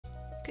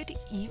good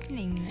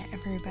evening,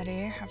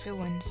 everybody. Happy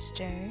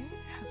Wednesday,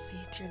 halfway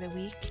through the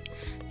week.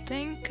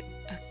 Thank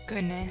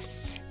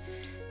goodness.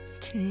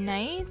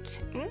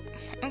 Tonight,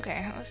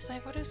 okay, I was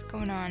like, what is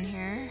going on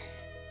here?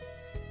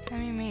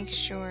 Let me make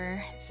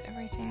sure. Is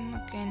everything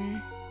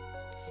looking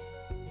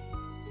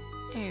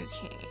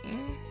okay?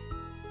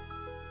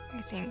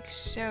 I think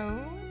so.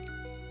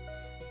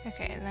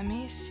 Okay, let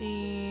me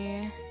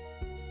see.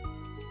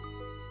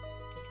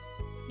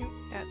 Nope,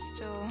 that's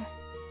still...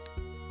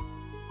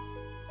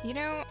 You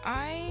know,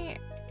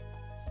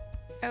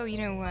 oh, you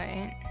know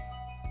what?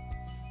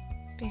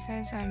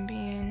 Because I'm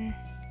being...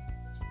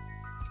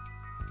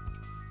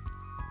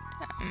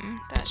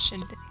 that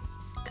should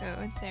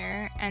go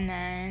there. And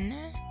then...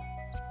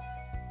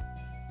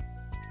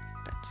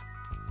 let's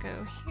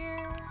go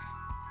here.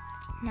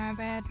 My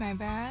bad, my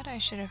bad. I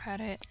should have had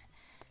it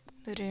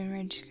loaded and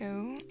ready to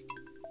go.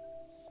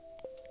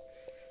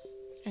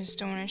 I just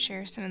don't want to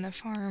share some of the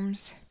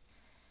farms'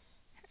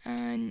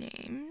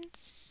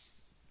 names.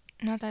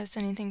 Not that it's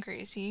anything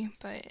crazy,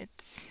 but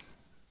it's...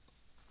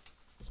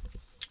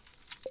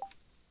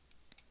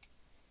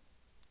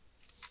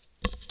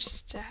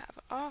 just to have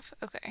off.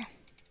 Okay.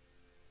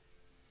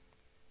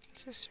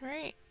 Is this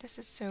right? This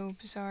is so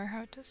bizarre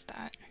how it does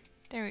that.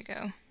 There we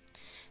go.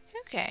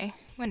 Okay,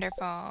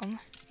 wonderful.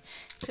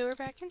 So we're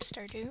back in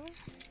Stardew.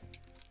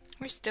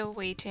 We're still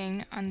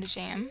waiting on the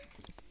jam.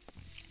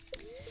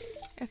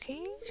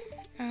 Okay.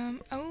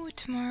 Oh,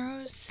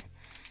 tomorrow's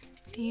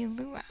the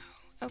Luau.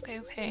 Okay,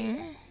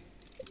 okay.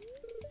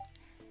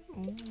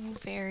 Ooh,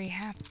 very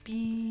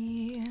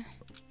happy.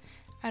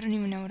 I don't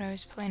even know what I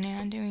was planning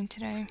on doing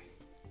today.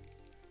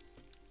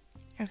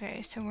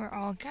 Okay, so we're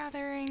all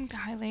gathering. The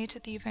highlight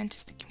of the event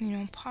is the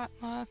communal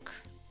potluck.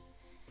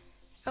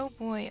 Oh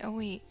boy, oh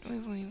wait.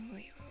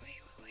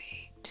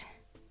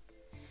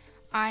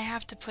 I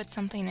have to put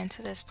something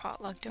into this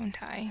potluck,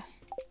 don't I?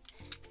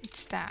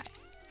 It's that,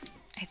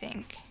 I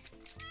think.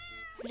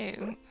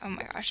 No, oh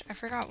my gosh, I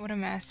forgot what a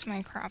mess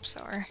my crops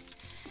are.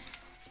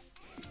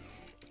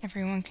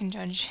 Everyone can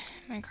judge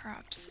my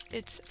crops.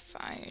 It's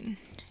fine.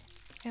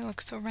 It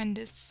looks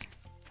horrendous.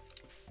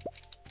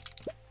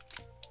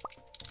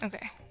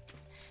 Okay.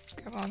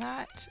 Grab all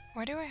that.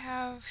 Why do I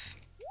have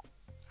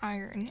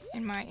iron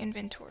in my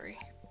inventory?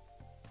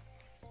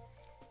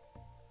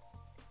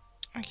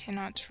 I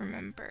cannot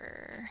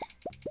remember.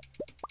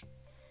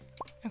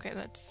 Okay,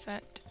 let's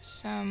set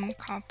some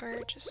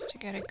copper just to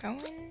get it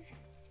going.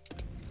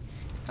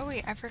 Oh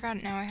wait, I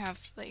forgot now I have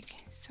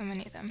like so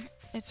many of them.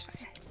 It's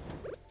fine.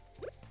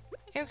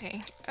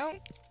 Okay. Oh,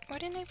 why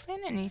didn't I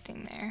plant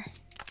anything there?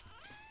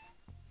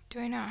 Do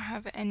I not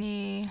have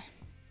any...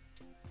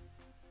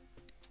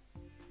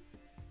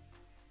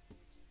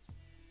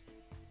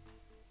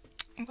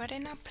 Why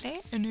didn't I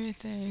plant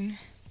anything?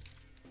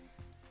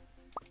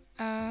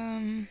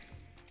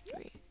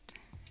 Wait.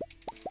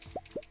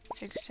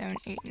 6, 7,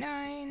 8,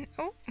 9.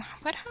 Oh,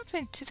 what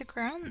happened to the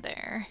ground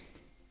there?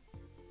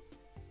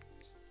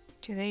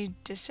 Do they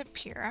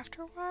disappear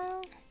after a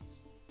while?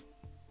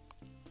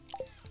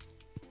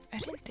 I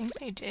didn't think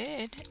they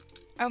did.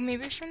 Oh,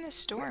 maybe from the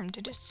storm.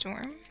 Did it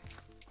storm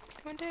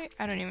one day?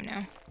 I don't even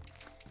know.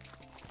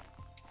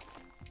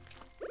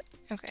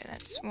 Okay,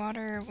 let's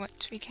water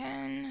what we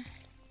can.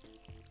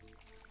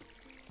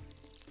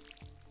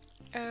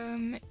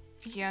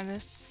 Yeah,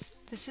 this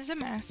is a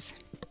mess.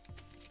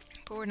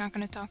 But we're not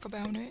gonna talk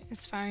about it.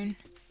 It's fine.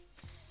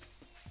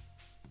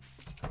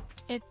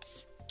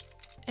 It's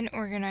an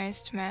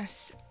organized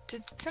mess.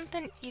 Did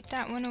something eat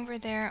that one over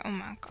there? Oh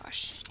my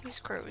gosh. These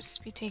crows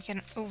be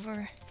taken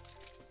over.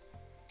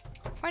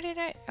 Why did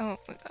I? Oh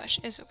my gosh.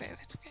 It's okay.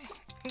 It's okay.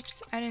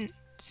 Oops. I didn't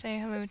say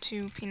hello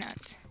to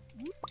Peanut.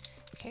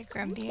 Okay,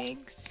 grab the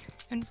eggs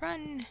and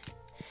run.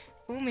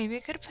 Oh, maybe I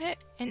could have put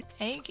an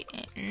egg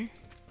in.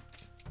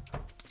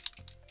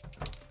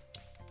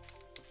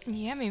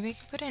 Yeah, maybe I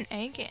could put an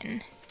egg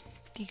in.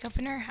 The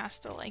governor has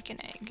to like an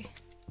egg.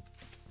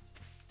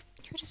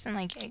 Who doesn't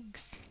like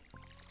eggs?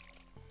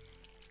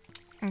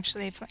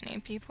 Actually, plenty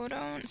of people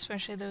don't,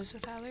 especially those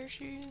with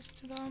allergies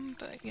to them,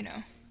 but you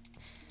know.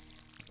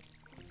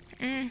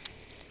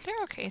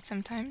 They're okay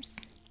sometimes.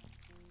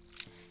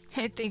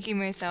 Thinking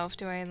myself,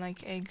 do I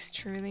like eggs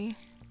truly?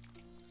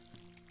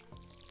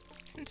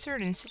 In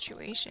certain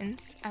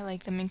situations. I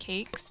like them in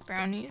cakes,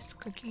 brownies,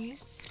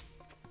 cookies.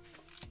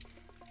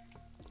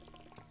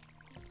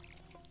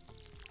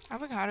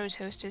 Avocado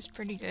toast is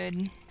pretty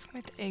good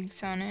with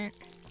eggs on it.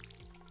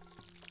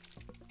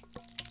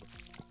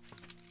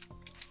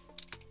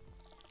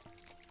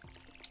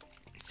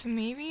 So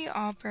maybe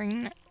I'll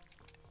bring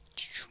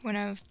one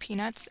of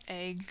Peanut's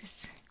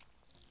eggs,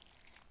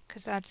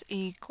 because that's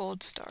a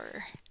gold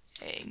star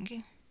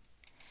egg.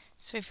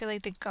 So I feel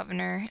like the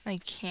governor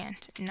like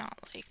can't not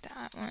like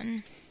that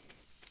one.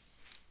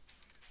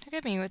 Look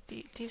at me with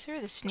these are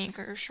the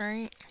sneakers,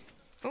 right?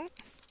 Oh,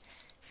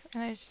 I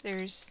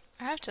realize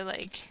I have to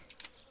like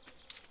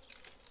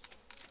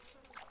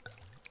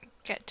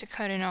get to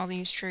cut in all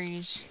these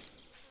trees.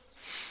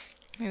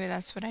 Maybe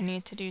that's what I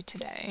need to do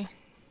today.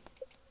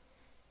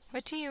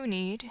 What do you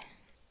need?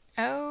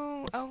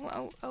 Oh,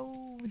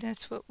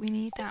 that's what we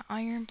need that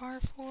iron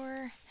bar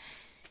for.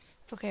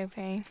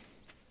 Okay.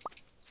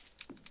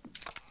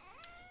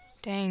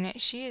 Dang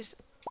it, she is...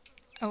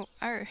 Oh,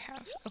 I already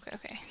have.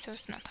 Okay, so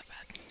it's not that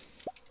bad.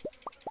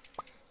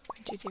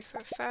 1, 2, 3,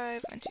 4,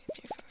 5. 1, 2,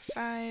 3, 4,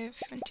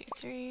 5. 1, 2,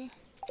 3.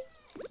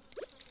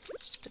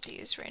 Just put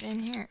these right in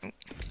here. Ooh.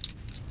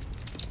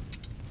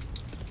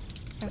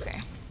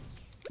 Okay.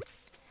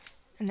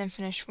 And then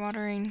finish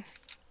watering.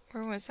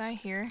 Where was I?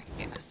 Here?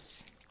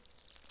 Yes.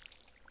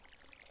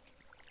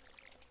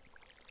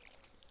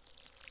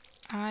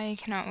 I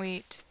cannot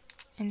wait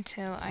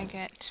until I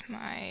get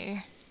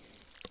my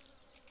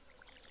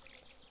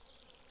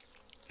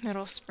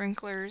middle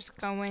sprinklers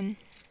going.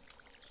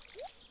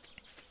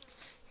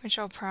 Which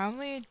I'll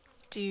probably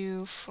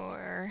do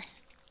for...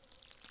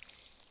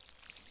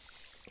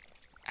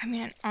 I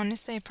mean,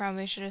 honestly, I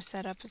probably should have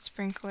set up a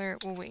sprinkler.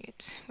 Well,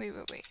 wait.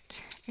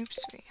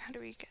 Oops, wait. How do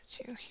we get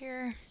to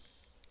here?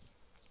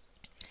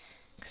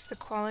 Because the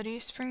quality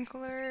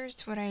sprinkler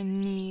is what I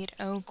need.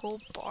 Oh,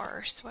 gold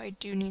bar. So I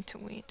do need to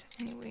wait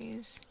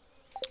anyways.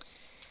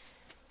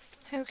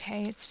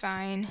 Okay, it's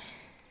fine.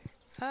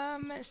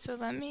 So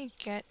let me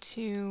get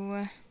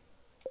to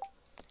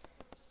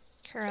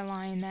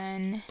Caroline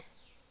then.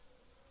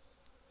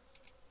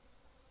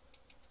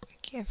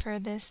 Give her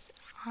this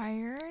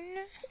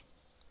iron.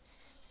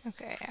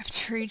 Okay, I have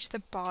to reach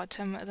the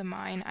bottom of the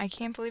mine. I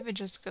can't believe it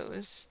just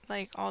goes,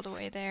 like, all the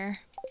way there.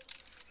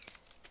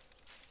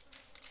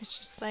 It's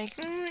just like,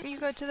 you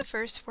go to the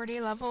first 40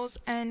 levels,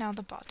 and now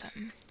the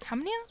bottom. How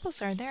many levels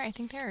are there? I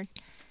think there are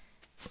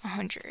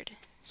 100.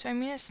 So, I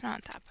mean, it's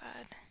not that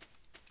bad.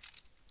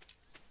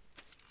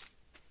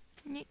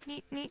 Neat.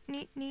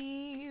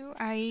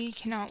 I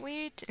cannot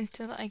wait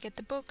until I get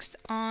the books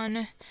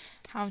on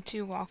how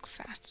to walk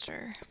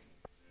faster.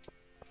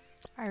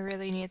 I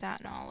really need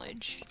that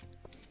knowledge.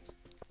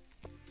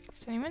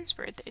 Is anyone's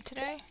birthday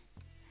today?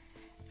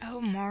 Oh,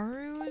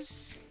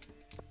 Maru's?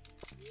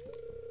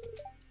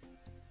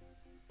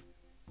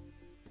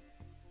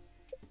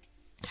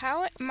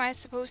 How am I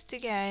supposed to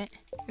get,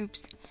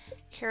 oops,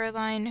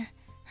 Caroline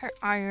her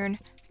iron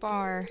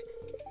bar?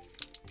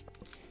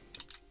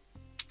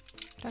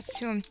 That's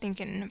who I'm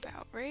thinking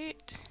about,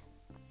 right?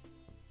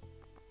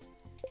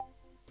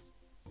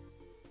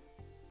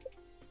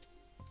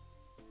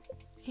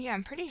 Yeah,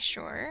 I'm pretty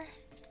sure.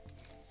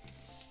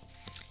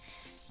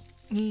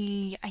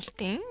 I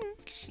think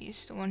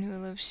she's the one who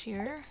lives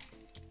here.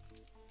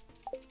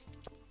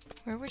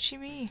 Where would she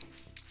be?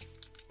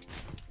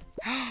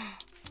 I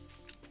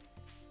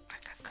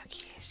got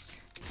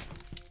cookies.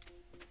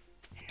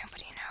 And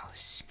nobody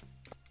knows.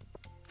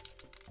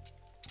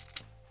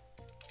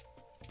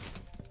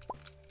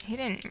 He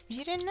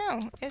didn't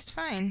know. It's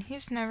fine.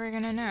 He's never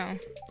gonna know.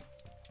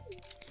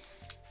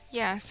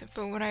 Yes,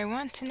 but what I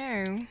want to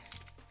know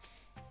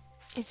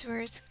is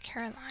where's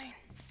Caroline?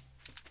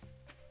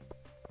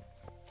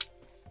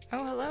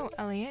 Oh, hello,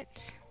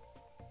 Elliot.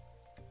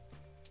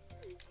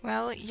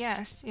 Well,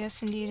 yes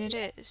indeed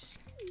it is.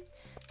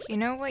 You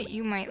know what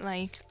you might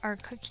like are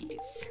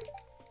cookies.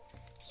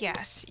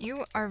 Yes,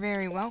 you are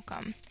very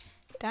welcome.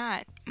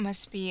 That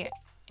must be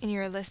in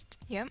your list.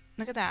 Yep,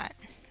 look at that.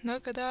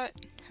 Look at that.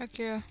 Heck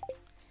yeah.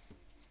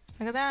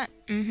 Look at that.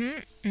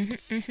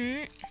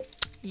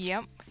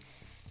 Yep.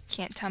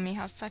 Can't tell me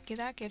how sucky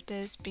that gift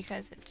is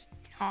because it's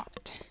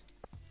not.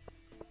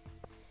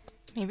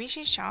 Maybe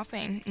she's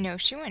shopping. No,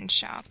 she wouldn't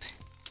shop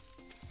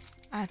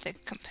at the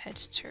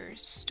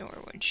competitor's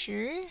store, would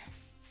she?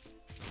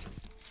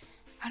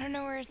 I don't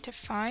know where to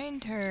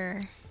find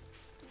her.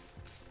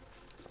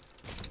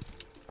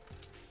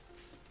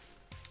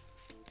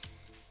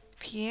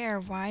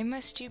 Pierre, why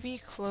must you be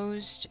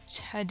closed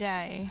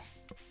today?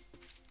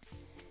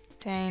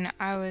 Dang,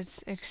 I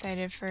was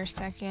excited for a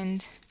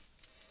second.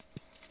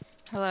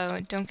 Hello,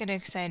 don't get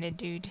excited,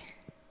 dude.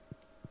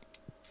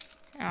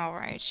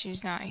 Alright,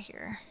 she's not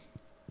here.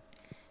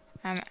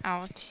 I'm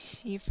out.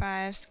 C5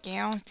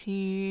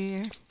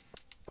 Scouty.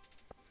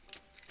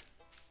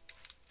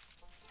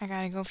 I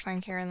gotta go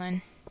find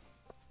Carolyn.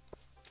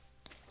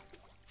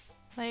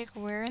 Like,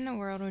 where in the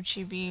world would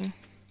she be?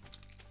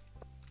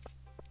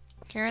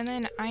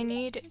 Carolyn, I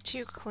need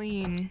to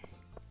clean.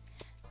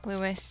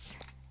 Lewis,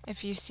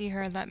 if you see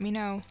her, let me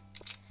know.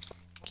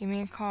 Give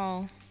me a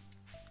call.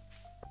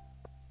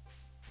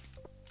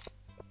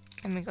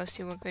 Let me go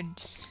see what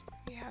goods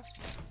we have.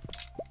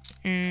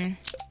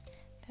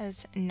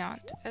 That's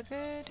not a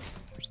good.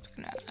 We're just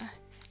gonna...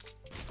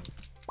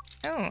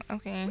 Oh,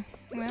 okay.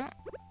 Well,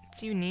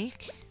 it's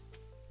unique.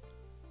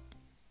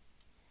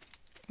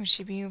 Would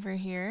she be over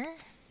here?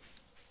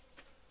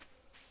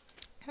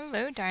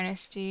 Hello,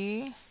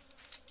 Dynasty.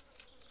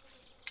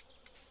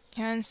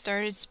 You haven't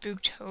started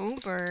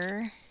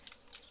Spooktober.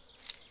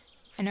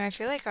 I know, I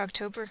feel like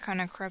October kind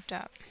of crept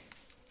up.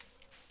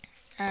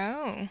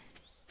 Oh.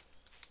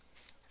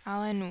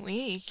 Alan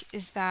Wake,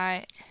 is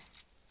that...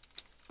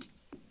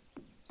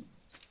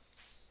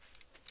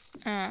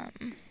 As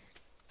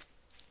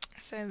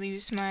I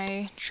lose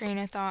my train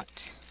of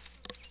thought.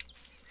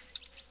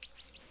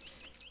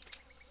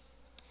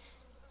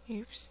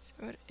 Oops,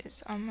 what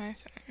is on my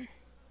phone?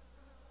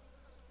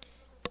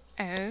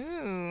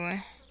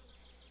 Oh.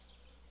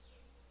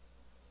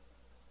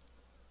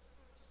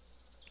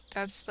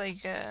 That's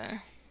like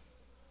a...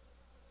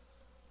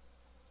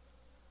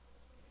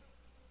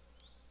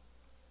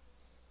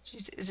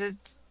 Jeez, is it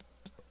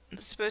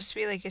supposed to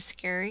be like a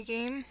scary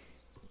game?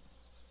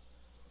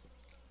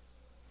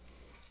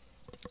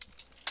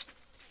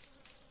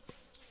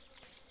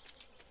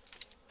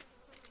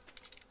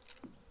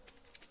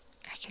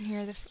 I can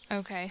hear the...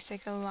 Okay,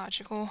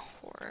 psychological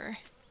horror.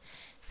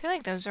 I feel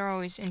like those are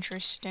always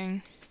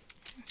interesting.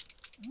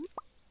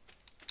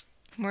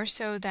 More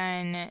so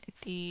than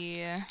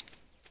the...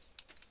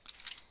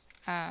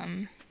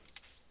 Oh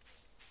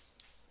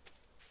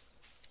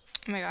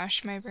my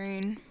gosh, my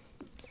brain.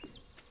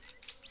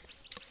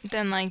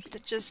 Than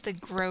like just the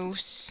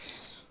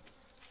gross...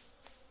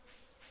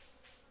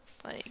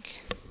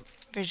 like...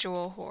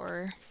 visual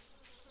horror.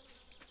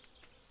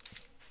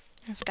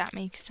 If that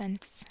makes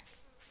sense.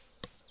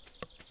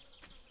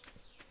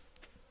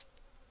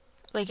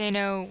 Like, I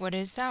know, what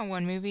is that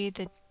one movie?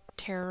 The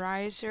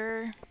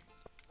Terrorizer?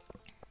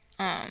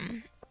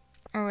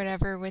 Or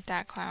whatever with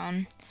that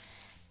clown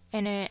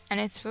in it. And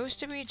it's supposed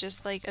to be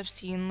just, like,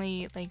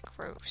 obscenely, like,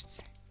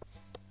 gross.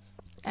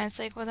 And it's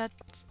like, well,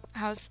 that's...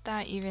 how's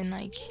that even,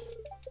 like...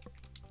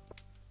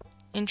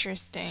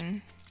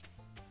 interesting?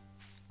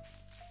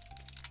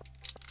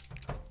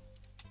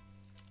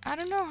 I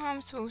don't know how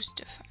I'm supposed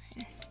to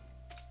find...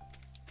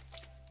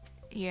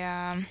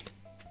 Yeah...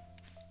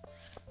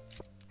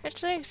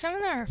 It's like, some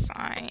of them are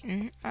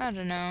fine. I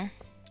don't know.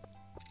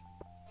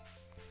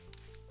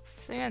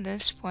 So at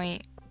this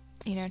point,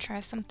 you know, try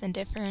something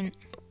different.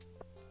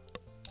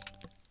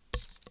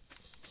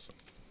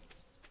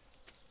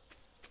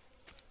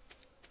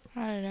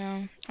 I don't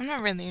know. I'm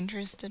not really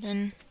interested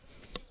in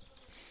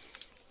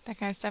that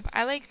kind of stuff.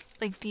 I like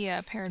the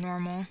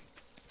paranormal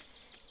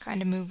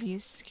kind of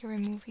movies, scary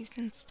movies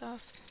and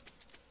stuff.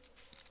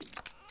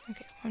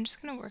 Okay, well, I'm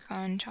just gonna work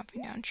on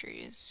chopping down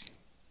trees.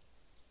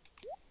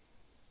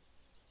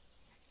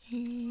 Let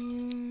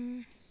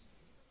me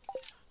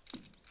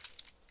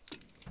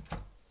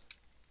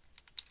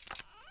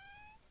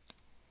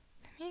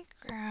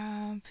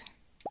grab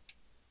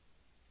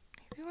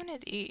maybe one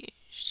of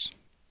these.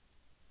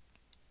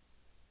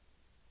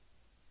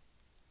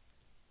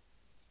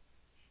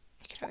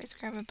 I could always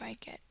grab a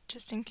bucket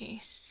just in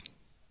case.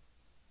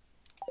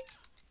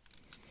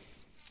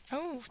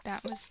 Oh,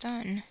 that was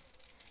done.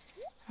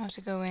 I'll have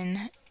to go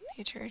in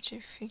later to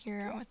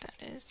figure out what that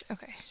is.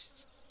 Okay.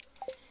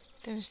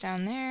 Those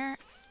down there.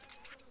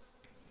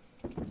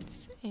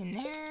 It's in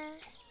there.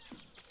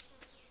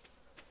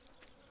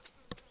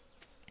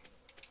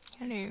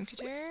 Hello,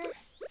 Kater.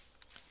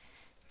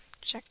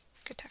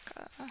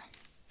 Check-a-taka.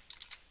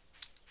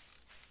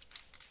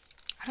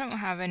 I don't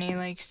have any,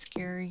 like,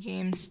 scary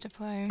games to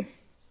play.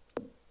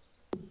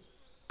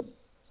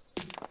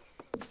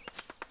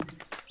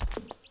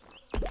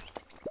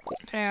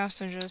 But I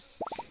also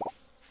just...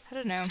 I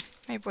don't know.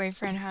 My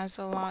boyfriend has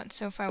a lot,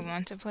 so if I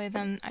want to play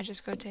them, I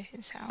just go to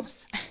his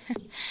house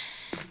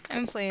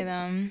and play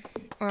them,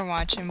 or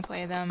watch him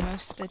play them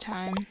most of the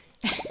time.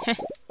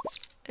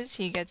 As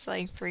he gets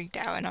like freaked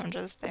out and I'm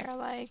just there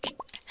like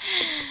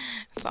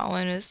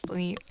falling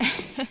asleep.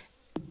 I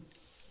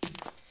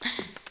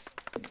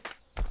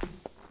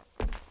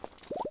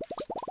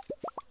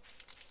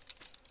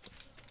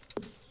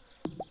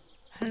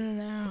don't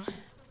know.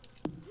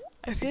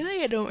 I feel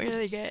like I don't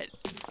really get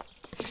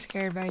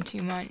scared by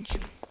too much.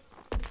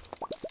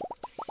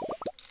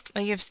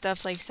 Like if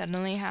stuff like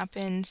suddenly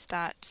happens,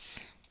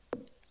 that's...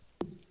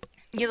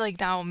 yeah, like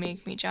that will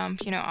make me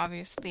jump, you know,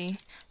 obviously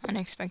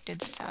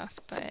unexpected stuff,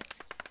 but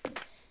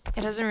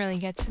it doesn't really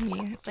get to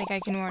me. Like I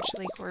can watch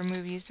like horror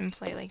movies and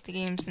play like the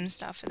games and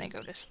stuff and then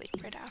go to sleep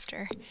right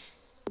after.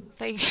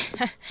 Like,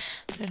 I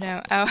don't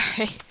know. Oh,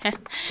 right.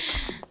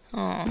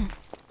 Oh.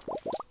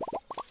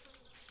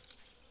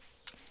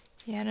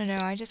 Yeah, I don't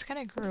know. I just kind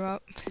of grew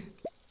up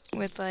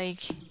with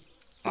like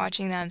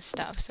watching that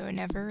stuff, so it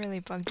never really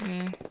bugged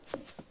me.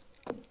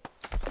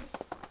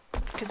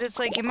 Because it's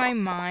like in my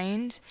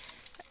mind,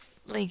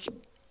 like,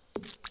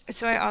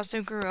 so I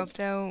also grew up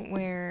though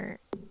where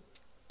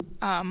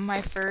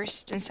my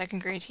first and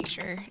second grade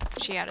teacher,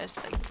 she had us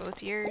like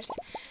both years,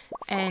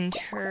 and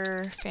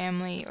her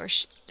family or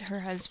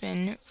her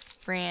husband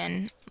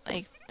ran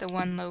like the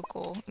one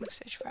local,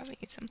 oops, I should probably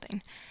eat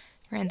something,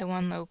 ran the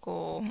one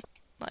local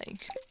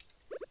like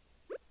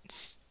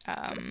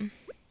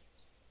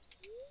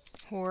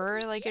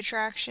horror like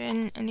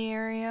attraction in the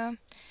area.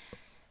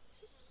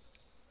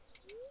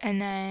 And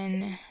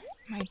then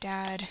my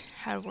dad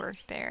had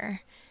worked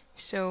there,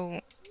 so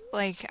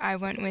like I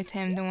went with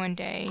him the one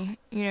day,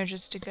 you know,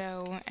 just to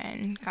go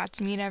and got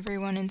to meet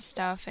everyone and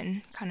stuff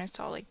and kind of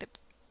saw like the,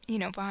 you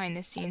know, behind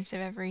the scenes of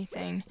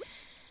everything.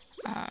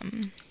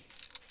 And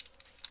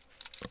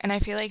I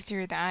feel like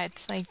through that,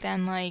 it's like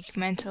then like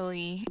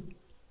mentally,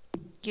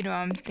 you know,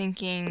 I'm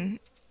thinking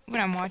when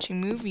I'm watching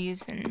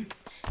movies and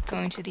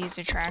going to these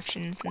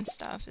attractions and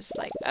stuff, it's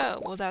like, oh,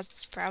 well,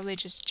 that's probably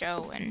just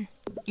Joe and,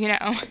 you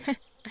know,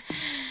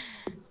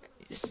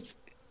 just,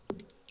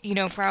 you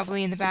know,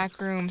 probably in the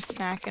back room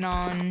snacking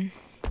on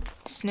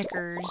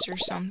Snickers or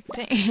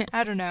something.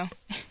 I don't know.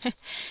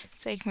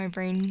 It's like my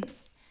brain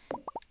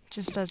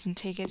just doesn't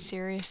take it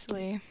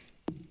seriously.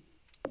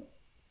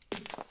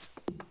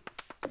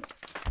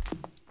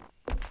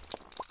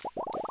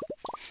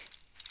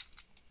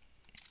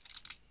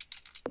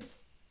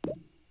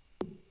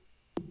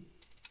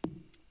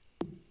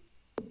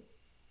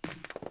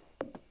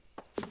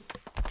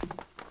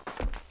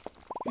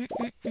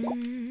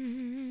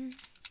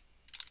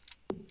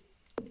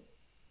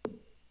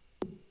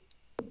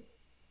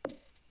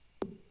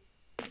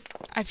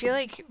 I feel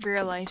like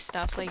real life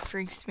stuff like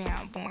freaks me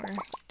out more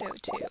though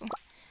too.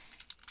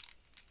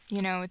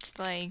 You know, it's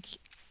like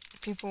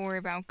people worry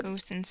about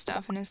ghosts and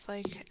stuff, and it's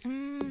like,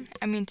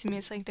 I mean, to me,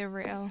 it's like the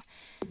real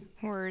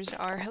horrors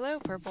are, hello,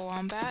 Purple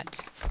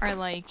Wombat, are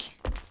like,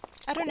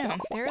 I don't know,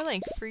 there are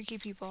like freaky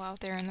people out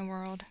there in the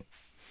world,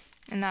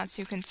 and that's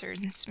who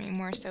concerns me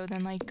more so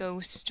than like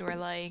ghosts or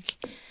like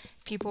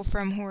people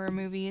from horror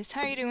movies.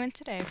 How you doing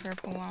today,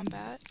 Purple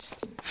Wombat?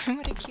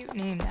 What a cute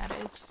name that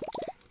is.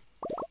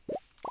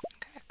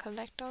 Gotta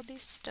collect all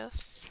these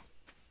stuffs.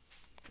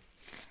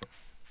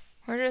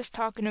 We're just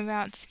talking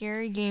about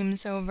scary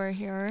games over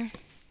here,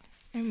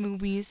 and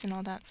movies and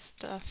all that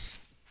stuff.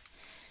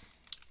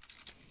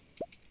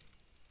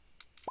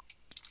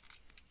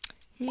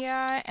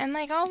 Yeah, and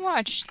like I'll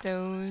watch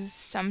those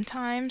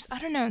sometimes. I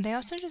don't know, they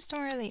also just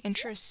don't really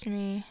interest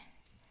me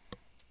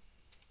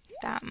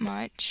that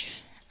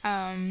much.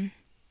 I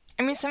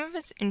mean, some of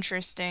it's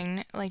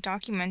interesting, like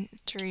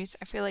documentaries.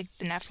 I feel like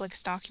the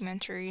Netflix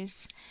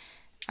documentaries,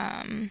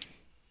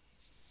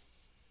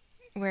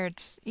 where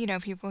it's, you know,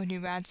 people who do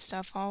bad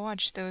stuff, I'll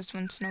watch those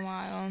once in a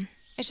while.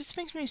 It just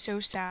makes me so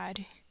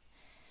sad.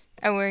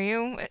 Oh, were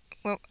you?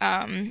 What,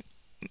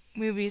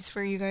 movies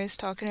were you guys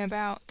talking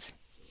about?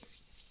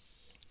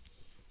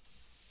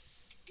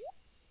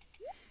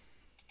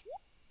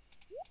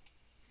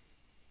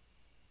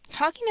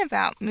 Talking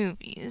about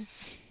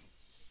movies,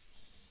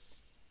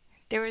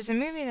 there was a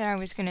movie that I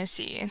was gonna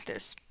see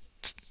this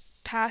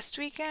past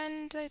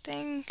weekend, I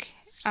think,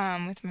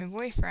 with my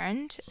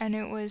boyfriend, and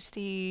it was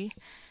the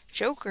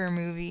Joker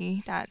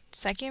movie, that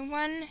second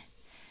one.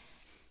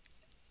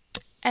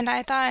 And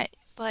I thought,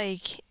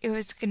 like, it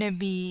was gonna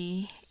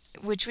be,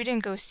 which we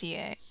didn't go see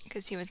it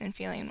because he wasn't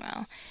feeling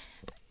well.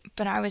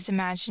 But I was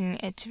imagining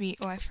it to be,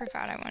 oh, I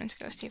forgot I wanted to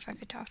go see if I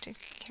could talk to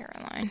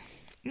Caroline.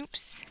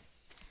 Oops.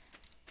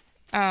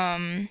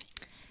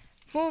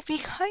 Well,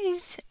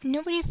 because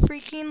nobody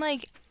freaking,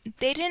 like,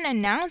 they didn't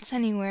announce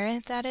anywhere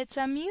that it's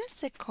a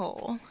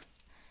musical.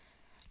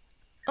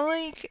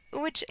 Like,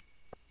 which,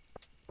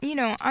 you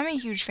know, I'm a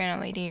huge fan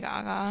of Lady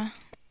Gaga.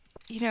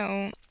 You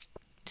know,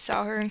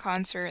 saw her in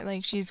concert,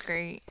 like, she's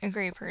great, a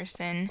great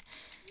person.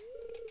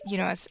 You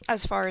know,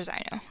 as far as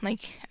I know.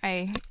 Like,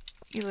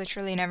 you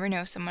literally never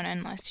know someone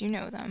unless you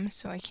know them,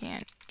 so I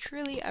can't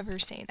truly ever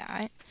say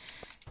that.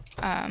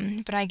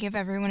 But I give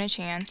everyone a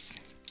chance.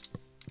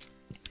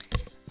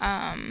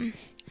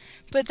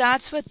 But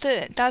that's what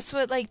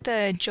like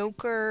the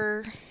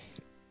Joker,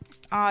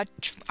 I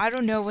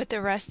don't know what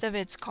the rest of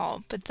it's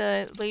called, but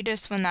the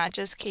latest one that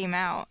just came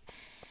out,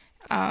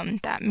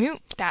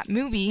 that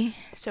movie,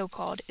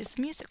 so-called, is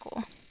a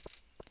musical.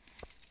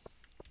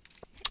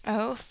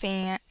 Oh,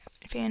 fan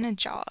of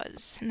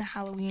Jaws and the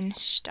Halloween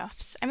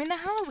stuffs. I mean, the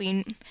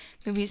Halloween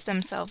movies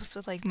themselves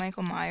with, like,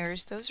 Michael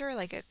Myers, those are,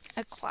 like,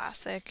 a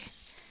classic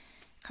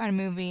kind of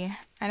movie.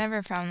 I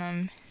never found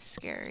them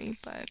scary,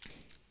 but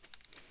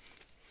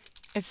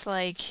it's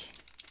like,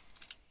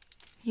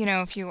 you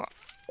know, if you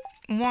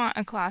want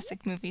a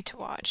classic movie to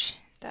watch,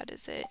 that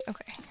is it.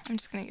 Okay, I'm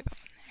just gonna give up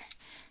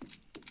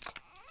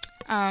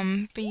on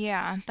there. But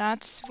yeah,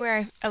 that's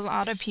where a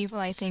lot of people,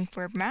 I think,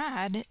 were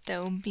mad,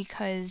 though,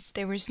 because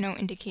there was no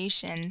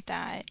indication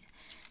that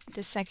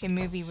the second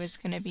movie was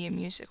gonna be a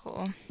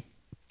musical.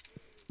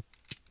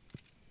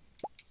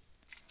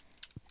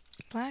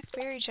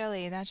 Blackberry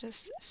jelly, that's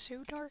just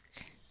so dark.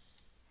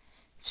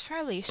 It's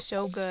probably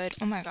so good.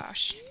 Oh my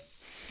gosh.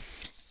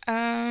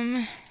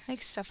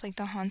 Like stuff like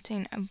The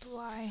Haunting of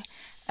Bly.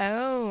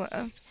 Oh,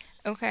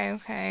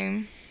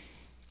 okay.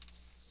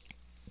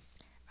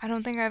 I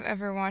don't think I've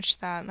ever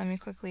watched that. Let me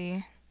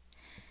quickly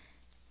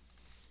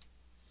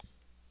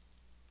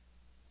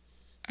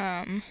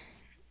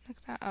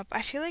look that up.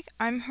 I feel like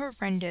I'm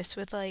horrendous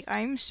with, like,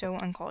 I'm so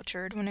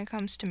uncultured when it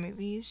comes to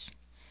movies.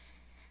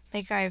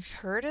 Like, I've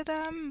heard of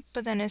them,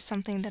 but then it's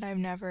something that I've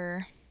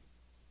never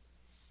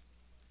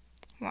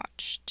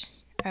watched.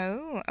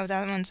 Oh,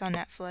 that one's on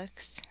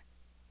Netflix.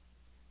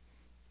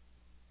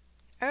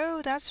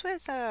 Oh, that's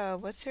with,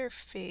 what's her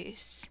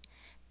face?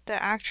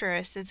 The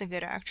actress is a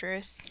good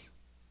actress.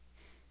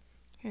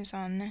 Who's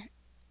on,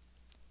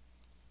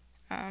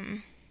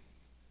 the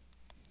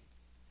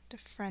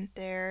front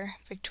there.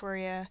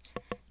 Victoria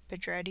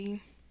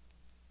Pedretti.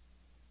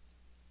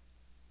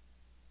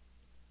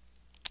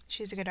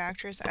 She's a good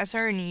actress. I saw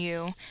her in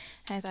You,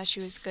 and I thought she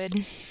was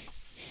good.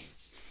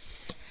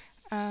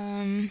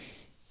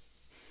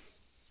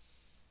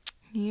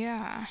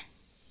 Yeah.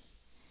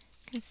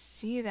 I can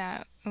see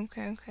that.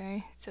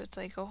 Okay. So it's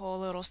like a whole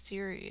little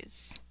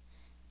series.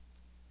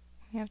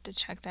 You have to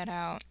check that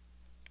out.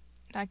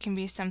 That can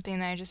be something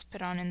that I just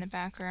put on in the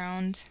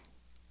background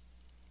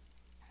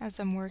as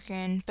I'm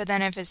working. But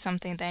then if it's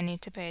something that I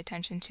need to pay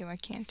attention to, I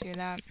can't do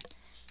that.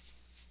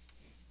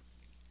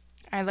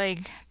 I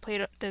like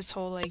played this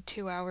whole like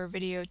 2-hour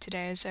video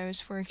today as I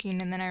was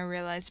working, and then I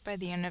realized by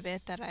the end of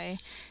it that I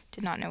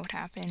did not know what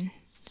happened.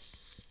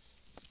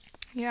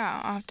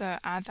 Yeah, I'll have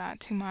to add that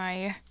to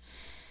my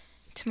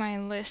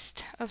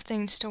list of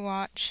things to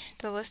watch.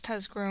 The list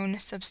has grown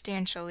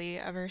substantially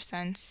ever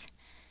since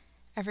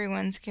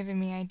everyone's given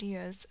me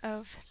ideas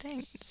of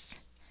things.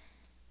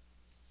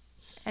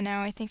 And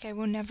now I think I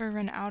will never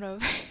run out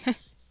of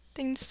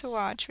things to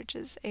watch, which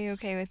is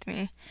a-okay with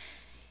me.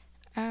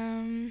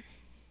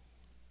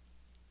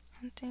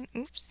 Hunting,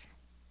 oops.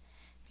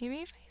 Maybe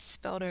if I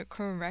spelled it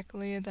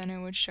correctly, then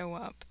it would show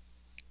up.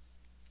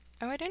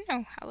 Oh, I didn't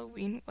know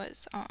Halloween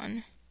was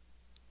on.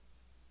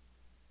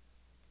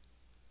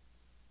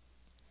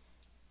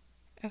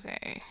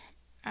 Okay,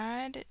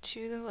 add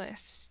to the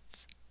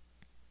lists.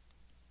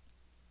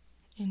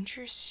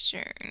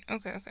 Interesting.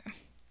 Okay.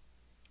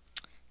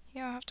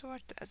 Yeah, I'll have to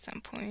watch that at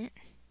some point.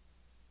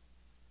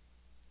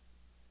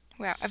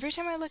 Wow, every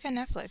time I look at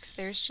Netflix,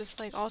 there's just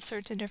like all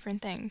sorts of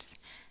different things.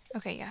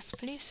 Okay, yes,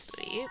 please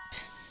sleep.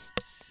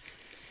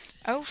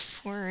 Oh,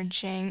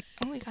 foraging.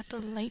 Oh, we got the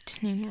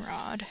lightning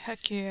rod.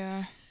 Heck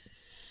yeah.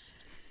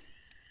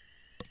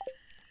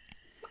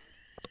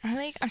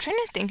 I'm trying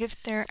to think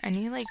if there are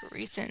any like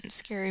recent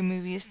scary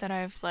movies that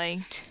I've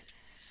liked.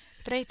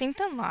 But I think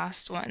the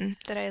last one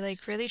that I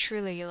like really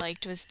truly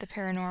liked was the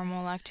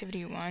Paranormal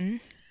Activity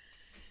one.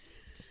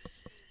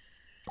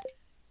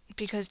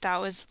 Because that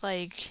was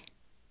like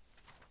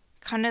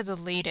kind of the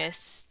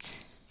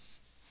latest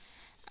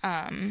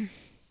kind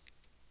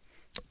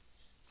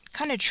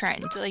of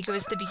trend. Like it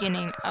was the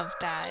beginning of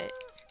that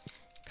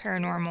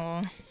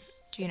paranormal,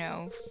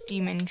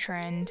 demon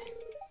trend.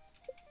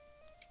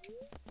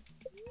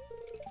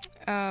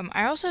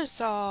 I also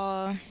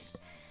saw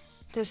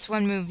this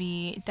one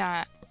movie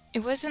that it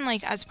wasn't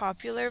like as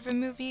popular of a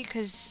movie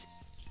because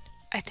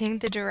I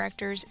think the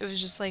directors, it was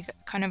just like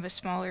kind of a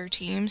smaller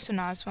team, so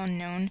not as well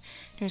known.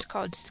 It was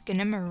called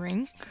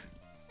Skinamarink.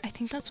 I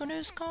think that's what it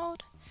was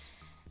called.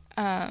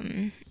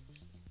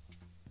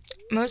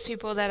 Most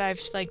people that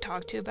I've like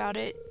talked to about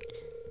it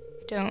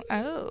don't.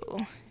 Oh,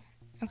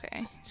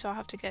 okay. So I'll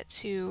have to get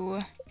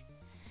to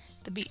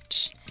the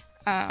beach.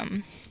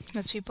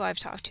 Most people I've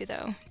talked to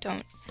though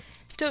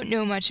don't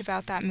know much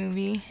about that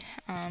movie.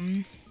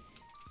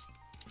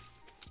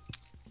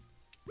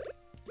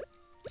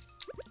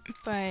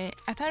 But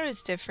I thought it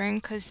was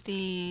different because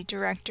the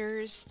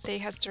directors, they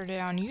had started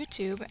on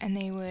YouTube and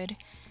they would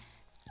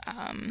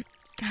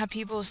have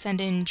people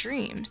send in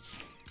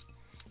dreams.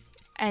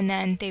 And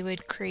then they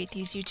would create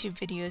these YouTube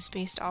videos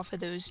based off of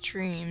those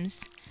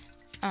dreams.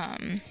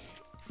 And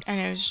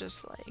it was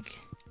just like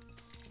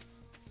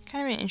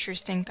kind of an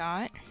interesting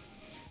thought.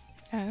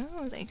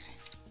 Oh, like,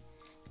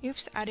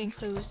 oops, I didn't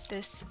close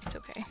this. It's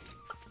okay.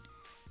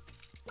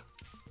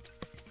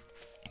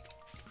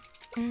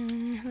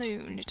 Hello,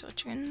 little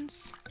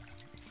chickens.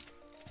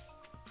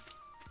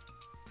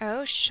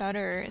 Oh,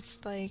 Shutter.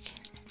 It's like,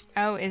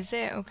 oh, is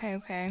it?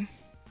 Okay.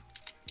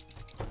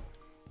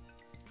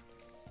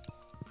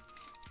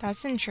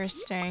 That's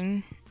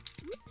interesting.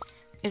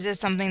 Is it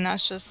something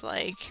that's just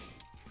like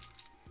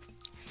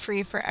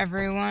free for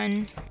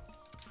everyone?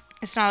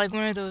 It's not like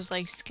one of those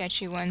like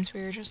sketchy ones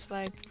where you're just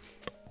like,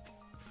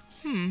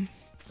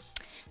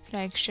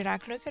 like, should I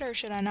click it or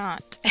should I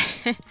not?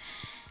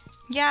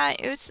 Yeah,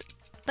 it was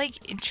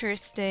like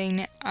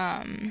interesting,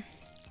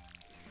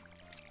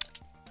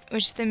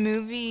 which the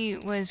movie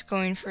was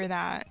going for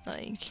that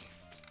like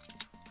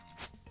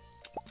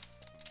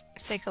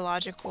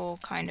psychological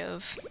kind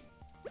of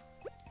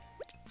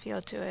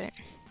feel to it.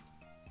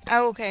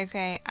 Oh,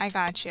 okay, I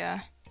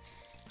gotcha.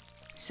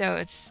 So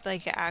it's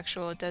like an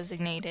actual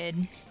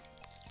designated.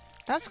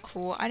 That's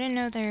cool. I didn't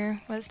know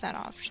there was that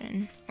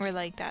option or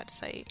like that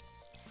site.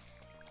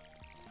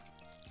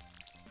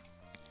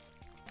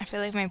 I feel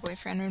like my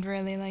boyfriend would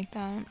really like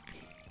that.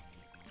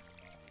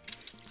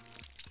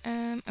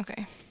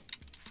 Okay.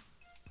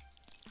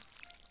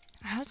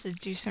 I have to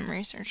do some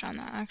research on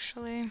that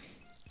actually.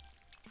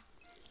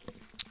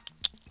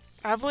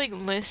 I have like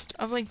list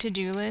of like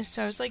to-do lists,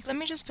 so I was like, let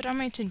me just put on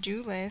my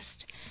to-do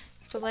list.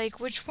 But like,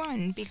 which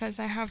one? Because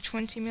I have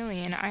 20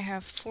 million. I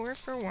have 4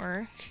 for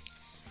work.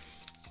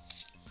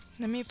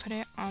 Let me put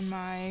it on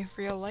my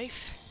real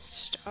life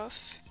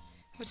stuff.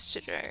 What's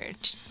today?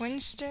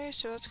 Wednesday,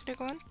 so that's gonna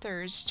go on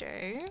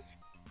Thursday.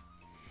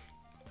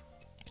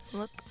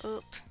 Look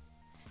up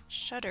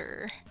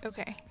Shutter.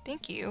 Okay,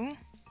 thank you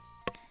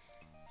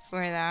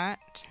for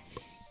that.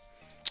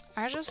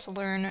 I just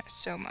learn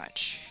so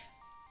much.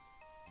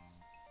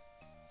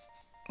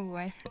 Ooh,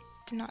 I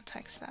did not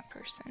text that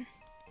person.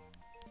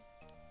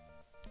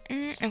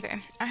 Okay,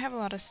 I have a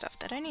lot of stuff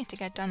that I need to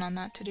get done on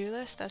that to-do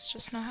list. That's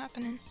just not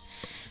happening.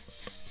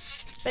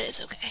 But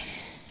it's okay.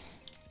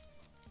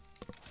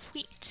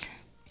 Wheat.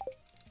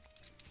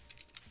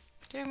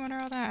 Did I water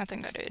all that? I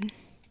think I did.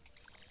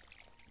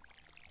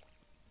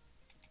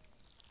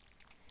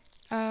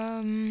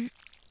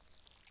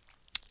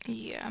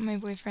 Yeah, my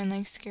boyfriend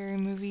likes scary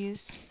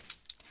movies.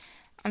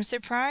 I'm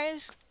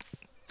surprised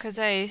because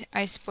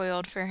I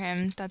spoiled for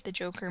him that the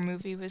Joker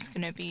movie was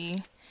gonna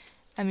be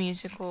a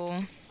musical.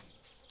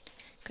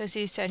 Because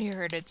he said he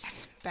heard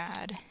it's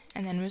bad.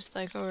 And then was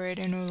like,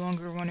 alright, I no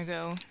longer want to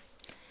go.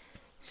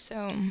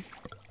 So.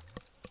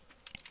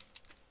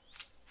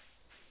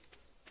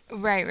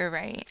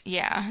 Right.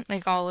 Yeah,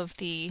 like all of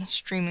the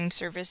streaming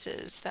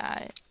services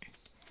that,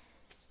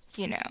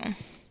 you know,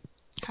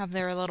 have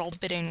their little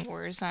bidding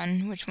wars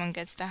on which one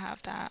gets to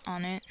have that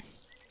on it.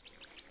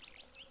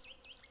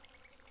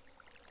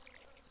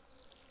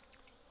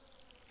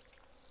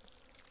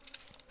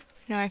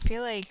 No, I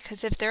feel like,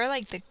 because if they're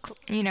like the,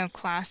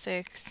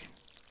 classics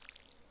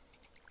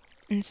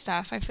and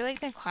stuff, I feel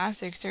like the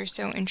classics are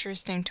so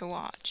interesting to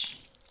watch.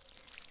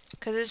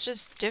 Because it's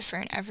just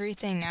different.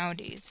 Everything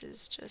nowadays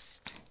is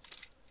just,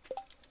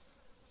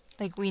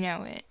 like, we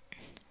know it.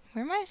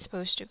 Where am I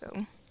supposed to go?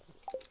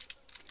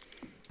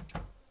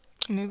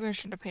 Maybe I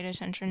should have paid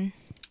attention.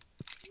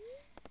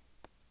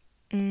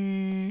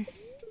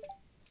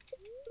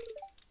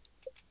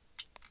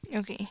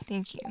 Okay,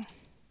 thank you.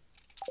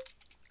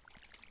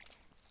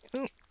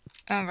 Ooh,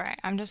 alright,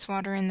 I'm just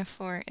watering the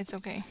floor. It's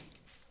okay.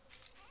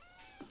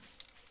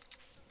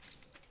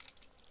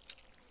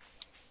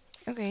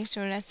 Okay,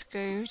 so let's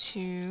go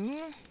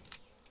to...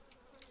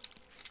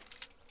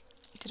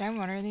 Did I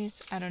water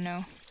these? I don't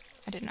know.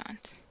 I did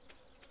not.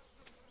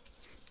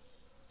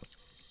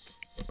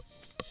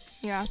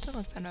 Yeah, I'll have to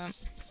look that up.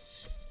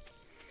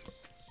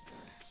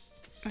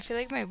 I feel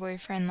like my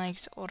boyfriend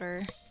likes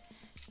older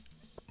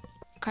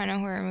kind of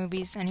horror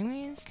movies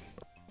anyways.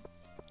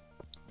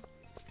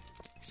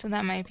 So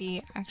that might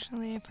be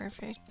actually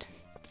perfect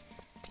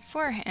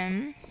for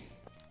him.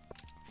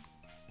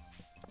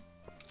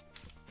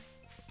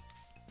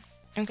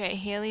 Okay,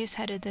 Haley's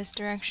headed this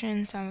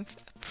direction, so I'm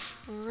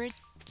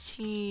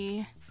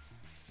pretty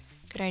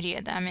good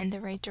idea that I'm in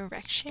the right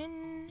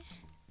direction.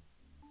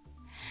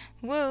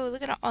 Whoa,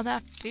 look at all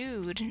that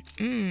food.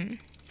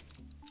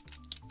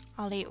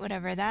 I'll eat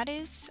whatever that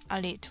is.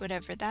 I'll eat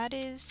whatever that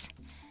is.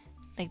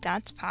 Like,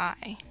 that's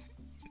pie.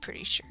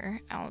 Pretty sure.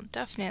 I'll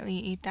definitely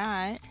eat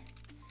that.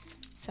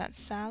 Is that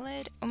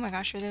salad? Oh my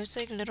gosh, are those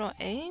like little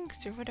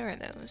eggs? Or what are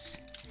those?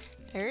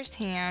 There's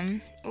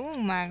ham. Oh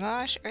my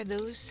gosh, are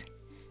those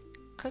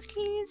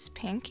cookies?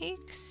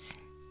 Pancakes?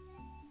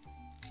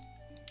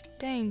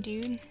 Dang,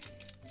 dude. Look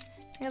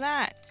at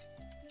that.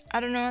 I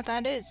don't know what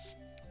that is.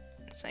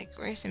 It's like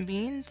rice and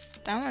beans.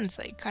 That one's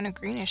like kind of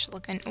greenish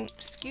looking. Oh,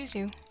 excuse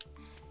you.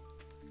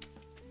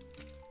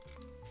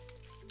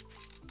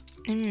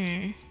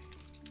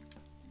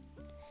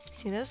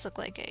 See, those look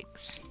like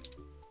eggs.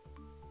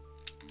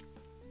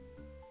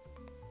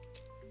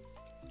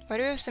 Why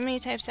do we have so many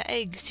types of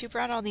eggs? Who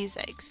brought all these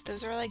eggs?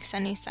 Those are like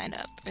sunny side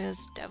up. Are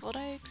those deviled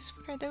eggs?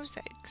 What are those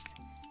eggs?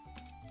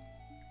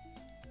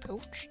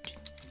 Poached?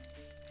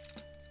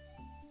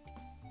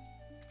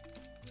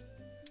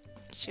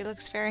 She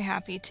looks very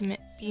happy to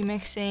be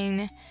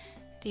mixing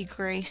the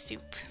gray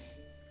soup.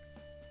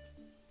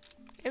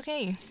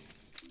 Okay.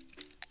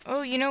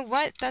 Oh, you know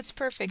what? That's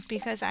perfect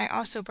because I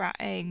also brought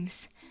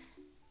eggs.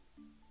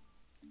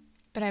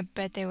 But I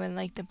bet they would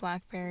like the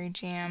blackberry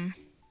jam.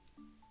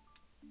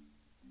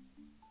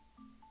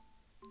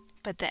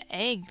 But the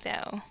egg,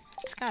 though,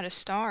 it's got a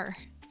star.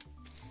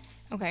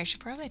 Okay, I should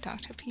probably talk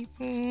to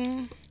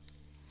people.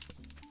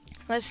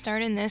 Let's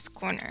start in this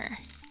corner.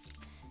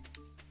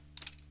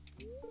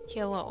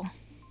 Hello.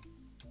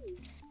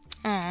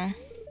 Aw.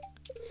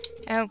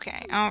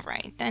 Okay,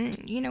 alright. Then,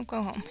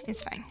 go home.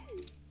 It's fine.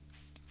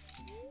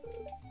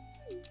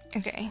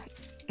 Okay.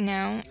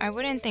 No, I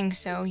wouldn't think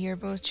so. You're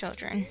both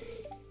children.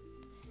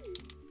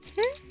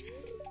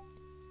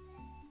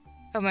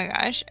 Oh my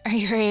gosh. Are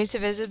you ready to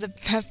visit the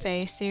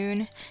buffet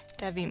soon?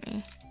 That'd be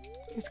me.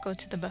 Let's go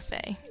to the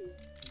buffet.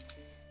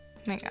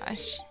 Oh my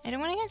gosh. I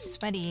don't want to get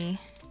sweaty.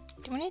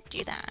 I don't want to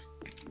do that.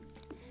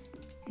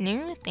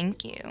 No,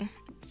 thank you.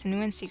 Is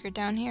anyone secret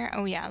down here?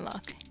 Oh yeah,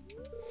 look.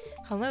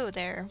 Hello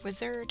there,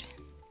 wizard.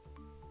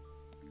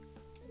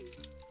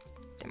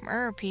 The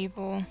mer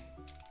people.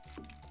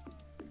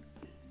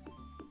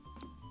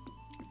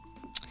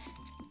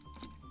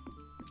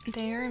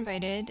 They are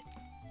invited.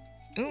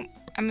 Ooh,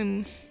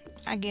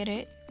 I get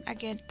it. I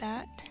get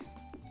that.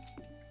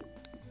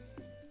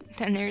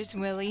 Then there's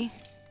Willie.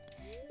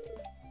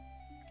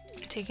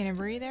 Taking a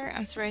breather.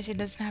 I'm surprised he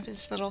doesn't have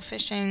his little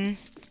fishing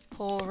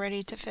pole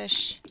ready to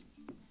fish.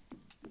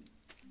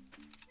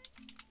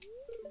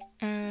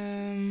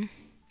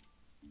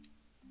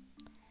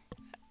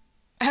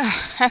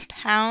 A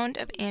pound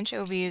of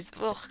anchovies.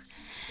 Ugh.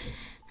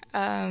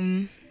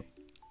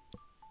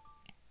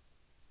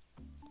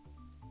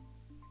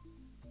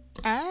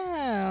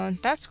 Oh,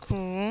 that's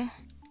cool.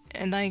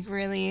 it like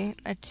really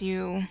lets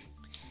you,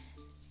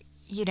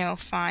 you know,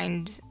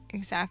 find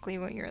exactly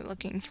what you're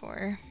looking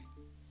for.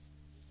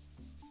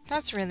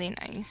 That's really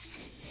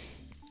nice.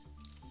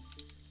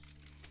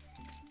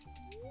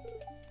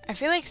 I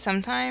feel like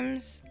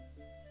sometimes,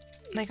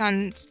 like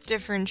on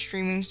different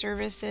streaming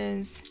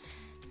services,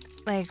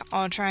 like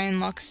I'll try and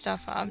look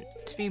stuff up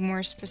to be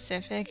more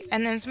specific,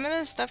 and then some of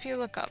the stuff you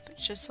look up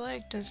just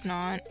like does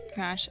not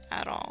match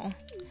at all.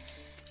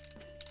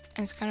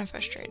 And it's kind of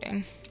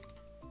frustrating.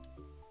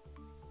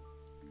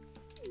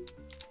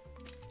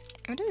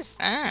 What is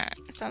that?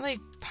 Is that like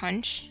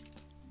punch?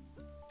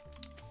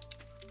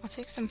 I'll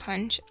take some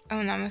punch.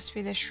 Oh, that must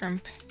be the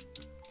shrimp.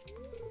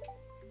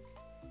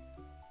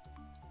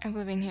 I'm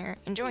living here.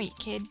 Enjoy,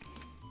 kid.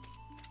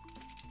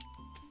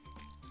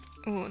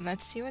 Oh,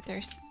 let's see what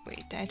there's.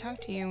 Wait, did I talk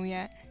to you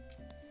yet?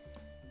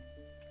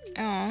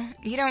 Oh,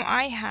 you know,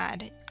 I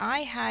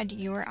had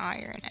your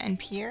iron, and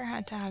Pierre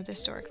had to have the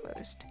store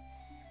closed.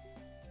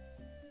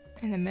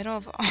 In the middle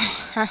of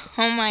all.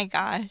 Oh my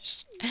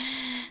gosh.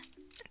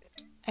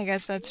 I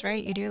guess that's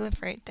right. You do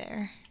live right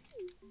there.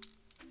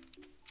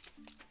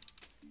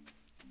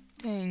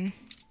 Dang.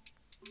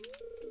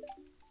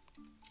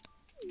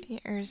 The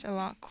air's a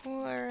lot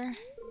cooler.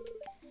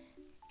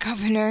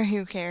 Governor,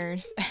 who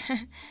cares?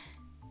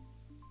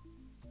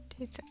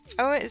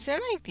 Oh, is it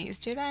like these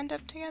two that end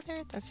up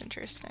together? That's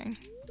interesting.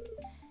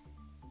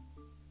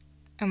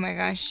 Oh my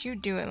gosh, you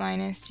do it,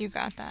 Linus. You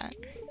got that.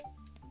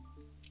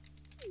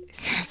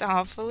 It's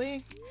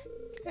awfully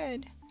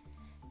good.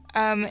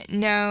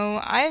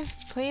 No, I've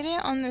played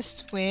it on the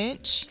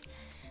Switch.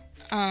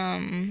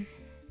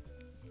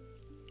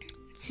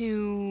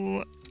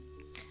 To,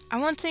 I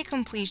won't say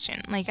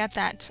completion. Like at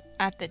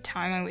the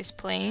time I was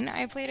playing,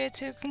 I played it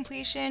to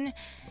completion,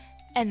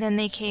 and then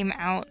they came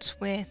out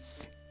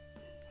with,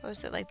 what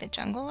was it, like the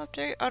jungle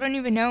update? I don't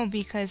even know,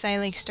 because I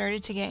like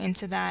started to get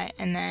into that,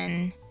 and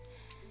then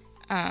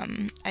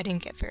I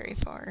didn't get very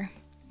far.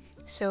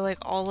 So like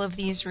all of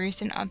these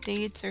recent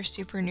updates are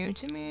super new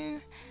to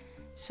me.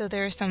 So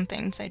there are some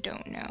things I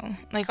don't know.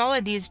 Like all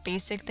of these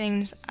basic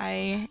things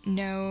I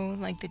know,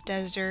 like the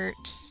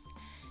deserts.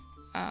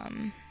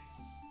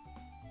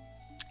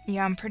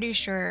 Yeah, I'm pretty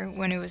sure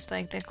when it was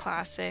like the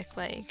classic,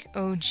 like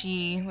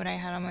OG, what I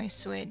had on my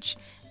Switch,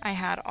 I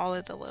had all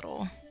of the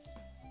little,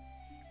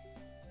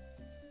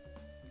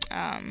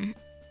 I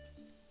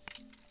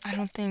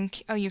don't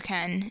think, oh, you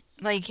can.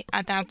 Like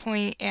at that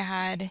point it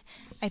had,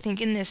 I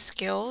think in the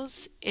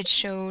skills, it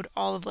showed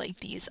all of like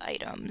these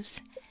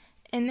items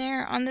in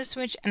there on the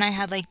Switch, and I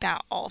had like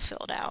that all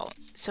filled out.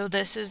 So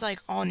this is like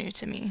all new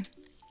to me.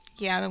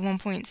 Yeah, the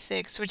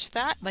 1.6, which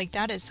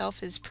that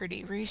itself is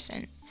pretty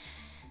recent.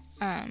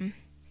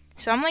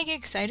 So I'm like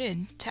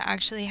excited to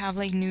actually have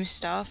like new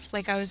stuff.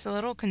 Like I was a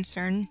little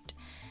concerned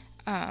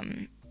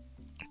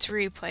to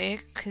replay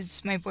it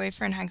because my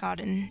boyfriend had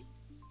gotten,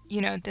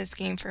 you know, this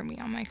game for me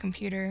on my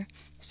computer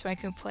so I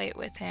could play it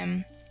with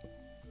him,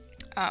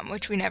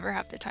 which we never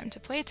have the time to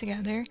play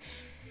together.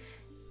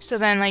 So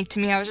then like to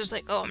me I was just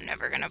like, oh, I'm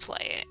never gonna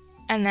play it.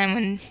 And then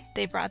when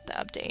they brought the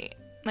update,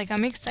 like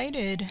I'm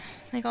excited,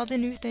 like all the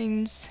new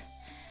things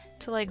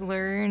to like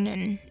learn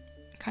and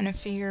kind of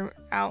figure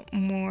out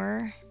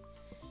more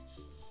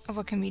of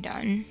what can be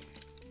done.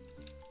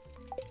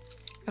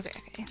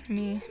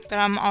 Okay, but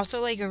I'm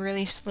also like a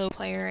really slow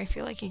player, I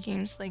feel like, in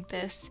games like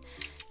this,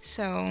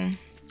 so I'm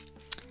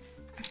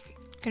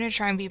gonna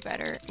try and be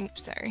better.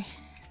 Oops, sorry.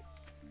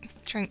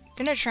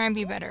 Gonna try and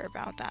be better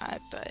about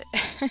that, but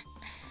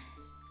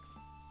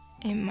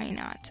it might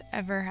not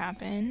ever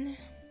happen.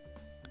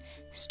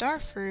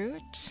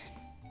 Starfruit.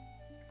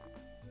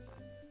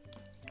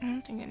 I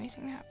don't think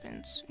anything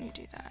happens when you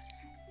do that.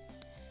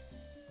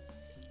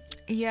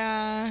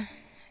 Yeah,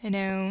 I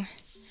know.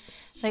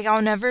 Like,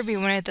 I'll never be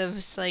one of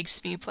those, like,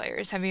 speed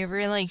players. Have you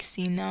ever, like,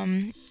 seen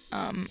them?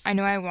 I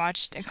know I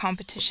watched a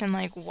competition,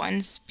 like,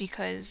 once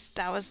because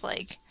that was,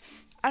 like,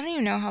 I don't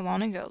even know how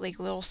long ago, like,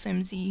 Lil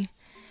Simsy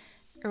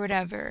or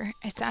whatever.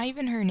 Is that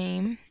even her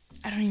name?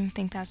 I don't even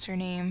think that's her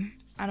name.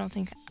 I don't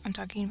think I'm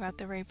talking about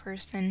the right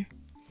person.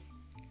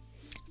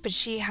 But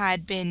she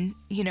had been,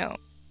 you know,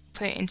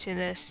 put into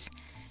this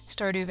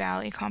Stardew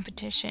Valley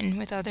competition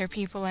with other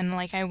people, and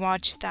like I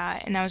watched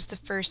that, and that was the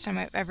first time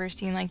I've ever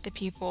seen like the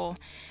people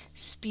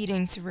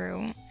speeding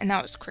through, and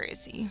that was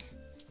crazy.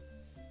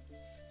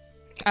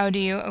 Oh, do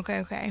you?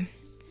 Okay.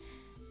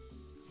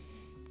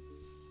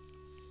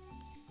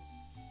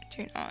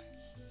 Do not.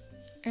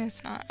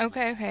 It's not.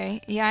 Okay.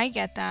 Yeah, I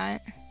get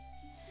that.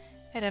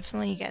 I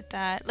definitely get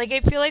that. Like, I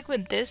feel like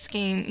with this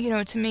game, you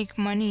know, to make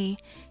money,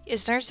 it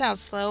starts out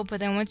slow, but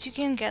then once you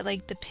can get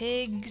like the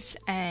pigs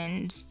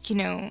and, you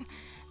know,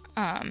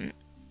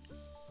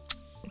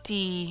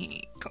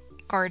 the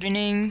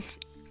gardening,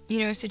 you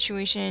know,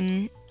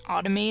 situation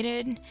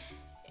automated,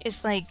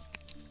 it's like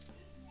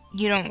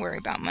you don't worry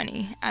about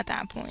money at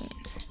that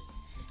point.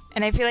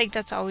 And I feel like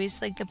that's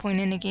always like the point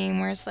in a game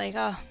where it's like,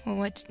 oh, well,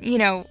 what's, you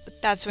know,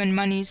 that's when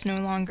money's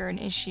no longer an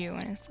issue,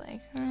 and it's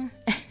like,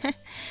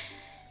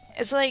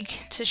 it's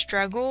like to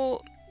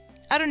struggle.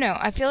 I don't know.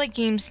 I feel like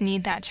games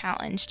need that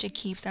challenge to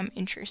keep them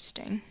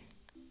interesting.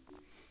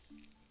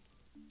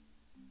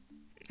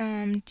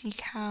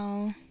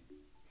 Decal.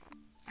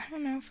 I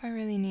don't know if I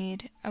really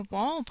need a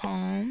wall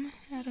palm.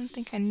 I don't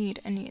think I need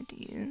any of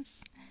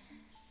these.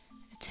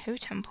 A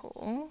totem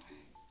pole.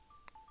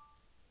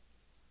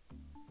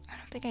 I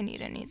don't think I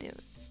need any of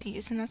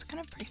these, and that's kind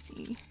of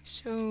pricey.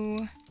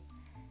 So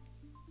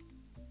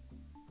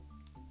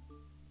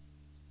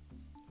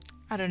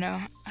I don't know.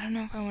 I don't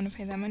know if I want to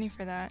pay that money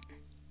for that.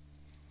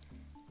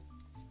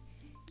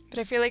 But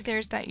I feel like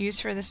there's that use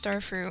for the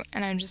star fruit,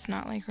 and I'm just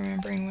not like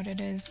remembering what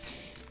it is.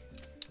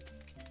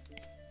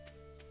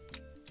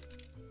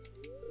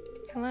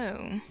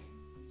 Hello.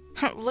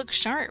 Look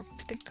sharp.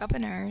 The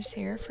governor is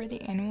here for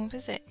the annual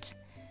visit.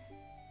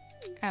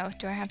 Oh,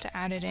 do I have to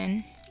add it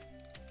in?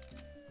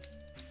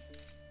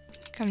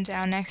 Come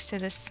down next to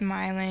the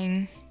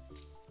smiling...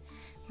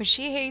 Which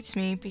she hates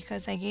me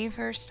because I gave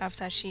her stuff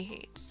that she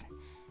hates.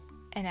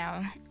 And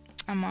now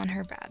I'm on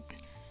her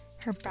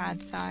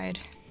bad side.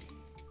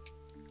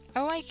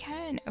 Oh, I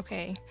can.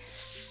 Okay.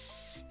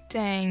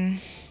 Dang.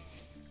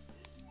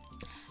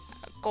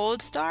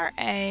 Gold star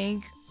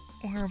egg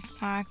or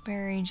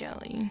blackberry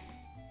jelly.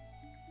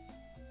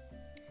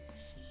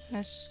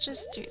 Let's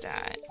just do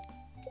that.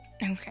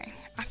 Okay.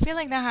 I feel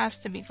like that has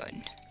to be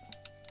good.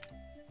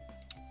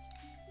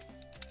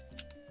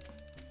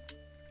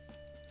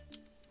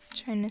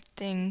 Trying to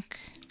think.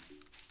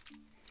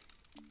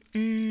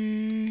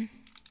 Maybe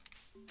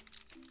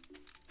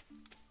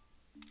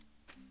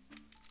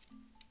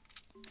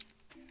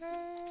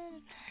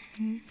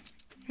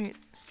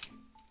this.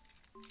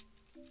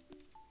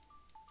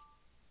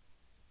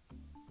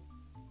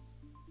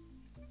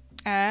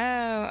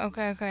 Oh,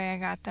 okay, I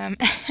got them.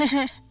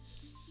 Give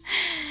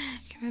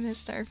me the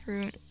star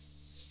fruit.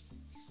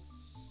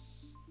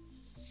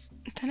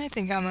 Then I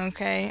think I'm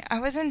okay. I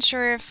wasn't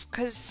sure if,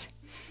 cause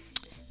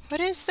what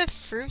is the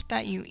fruit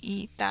that you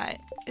eat that,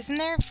 isn't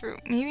there a fruit?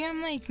 Maybe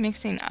I'm like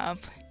mixing it up.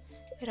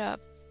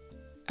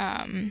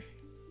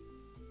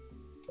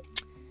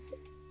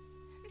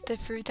 The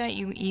fruit that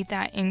you eat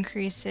that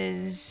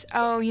increases,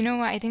 oh, you know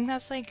what? I think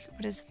that's like,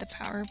 what is it, the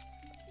power?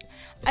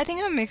 I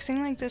think I'm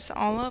mixing like this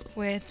all up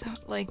with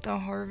like the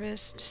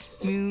Harvest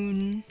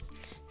Moon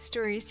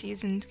Story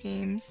Seasons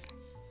games.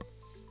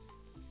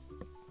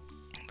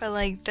 But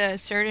like the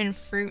certain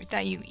fruit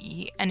that you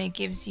eat and it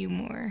gives you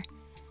more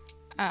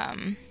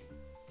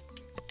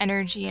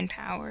energy and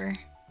power.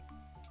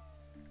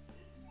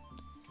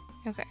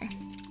 Okay.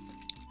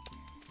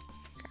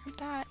 Grab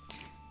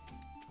that.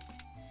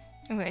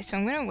 Okay, so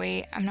I'm gonna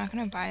wait. I'm not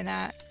gonna buy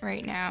that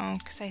right now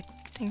because I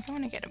think I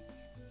want to get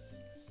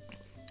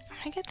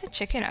the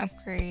chicken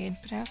upgrade,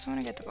 but I also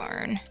want to get the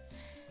barn.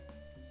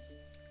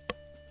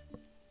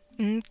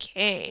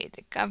 Okay,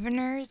 the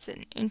governor's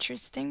an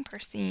interesting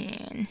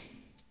person.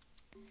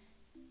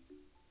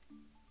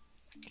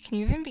 Can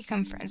you even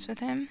become friends with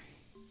him?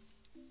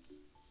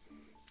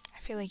 I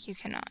feel like you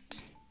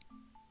cannot.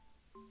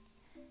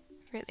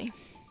 Really.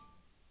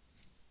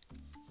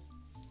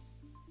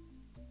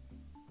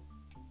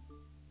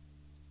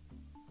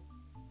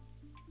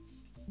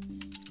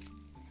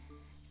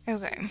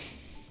 Okay.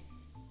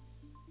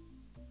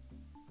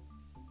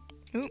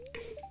 Oop.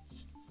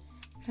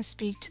 Must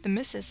speak to the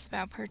missus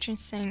about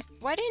purchasing.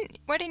 Why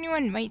didn't you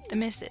invite the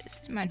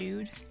missus, my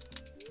dude?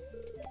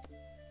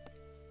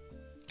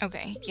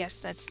 Okay,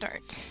 yes, let's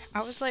start.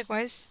 I was like,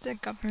 why is the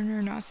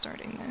governor not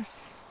starting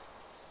this?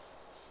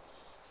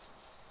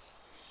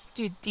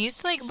 Dude,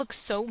 these like look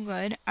so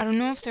good. I don't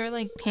know if they're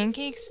like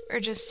pancakes or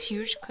just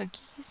huge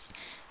cookies.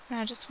 And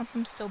I just want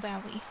them so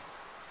badly.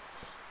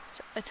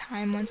 It's a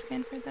time once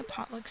again for the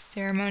potluck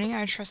ceremony.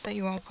 I trust that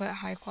you all put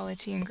high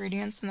quality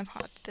ingredients in the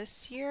pot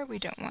this year. We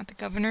don't want the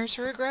governor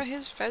to regret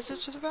his visit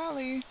to the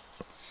valley.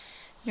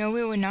 No,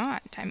 we would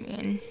not. I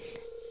mean,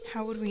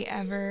 how would we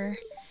ever,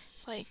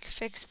 like,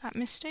 fix that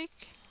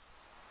mistake?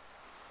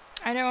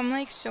 I know, I'm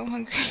like so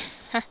hungry.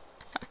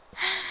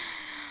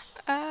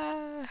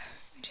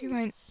 Do you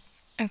mind?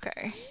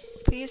 Okay.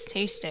 Please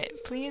taste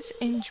it. Please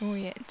enjoy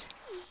it.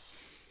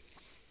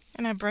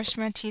 And I brushed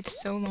my teeth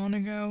so long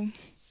ago.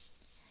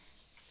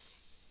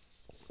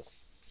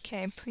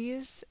 Okay,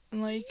 please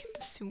like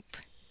the soup.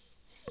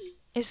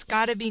 It's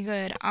gotta be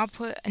good. I'll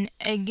put an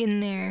egg in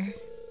there.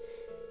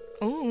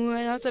 Oh,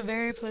 that's a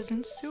very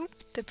pleasant soup.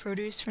 The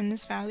produce from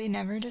this valley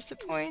never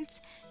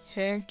disappoints.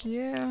 Heck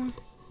yeah.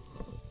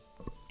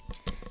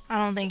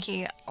 I don't think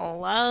he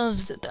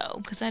loves it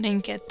though, because I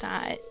didn't get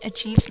that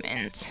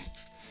achievement.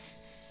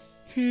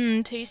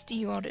 Tasty,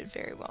 you all did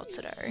very well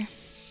today.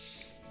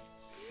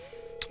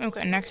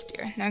 Okay, next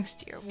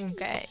year we'll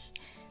get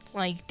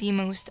like the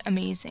most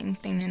amazing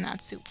thing in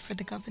that soup for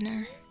the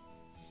governor.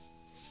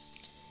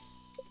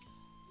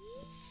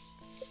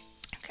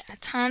 Okay,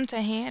 time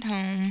to head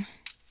home.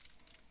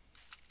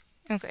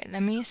 Okay,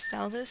 let me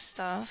sell this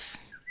stuff.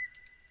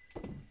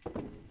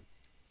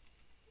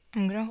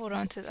 I'm gonna hold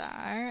on to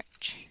that.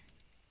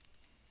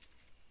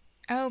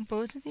 Oh,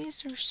 both of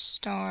these are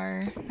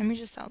star. Let me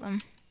just sell them.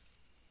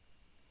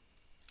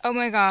 Oh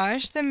my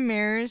gosh, the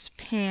mare's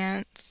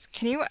pants.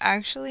 Can you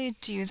actually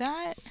do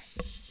that?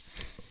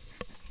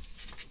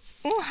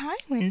 Oh, hi,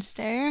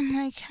 Wednesday.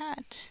 My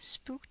cat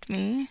spooked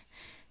me.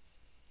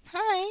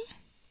 Hi.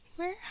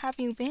 Where have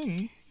you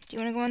been? Do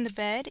you want to go on the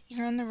bed?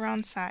 You're on the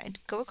wrong side.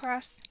 Go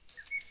across.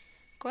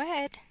 Go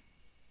ahead.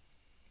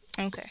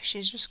 Okay,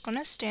 she's just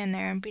gonna stand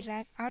there and be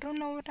like, I don't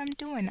know what I'm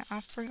doing.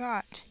 I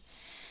forgot.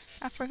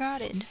 I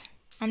forgot it.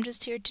 I'm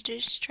just here to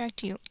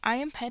distract you. I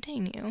am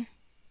petting you.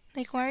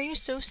 Like, why are you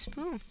so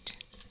spooked?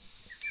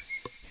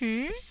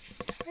 Why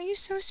are you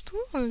so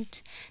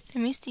spooked? I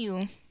miss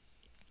you.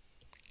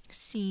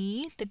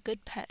 See? The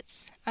good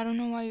pets. I don't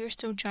know why you're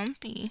so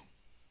jumpy.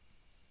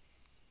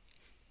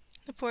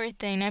 The poor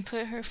thing. I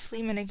put her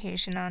flea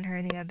medication on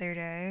her the other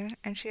day,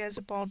 and she has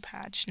a bald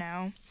patch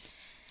now.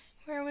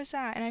 Where was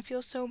that? And I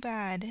feel so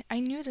bad. I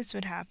knew this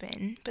would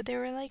happen, but they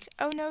were like,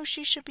 oh no,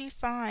 she should be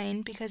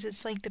fine because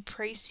it's like the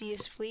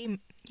priciest flea,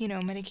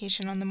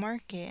 medication on the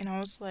market. And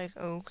I was like,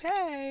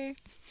 okay.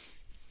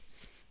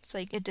 It's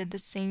like it did the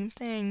same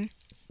thing.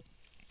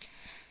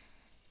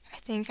 I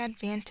think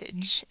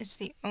Advantage is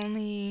the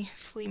only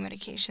flea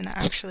medication that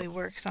actually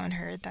works on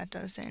her that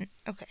doesn't.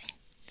 Okay.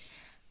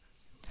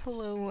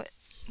 Hello,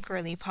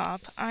 girly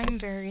pop. I'm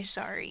very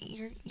sorry.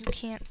 You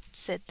can't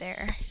sit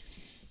there.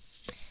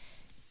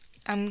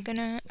 I'm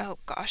gonna, oh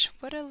gosh,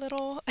 what a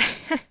little,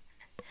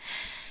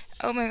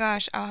 oh my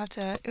gosh, I'll have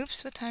to,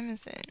 oops, what time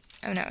is it?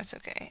 Oh no, it's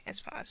okay,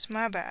 it's paused,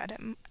 my bad,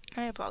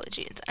 my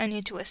apologies, I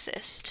need to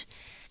assist,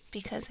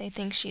 because I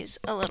think she's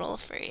a little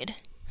afraid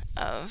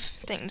of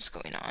things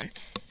going on.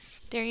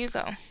 There you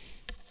go.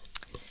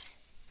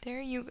 There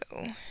you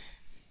go.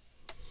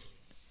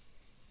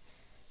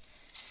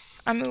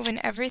 I'm moving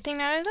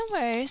everything out of the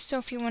way, so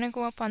if you want to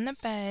go up on the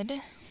bed,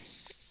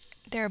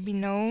 there'll be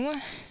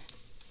no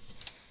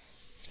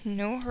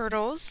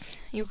hurdles.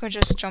 You could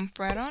just jump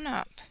right on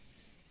up.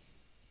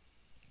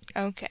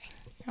 Okay.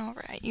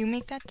 Alright, you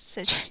make that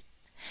decision.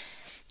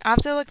 I'll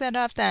have to look that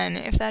up then.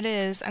 If that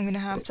is, I'm gonna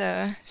have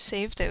to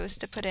save those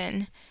to put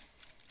in.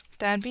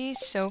 That'd be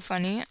so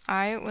funny.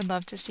 I would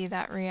love to see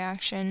that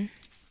reaction.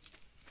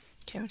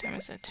 Okay, what time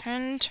is it?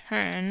 Turn.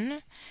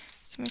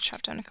 So let me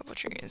chop down a couple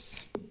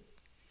trees.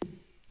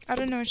 I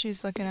don't know what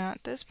she's looking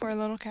at. This poor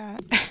little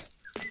cat.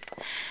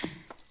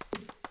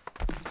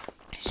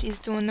 She's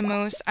doing the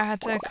most. I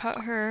had to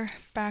cut her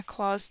back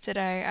claws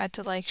today. I had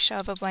to like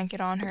shove a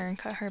blanket on her and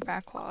cut her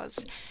back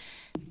claws.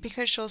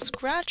 Because she'll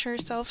scratch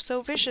herself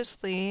so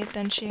viciously,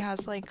 then she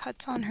has like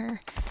cuts on her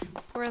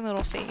poor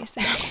little face.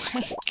 And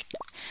I'm like,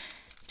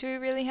 do we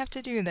really have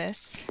to do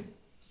this?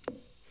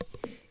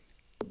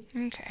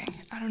 Okay,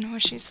 I don't know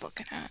what she's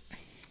looking at.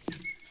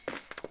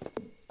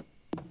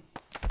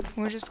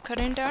 We're just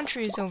cutting down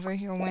trees over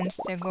here,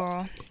 Wednesday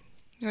girl.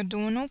 You're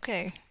doing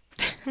okay.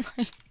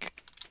 Like,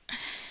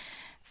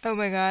 oh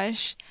my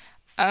gosh.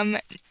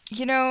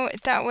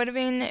 That would have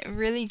been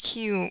really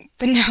cute.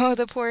 But no,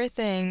 the poor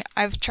thing.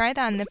 I've tried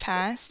that in the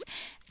past,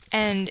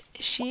 and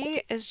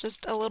she is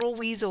just a little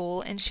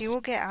weasel, and she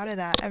will get out of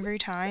that every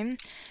time.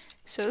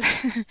 So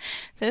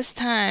this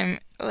time,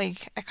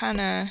 like, I kind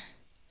of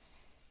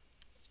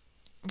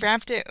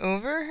wrapped it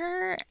over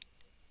her,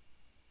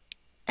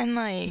 and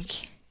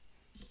like,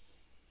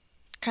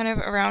 kind of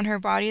around her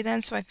body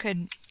then, so I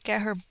could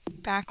get her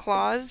back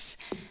claws.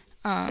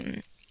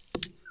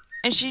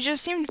 And she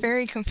just seemed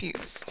very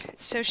confused.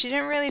 So she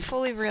didn't really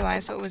fully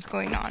realize what was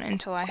going on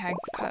until I had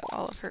cut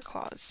all of her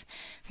claws,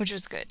 which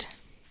was good.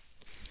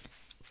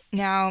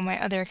 Now my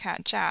other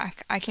cat,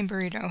 Jack, I can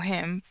burrito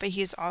him, but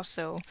he's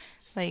also,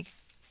 like,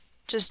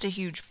 just a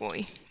huge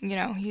boy.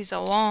 He's a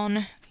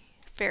long,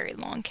 very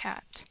long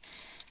cat.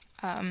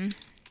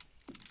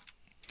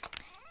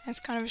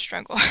 It's kind of a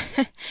struggle.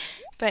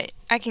 But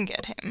I can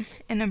get him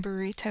in a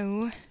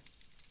burrito.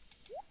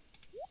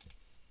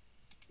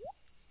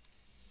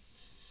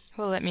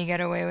 Will let me get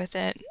away with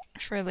it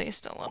for at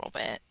least a little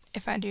bit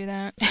if I do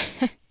that.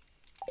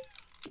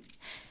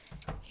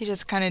 He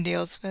just kind of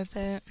deals with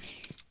it.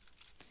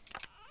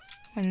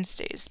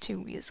 Wednesday's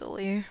too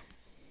easily.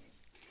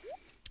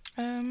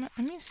 Let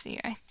me see.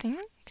 I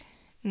think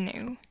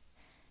no.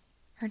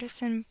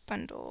 Artisan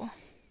bundle.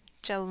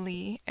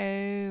 Jelly.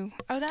 Oh,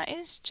 that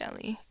is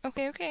jelly.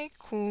 Okay,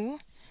 cool.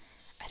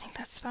 I think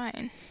that's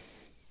fine.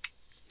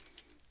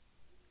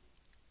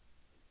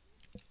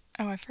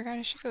 Oh, I forgot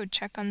I should go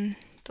check on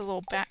the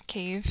little bat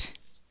cave.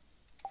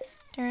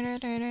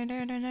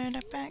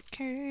 Bat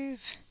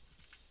cave.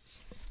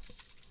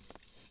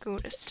 Go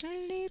to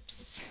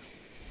sleeps.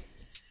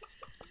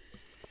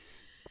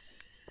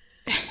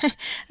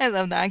 I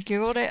love that. I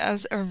googled it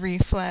as a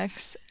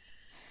reflex.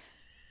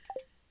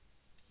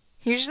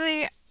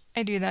 Usually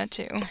I do that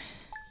too.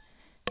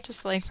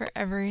 Just like for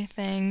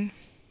everything.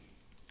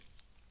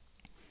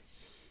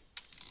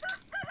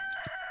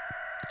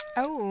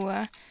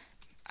 Oh,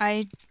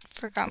 I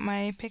forgot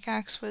my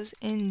pickaxe was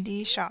in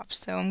the shop,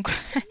 so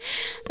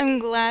I'm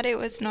glad it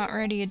was not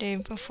ready a day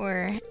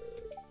before.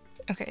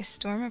 Okay,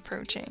 storm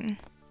approaching.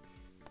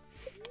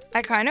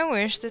 I kind of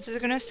wish, this is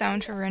gonna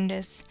sound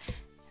horrendous,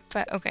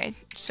 but okay,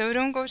 so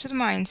don't go to the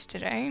mines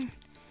today.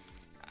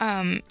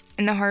 In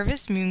the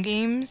Harvest Moon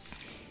games,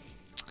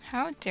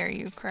 how dare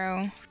you,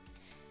 Crow?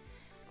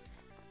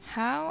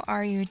 How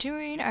are you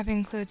doing? I've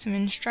included some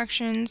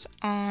instructions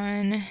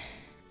on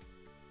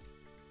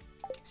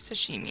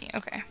sashimi.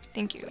 Okay,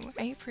 thank you.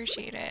 I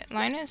appreciate it.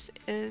 Linus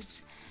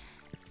is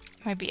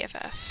my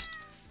BFF.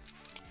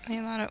 Play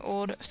a lot of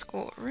old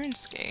school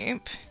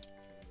RuneScape.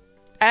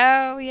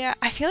 Oh yeah,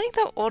 I feel like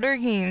the older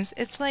games,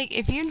 it's like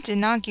if you did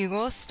not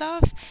Google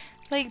stuff,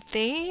 like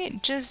they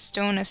just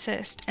don't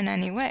assist in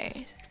any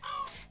way.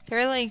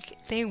 They're like,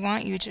 they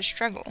want you to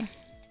struggle.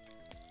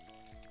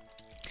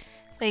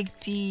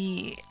 Like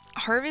the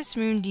Harvest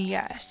Moon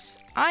DS,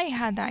 I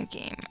had that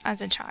game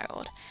as a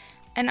child.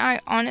 And I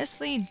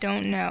honestly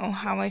don't know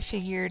how I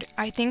figured.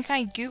 I think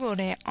I Googled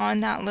it on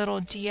that little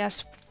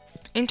DS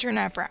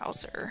internet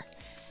browser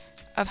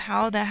of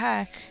how the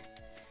heck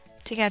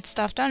to get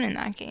stuff done in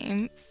that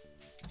game,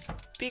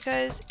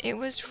 because it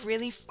was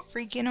really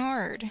freaking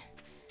hard.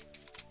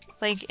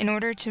 Like, in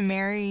order to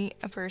marry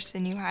a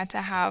person, you had to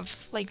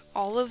have like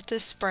all of the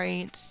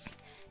sprites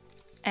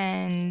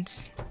and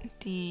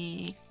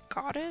the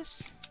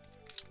goddess,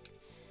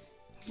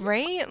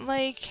 right?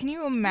 Like, can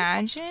you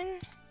imagine?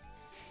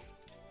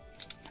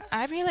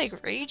 I'd be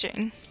like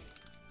raging.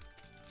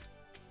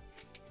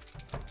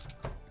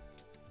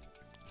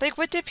 Like,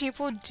 what did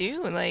people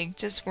do? Like,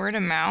 just word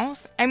of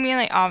mouth? I mean,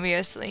 like,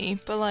 obviously,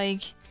 but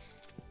like,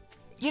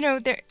 you know,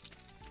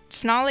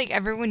 it's not like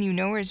everyone you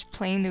know is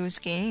playing those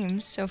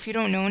games. So if you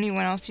don't know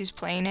anyone else who's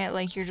playing it,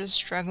 like, you're just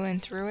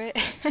struggling through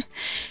it.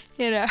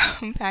 You know,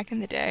 back in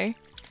the day.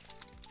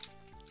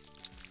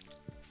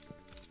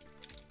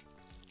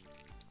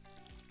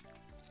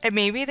 And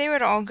maybe they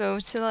would all go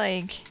to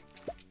like,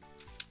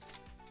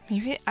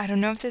 maybe, I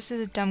don't know if this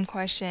is a dumb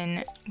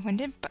question. When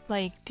did,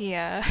 like,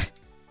 the,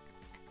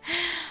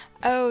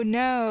 oh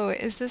no,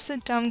 is this a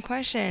dumb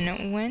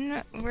question?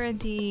 When were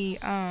the,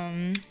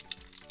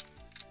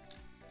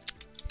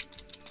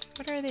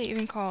 what are they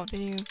even called?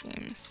 Video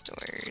game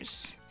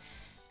stores.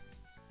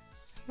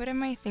 What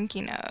am I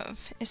thinking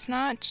of? It's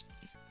not,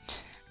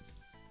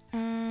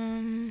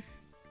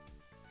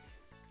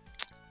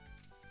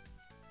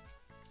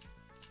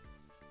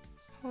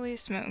 holy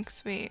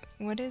smokes, wait,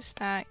 what is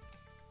that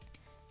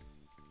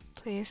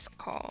place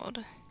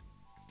called?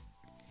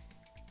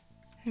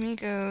 Let me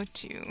go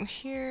to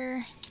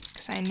here,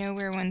 because I know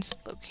where one's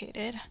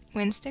located.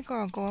 Wednesday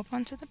girl, go up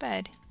onto the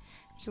bed.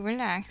 You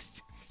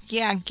relax.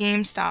 Yeah,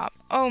 GameStop.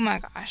 Oh my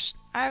gosh.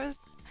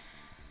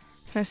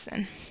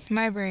 Listen,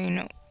 my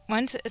brain,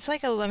 once, it's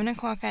like 11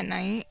 o'clock at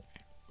night.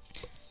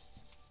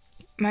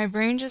 My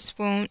brain just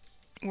won't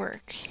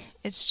work.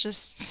 It's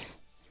just,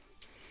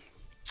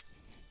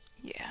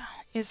 yeah,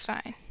 it's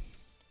fine.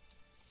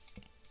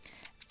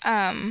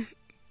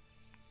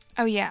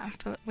 Oh yeah,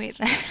 but wait,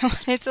 I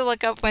wanted to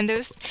look up when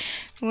did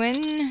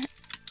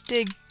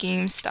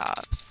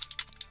GameStops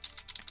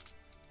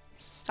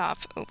stop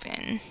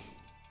open?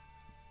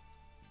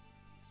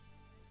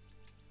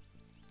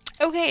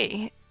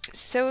 Okay,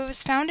 so it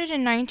was founded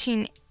in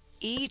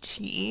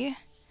 1980.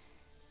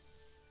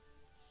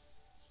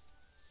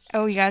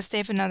 Oh, you gotta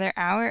stay up another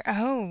hour?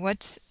 Oh,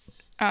 what's,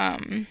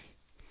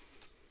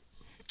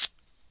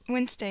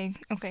 Wednesday.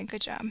 Okay,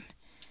 good job.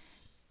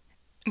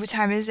 What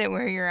time is it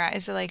where you're at?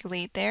 Is it like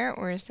late there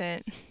or is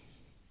it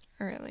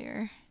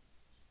earlier?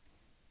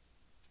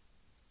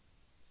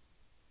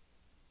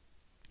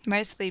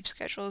 My sleep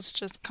schedule is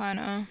just kind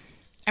of,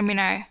 I mean,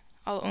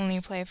 I'll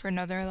only play for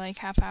another like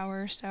half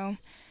hour, so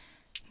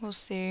we'll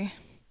see.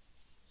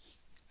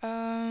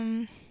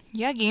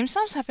 Yeah,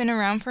 GameStops have been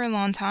around for a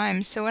long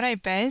time, so what I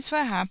bet is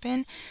what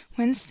happened.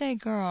 Wednesday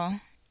girl,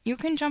 you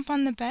can jump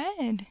on the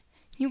bed.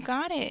 You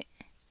got it.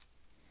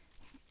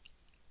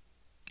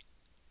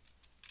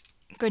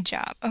 Good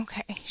job.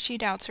 Okay, she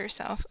doubts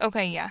herself.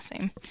 Okay, yeah,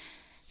 same.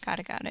 Got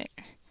it.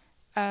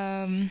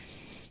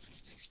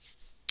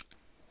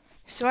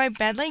 So I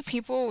bet like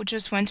people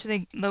just went to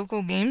the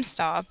local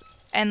GameStop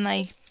and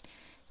like,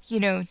 you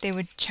know, they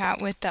would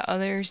chat with the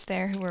others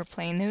there who were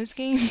playing those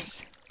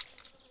games.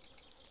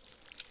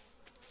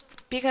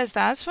 Because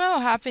that's what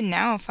will happen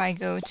now if I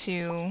go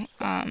to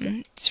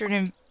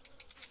certain,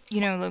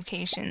 you know,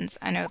 locations.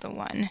 I know the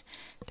one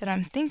that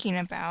I'm thinking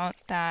about,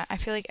 that I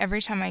feel like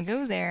every time I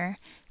go there,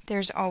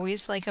 there's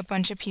always like a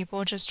bunch of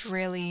people just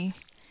really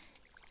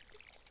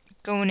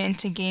going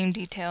into game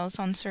details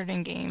on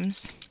certain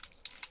games,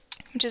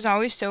 which is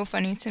always so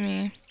funny to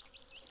me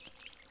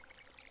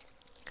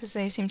because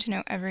they seem to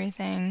know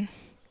everything.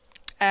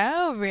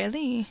 Oh,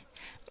 really?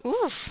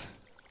 Oof.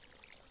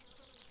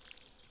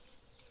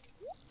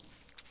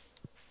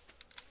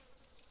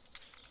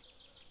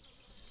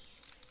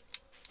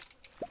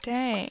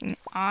 Dang,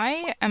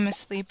 I am a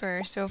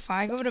sleeper, so if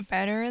I go to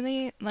bed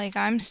early, like,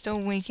 I'm still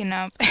waking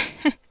up,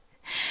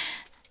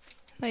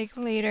 like,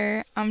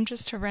 later. I'm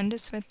just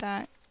horrendous with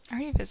that. I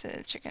already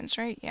visited chickens,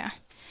 right? Yeah.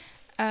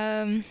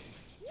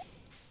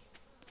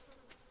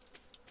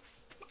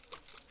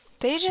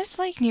 They just,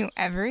 like, knew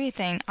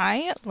everything.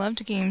 I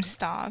loved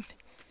GameStop.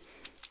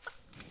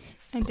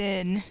 I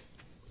did.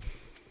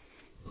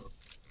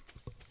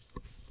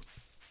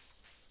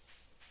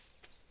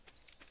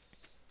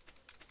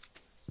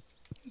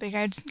 Like,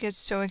 I'd get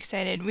so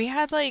excited. We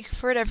had, like,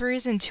 for whatever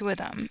reason, 2 of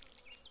them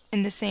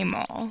in the same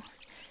mall.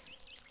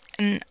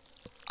 And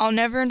I'll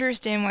never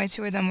understand why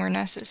 2 of them were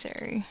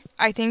necessary.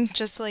 I think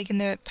just, like, in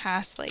the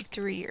past, like,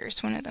 3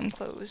 years, one of them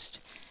closed.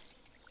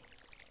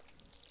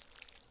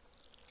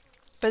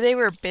 But they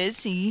were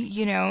busy,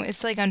 you know.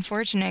 It's, like,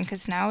 unfortunate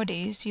because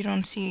nowadays you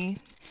don't see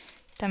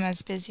them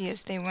as busy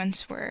as they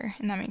once were.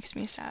 And that makes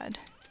me sad.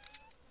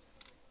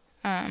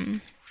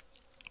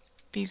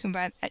 But you can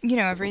buy, you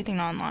know, everything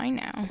online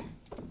now.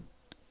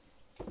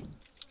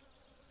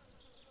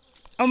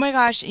 Oh my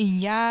gosh,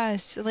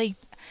 yes. Like,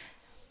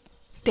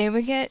 they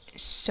would get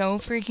so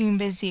freaking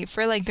busy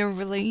for, like, the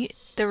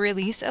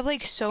release of,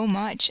 like, so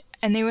much.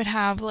 And they would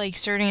have, like,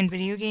 certain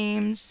video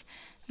games.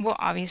 Well,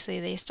 obviously,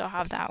 they still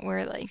have that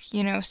where, like,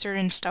 you know,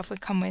 certain stuff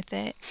would come with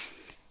it.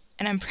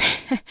 And I'm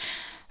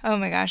oh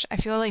my gosh, I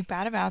feel, like,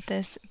 bad about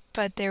this.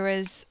 But there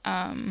was,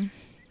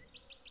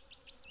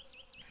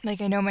 like,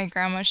 I know my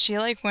grandma, she,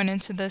 like, went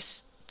into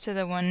to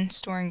the one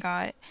store and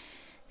got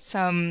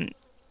some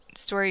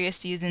Story of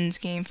Seasons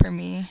game for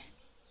me.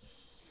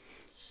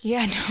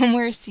 Yeah, no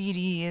more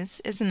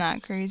CDs. Isn't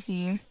that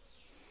crazy?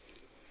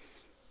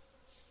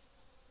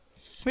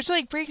 Which,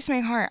 like, breaks my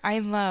heart. I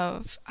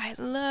love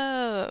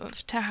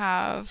to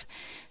have,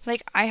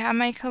 like, I have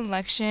my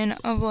collection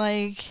of,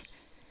 like,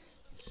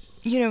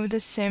 you know, The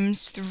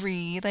Sims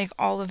 3, like,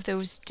 all of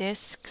those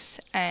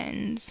discs,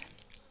 and,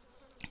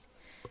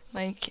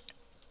 like,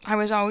 I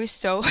was always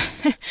so,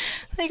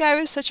 like, I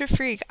was such a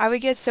freak. I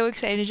would get so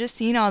excited just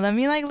seeing all of them.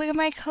 Be like, look at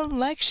my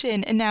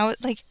collection. And now,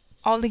 like,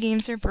 all the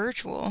games are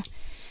virtual.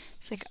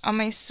 It's like, on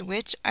my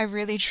Switch, I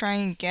really try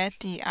and get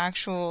the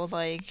actual,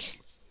 like,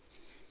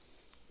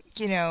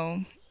 you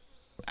know,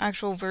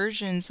 actual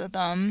versions of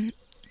them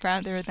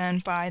rather than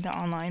buy the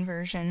online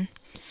version.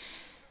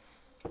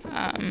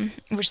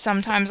 Which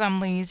sometimes I'm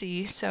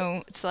lazy,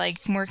 so it's,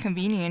 like, more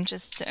convenient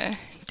just to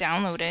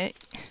download it.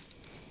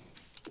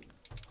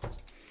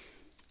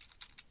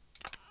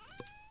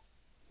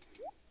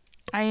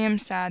 I am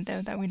sad,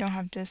 though, that we don't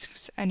have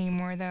discs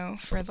anymore, though,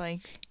 for,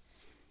 like,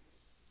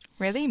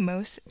 really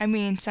most, I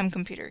mean, some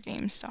computer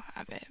games still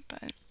have it,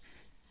 but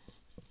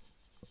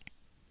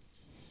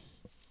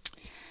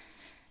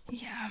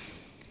yeah,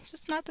 it's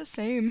just not the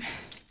same.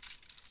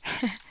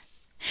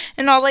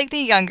 And all, like, the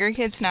younger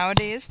kids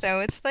nowadays,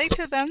 though, it's like,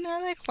 to them,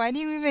 they're like, why do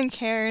you even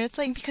care? And it's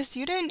like, because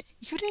you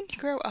didn't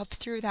grow up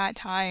through that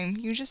time.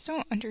 You just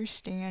don't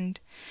understand.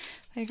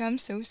 Like, I'm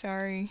so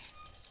sorry.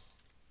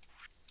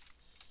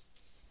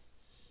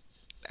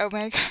 Oh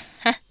my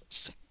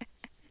gosh.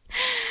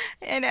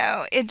 You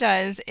know, it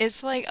does.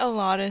 It's, like, a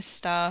lot of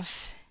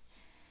stuff.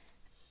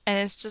 And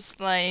it's just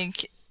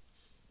like,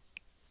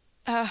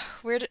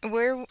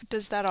 where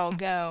does that all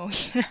go?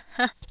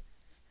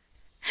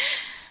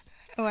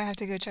 Oh, I have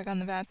to go check on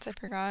the bats. I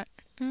forgot.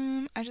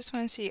 I just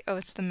want to see. Oh,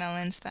 it's the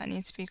melons that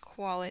needs to be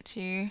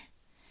quality.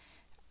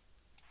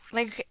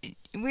 Like,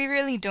 we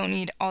really don't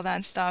need all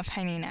that stuff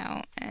hanging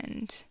out.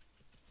 And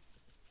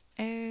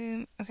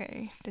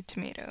okay, the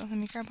tomato. Let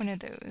me grab one of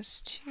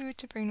those 2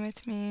 to bring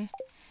with me.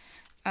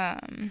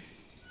 I'm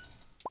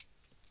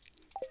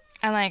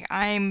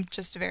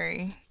just a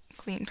very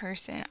clean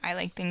person. I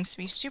like things to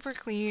be super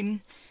clean.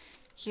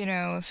 You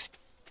know, if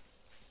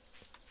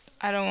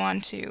I don't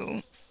want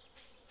to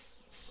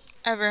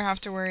ever have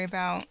to worry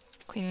about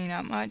cleaning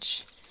up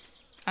much.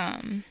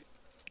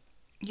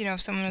 You know,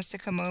 if someone was to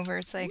come over,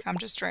 it's like, I'm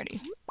just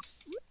ready.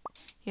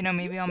 You know,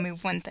 maybe I'll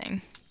move one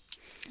thing.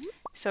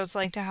 So it's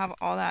like to have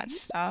all that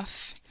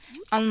stuff.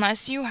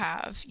 Unless you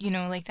have, you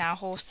know, like that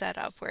whole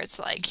setup where it's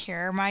like,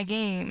 here are my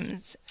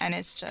games. And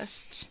it's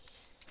just,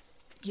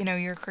 you know,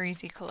 your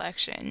crazy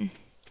collection.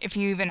 If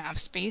you even have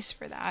space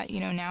for that,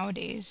 you know,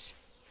 nowadays.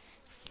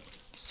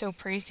 It's so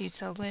crazy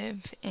to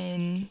live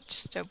in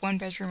just a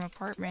 1-bedroom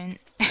apartment.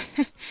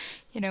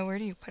 You know, where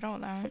do you put all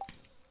that?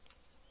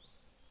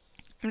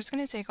 I'm just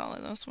going to take all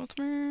of those with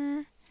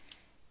me.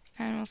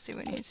 And we'll see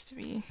what needs to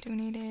be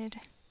donated.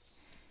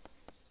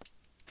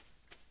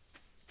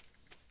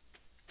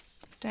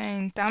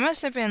 Dang, that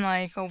must have been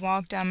like a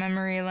walk down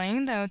memory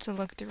lane, though, to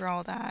look through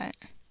all that.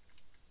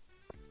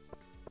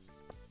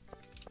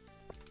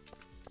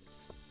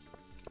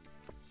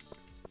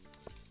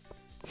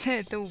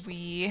 The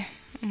Wii.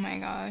 Oh my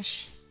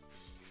gosh.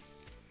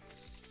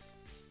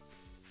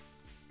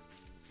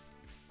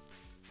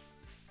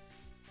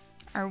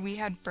 Our Wii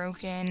had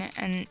broken,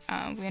 and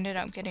we ended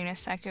up getting a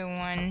second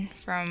one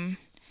from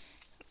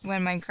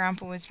when my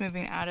grandpa was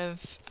moving out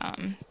of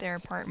their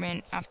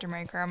apartment after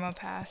my grandma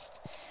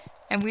passed.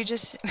 And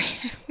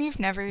we've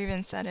never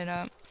even set it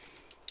up.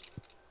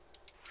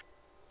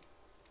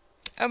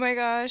 Oh my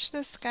gosh, the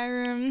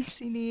Skyrim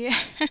CD.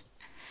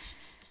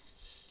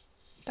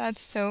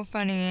 That's so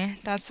funny.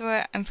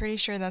 I'm pretty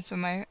sure that's what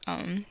my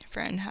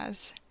friend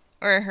has.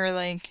 Or her,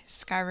 like,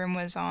 Skyrim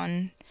was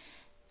on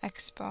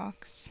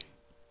Xbox.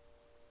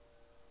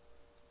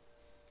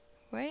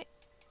 What?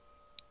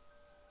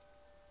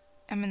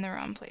 I'm in the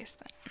wrong place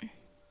then.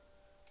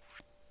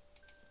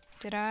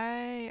 Did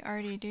I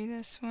already do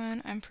this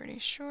one? I'm pretty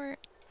sure.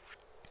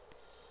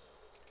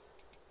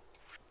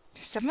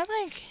 Some of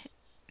like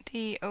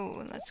the,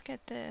 oh, let's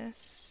get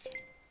this.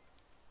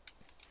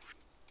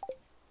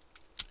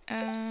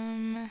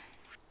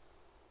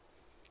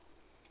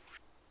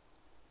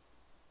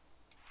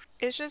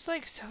 It's just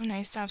like so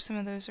nice to have some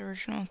of those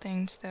original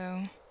things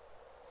though.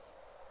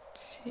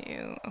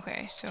 Too.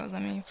 Okay, so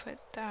let me put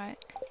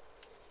that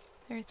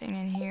other thing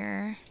in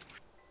here.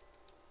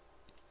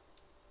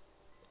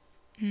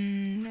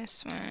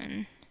 This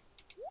one.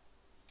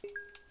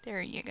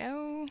 There you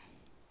go.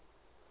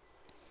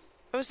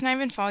 Oh, it's not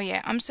even fall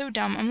yet. I'm so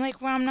dumb. I'm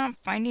like, well, I'm not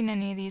finding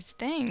any of these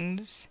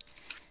things.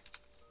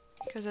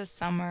 Because it's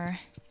summer.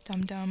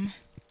 Dum-dum.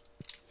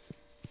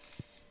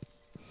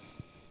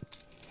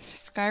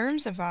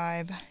 Skyrim's a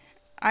vibe.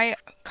 I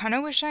kind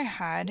of wish I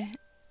had,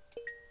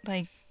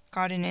 like,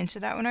 gotten into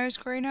that when I was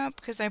growing up.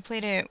 Because I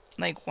played it,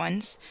 like,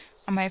 once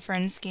on my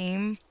friend's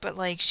game. But,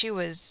 like, she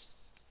was,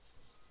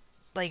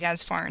 like,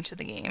 as far into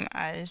the game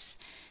as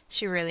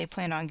she really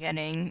planned on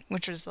getting,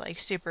 which was like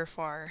super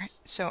far.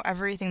 So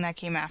everything that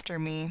came after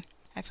me,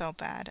 I felt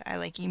bad. I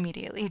like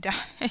immediately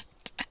died.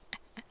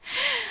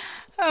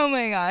 Oh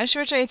my gosh,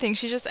 which I think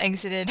she just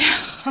exited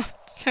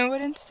out so I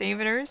wouldn't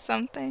save it or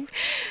something.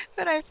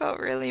 But I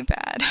felt really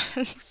bad.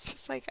 It's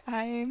just like,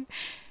 I'm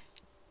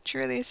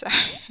truly sorry.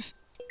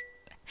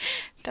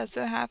 That's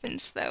what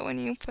happens though when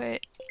you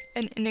put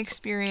an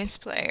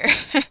inexperienced player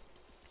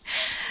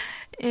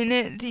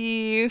in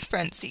the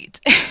front seat.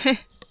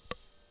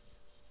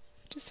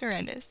 Just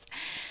horrendous.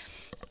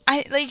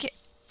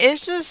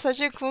 It's just such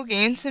a cool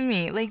game to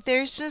me. Like,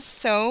 there's just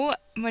so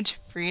much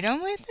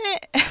freedom with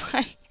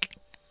it.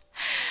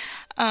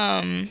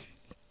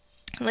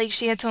 Like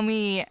she had told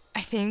me,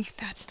 I think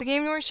that's the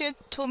game where she had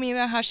told me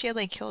about how she had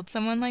like killed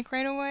someone like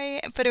right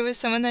away, but it was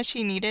someone that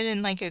she needed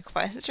in like a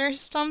quest or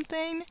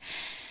something.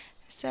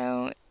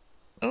 So,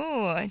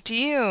 oh, do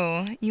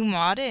you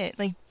mod it?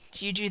 Like,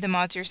 do you do the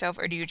mods yourself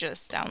or do you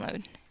just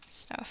download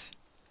stuff?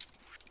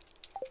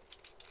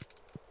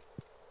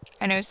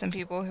 I know some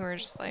people who are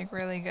just like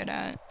really good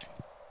at,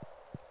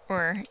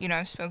 or, you know,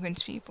 I've spoken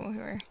to people who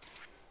are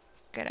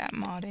good at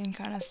modding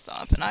kind of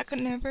stuff, and I could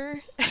never.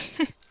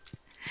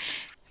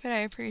 But I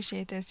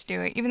appreciate this to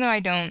do it, even though I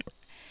don't.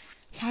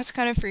 Mods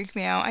kind of freak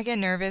me out. I get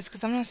nervous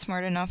because I'm not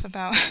smart enough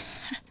about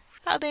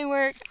how they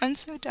work. I'm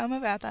so dumb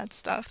about that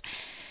stuff.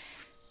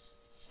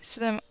 So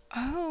then,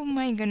 oh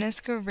my goodness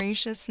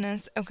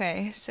graciousness.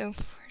 Okay, so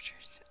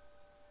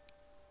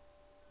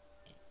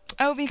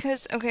oh,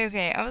 because,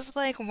 okay, I was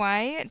like,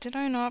 why did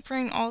I not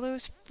bring all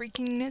those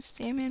freaking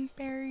salmon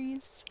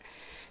berries?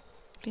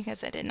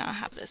 Because I did not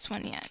have this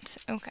one yet.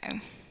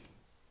 Okay.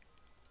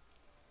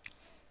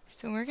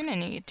 So we're gonna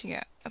need to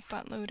get a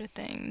buttload of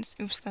things.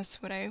 Oops,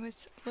 that's what I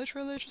was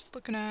literally just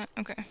looking at.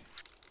 Okay.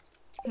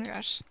 Oh my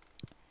gosh.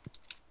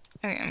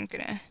 Okay, I'm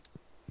gonna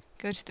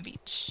go to the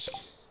beach.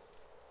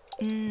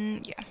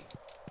 Yeah.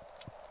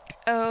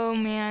 Oh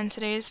man,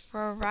 today's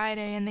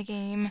Friday in the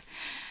game.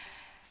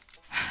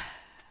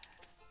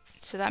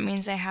 So that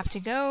means I have to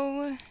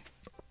go.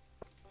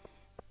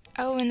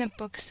 Oh, and the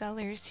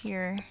bookseller's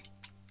here.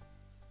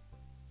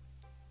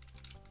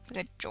 Look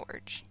at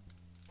George.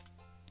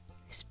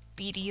 His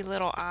beady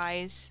little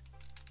eyes.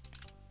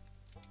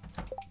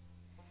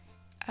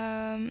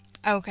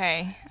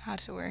 Okay. How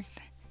to work.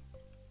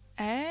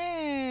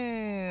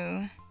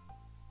 Oh.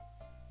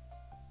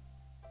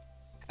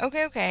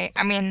 Okay.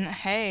 I mean,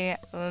 hey,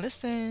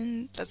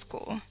 listen. That's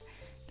cool.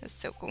 That's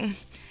so cool.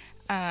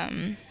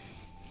 I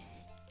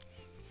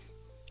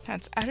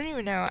don't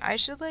even know. I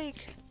should,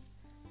 like,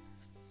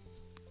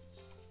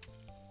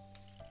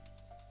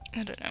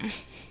 I don't know.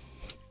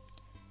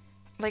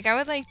 Like, I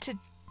would like to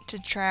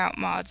try out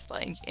mods,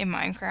 like, in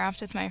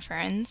Minecraft with my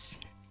friends.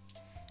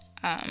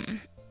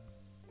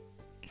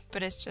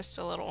 But it's just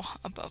a little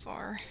above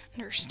our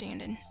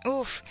understanding.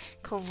 Oof.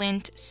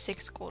 Clint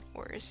 6 gold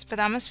ores. But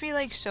that must be,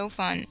 like, so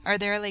fun. Are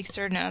there, like,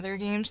 certain other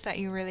games that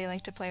you really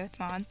like to play with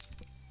mods?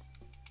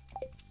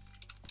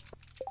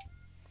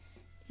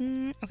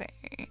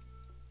 Okay.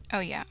 Oh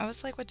yeah, I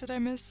was like, what did I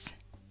miss?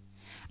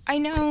 I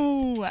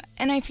know!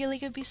 And I feel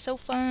like it'd be so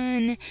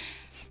fun.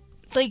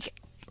 Like,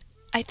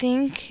 I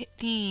think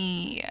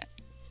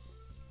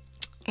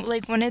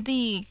like, one of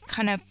the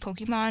kind of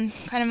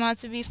Pokemon kind of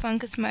mods would be fun,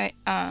 because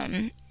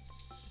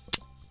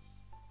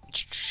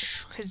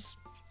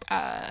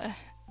oh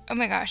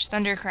my gosh,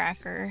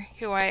 Thundercracker,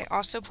 who I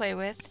also play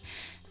with,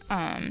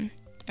 and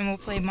we'll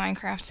play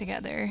Minecraft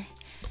together.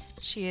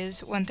 She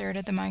is 1/3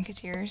 of the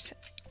Minecrafters.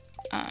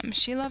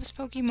 She loves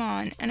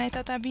Pokemon, and I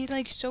thought that'd be,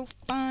 like, so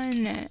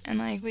fun, and,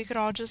 like, we could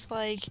all just,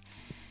 like,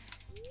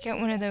 get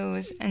one of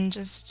those and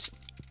just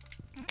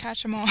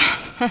catch them all.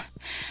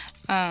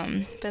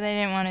 But they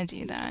didn't want to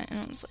do that, and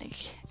I was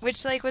like,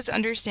 which, like, was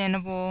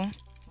understandable,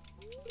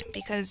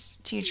 because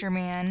Teacher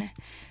Man,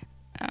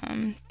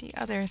 the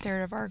other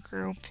third of our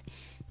group,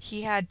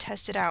 he had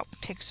tested out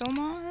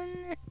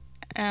Pixelmon,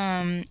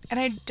 and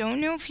I don't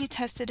know if he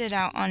tested it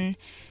out on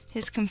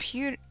his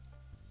computer.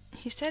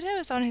 He said it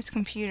was on his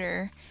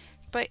computer,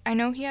 but I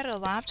know he had a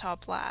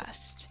laptop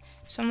last.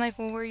 So I'm like,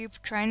 well, were you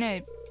trying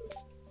to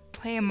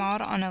play a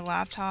mod on a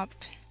laptop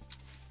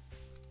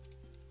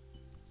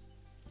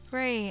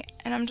Right,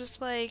 and I'm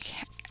just like,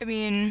 I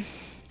mean,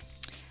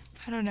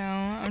 I don't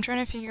know. I'm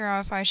trying to figure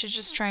out if I should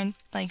just try and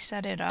like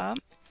set it up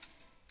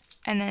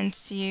and then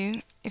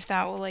see if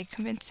that will like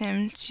convince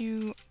him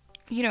to,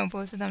 you know,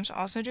 both of them to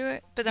also do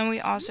it. But then we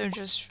also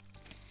just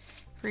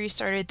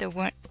restarted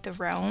the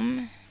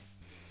realm,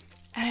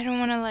 and I don't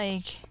want to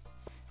like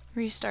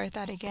restart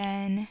that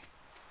again.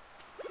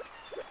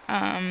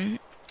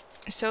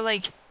 So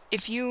like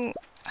if you,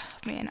 oh,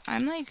 man,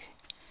 I'm like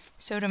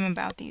so dumb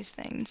about these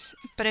things.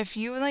 But if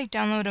you like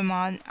download a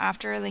mod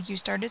after like you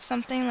started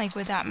something, like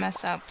would that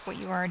mess up what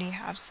you already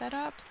have set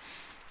up?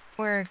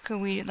 Or could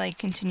we like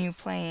continue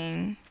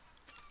playing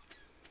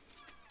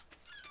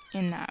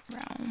in that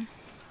realm?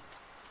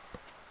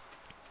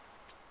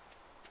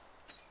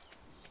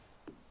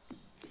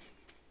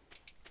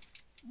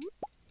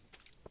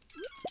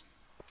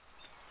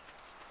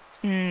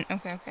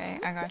 Okay,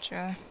 I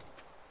gotcha.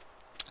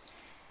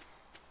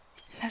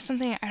 That's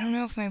something, I don't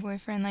know if my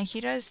boyfriend, like, he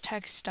does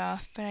tech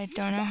stuff, but I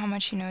don't know how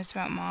much he knows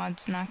about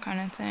mods and that kind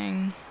of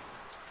thing.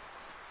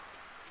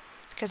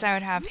 Because I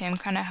would have him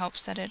kind of help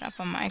set it up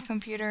on my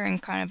computer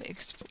and kind of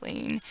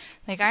explain.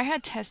 Like, I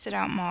had tested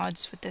out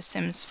mods with The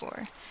Sims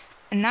 4,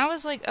 and that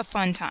was, like, a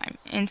fun time.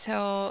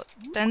 Until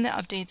then the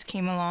updates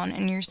came along,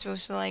 and you're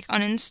supposed to, like,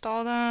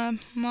 uninstall the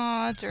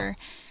mods, or...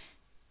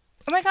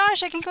 Oh my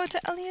gosh, I can go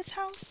to Elia's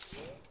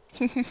house!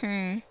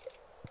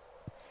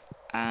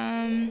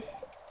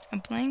 A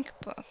blank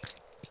book.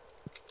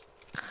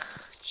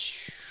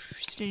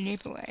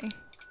 Sleep away.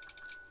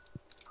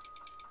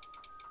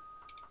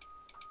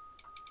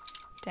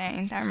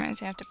 Dang, that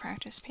reminds me I have to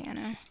practice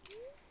piano.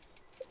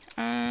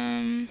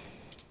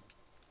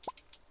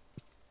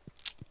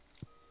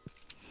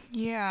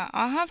 Yeah,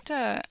 I'll have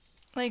to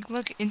like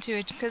look into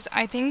it because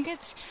I think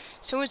it's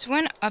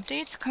when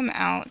updates come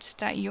out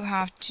that you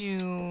have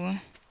to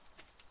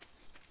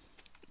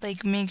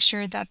like make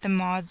sure that the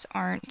mods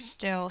aren't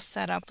still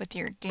set up with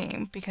your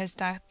game, because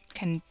that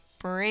can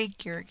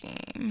break your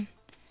game.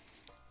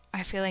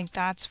 I feel like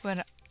that's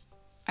what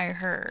I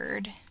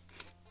heard.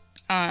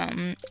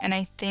 And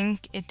I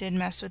think it did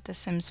mess with The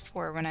Sims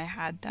 4 when I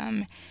had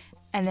them.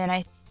 And then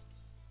I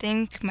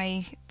think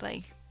my,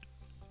 like,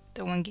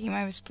 the one game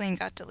I was playing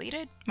got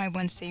deleted, my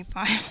one save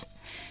file.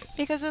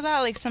 Because of that,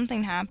 like,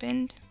 something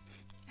happened.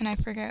 And I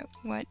forget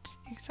what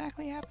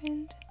exactly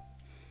happened.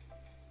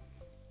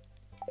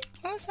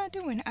 What was that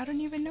doing? I don't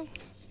even know.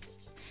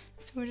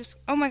 So we're just...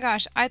 Oh my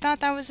gosh, I thought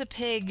that was a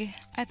pig.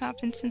 I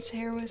thought Vincent's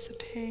hair was a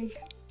pig.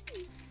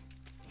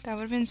 That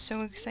would have been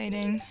so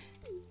exciting.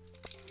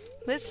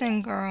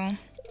 Listen, girl.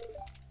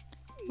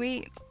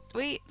 Wait,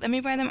 let me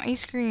buy them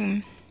ice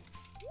cream.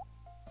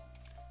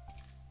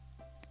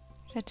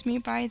 Let me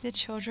buy the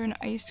children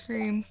ice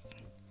cream.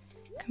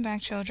 Come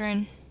back,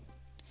 children.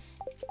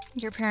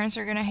 Your parents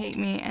are gonna hate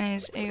me, and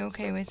it's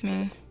a-okay with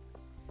me.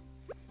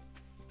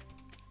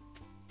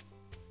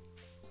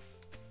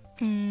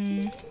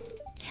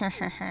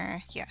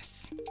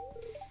 Yes.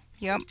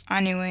 Yep,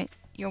 I knew it.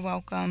 You're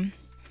welcome.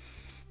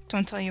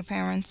 Don't tell your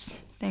parents.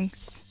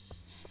 Thanks.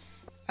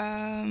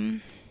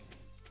 Oh,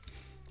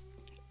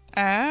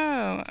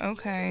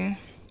 okay.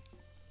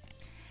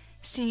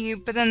 See,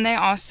 but then they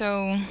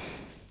also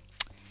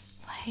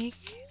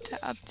like to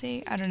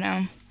update. I don't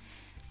know.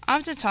 I'll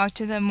have to talk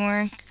to them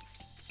more,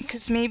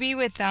 because maybe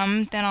with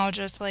them, then I'll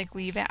just like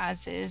leave it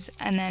as is,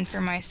 and then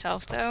for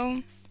myself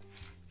though,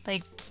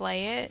 like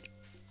play it.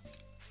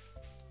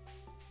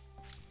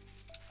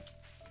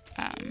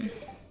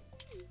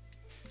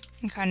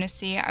 And kind of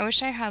see. I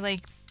wish I had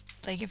like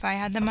if I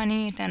had the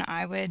money, then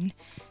I would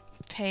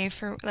pay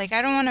for, like,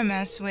 I don't want to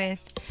mess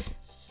with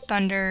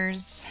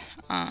Thunder's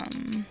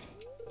realm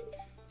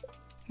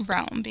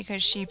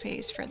because she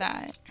pays for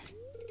that.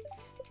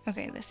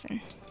 Okay, listen.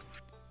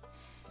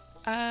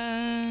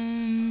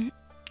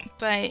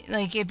 But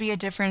like it'd be a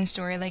different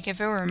story. Like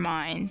if it were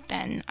mine,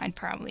 then I'd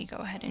probably go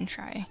ahead and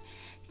try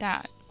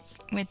that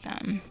with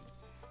them.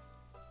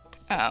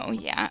 Oh,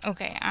 yeah,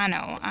 okay, I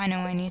know I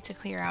need to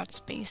clear out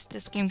space.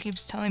 This game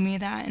keeps telling me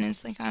that, and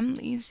it's like, I'm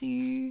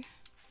lazy.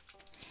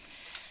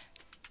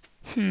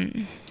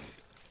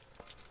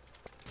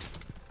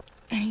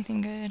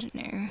 Anything good?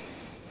 No.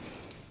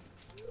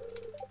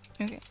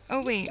 Okay,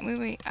 oh,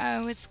 wait,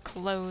 oh, it's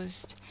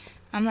closed.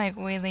 I'm, like,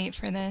 way late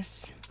for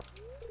this.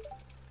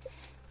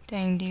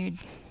 Dang, dude.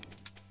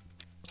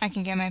 I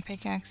can get my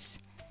pickaxe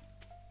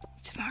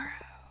tomorrow.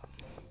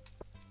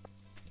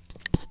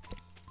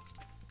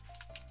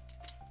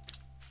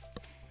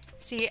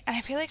 See,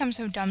 I feel like I'm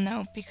so dumb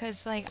though,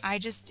 because like I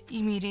just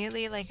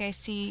immediately like I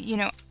see, you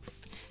know,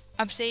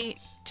 update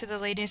to the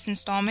latest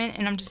installment,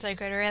 and I'm just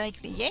like, like,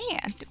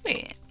 yeah, do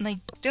it, like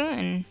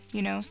doing,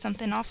 you know,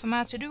 something off of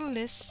my to-do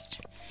list.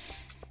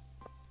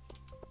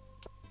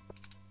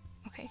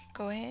 Okay,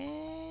 go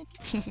ahead.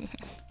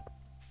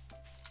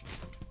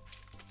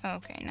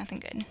 Okay, nothing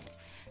good.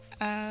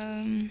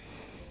 Oh,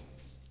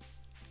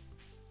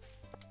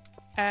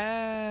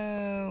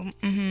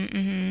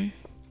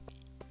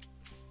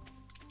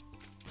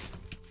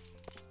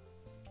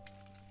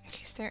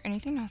 Is there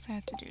anything else I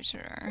have to do to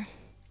her?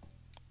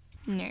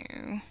 No.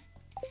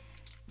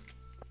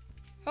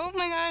 Oh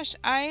my gosh,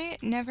 I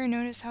never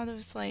noticed how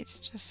those lights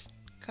just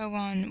go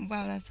on.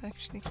 Wow, that's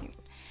actually cute.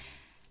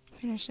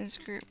 Finish this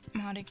group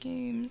modded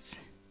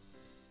games.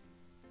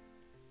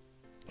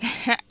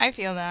 I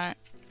feel that.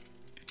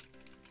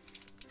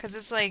 Because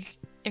it's like,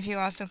 if you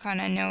also kind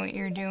of know what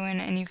you're doing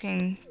and you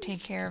can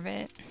take care of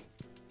it.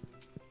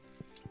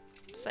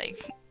 It's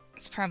like,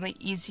 it's probably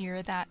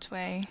easier that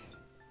way.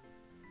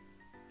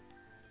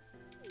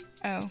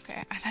 Oh,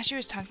 okay. I thought she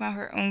was talking about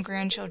her own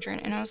grandchildren,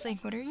 and I was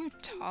like, what are you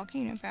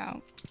talking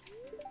about?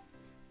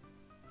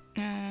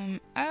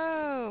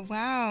 Oh,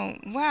 wow.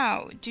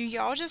 Wow. Do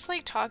y'all just,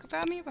 like, talk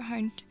about me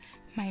behind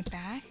my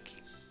back?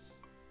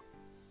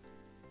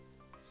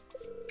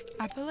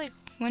 I put, like,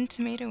 1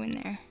 tomato in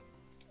there.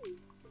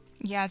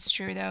 Yeah, it's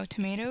true, though.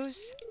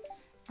 Tomatoes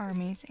are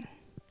amazing.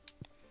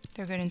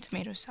 They're good in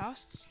tomato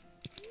sauce.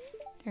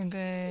 They're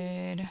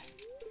good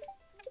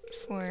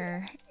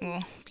for,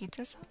 well,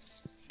 pizza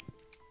sauce.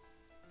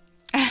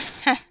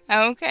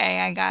 Okay,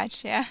 I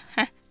gotcha.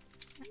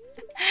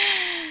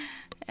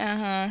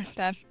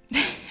 That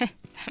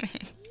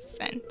makes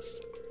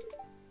sense.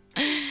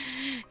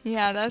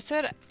 Yeah, that's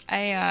what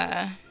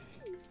I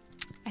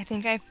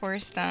think I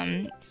forced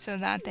them so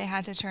that they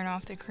had to turn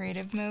off the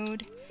creative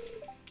mode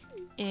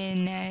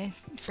in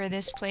for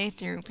this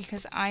playthrough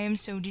because I am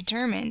so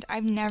determined.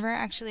 I've never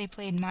actually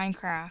played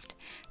Minecraft,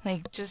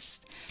 like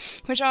just,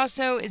 which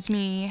also is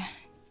me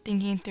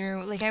thinking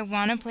through, like I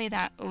want to play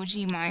that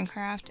OG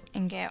Minecraft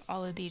and get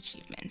all of the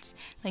achievements,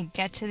 like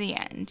get to the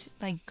end,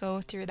 like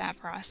go through that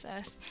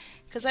process,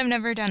 because I've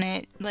never done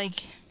it.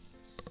 Like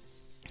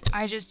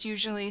I just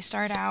usually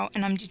start out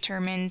and I'm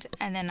determined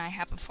and then I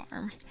have a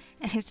farm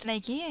and it's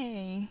like,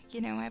 yay,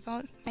 you know, I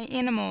bought my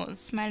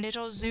animals, my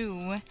little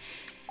zoo.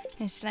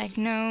 It's like,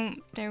 no,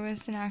 there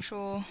was an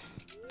actual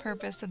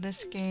purpose of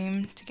this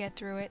game to get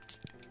through it.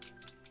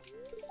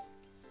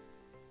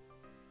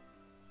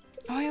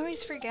 Oh, I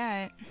always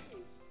forget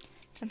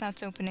that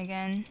that's open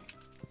again.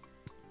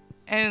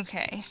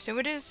 Okay, so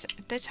it is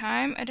the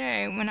time of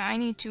day when I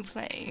need to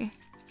play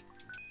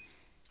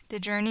the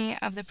Journey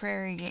of the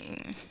Prairie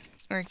game,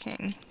 or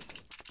King.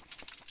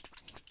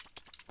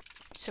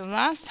 So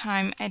last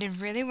time I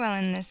did really well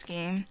in this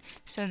game,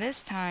 so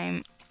this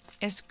time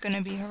it's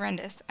gonna be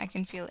horrendous. I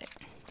can feel it.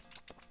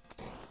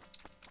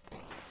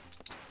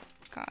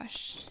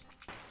 Gosh,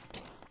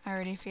 I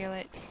already feel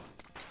it.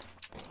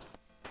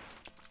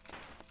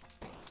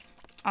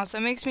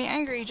 Also makes me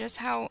angry just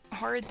how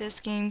hard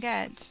this game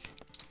gets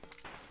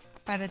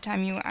by the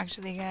time you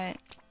actually get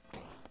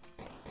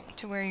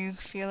to where you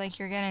feel like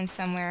you're getting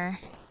somewhere.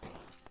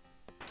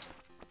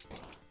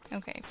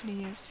 Okay,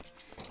 please.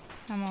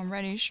 I'm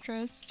already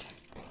stressed.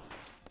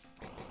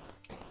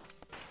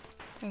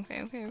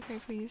 Okay,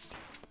 please.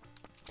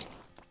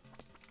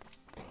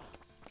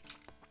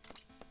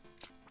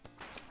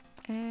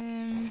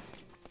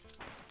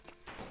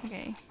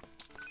 Okay.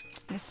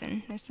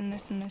 Listen.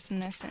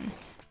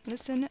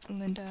 Listen,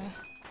 Linda.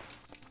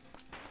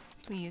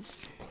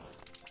 Please.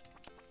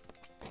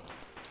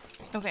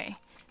 Okay.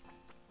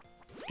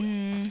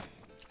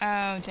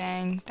 Oh,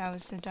 dang. That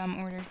was a dumb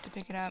order to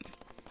pick it up.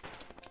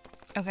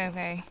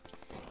 Okay.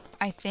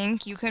 I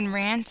think you can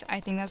rant. I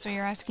think that's what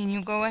you're asking.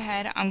 You go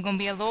ahead. I'm gonna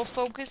be a little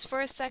focused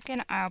for a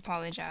second. I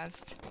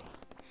apologize.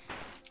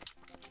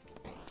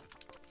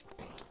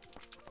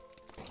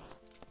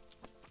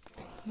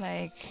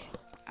 Like,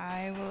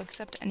 I will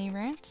accept any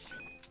rants.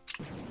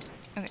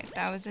 Okay,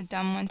 that was a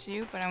dumb one to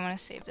do, but I want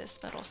to save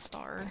this little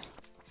star.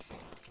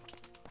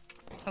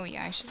 Oh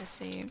yeah, I should have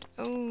saved.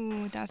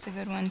 Oh, that's a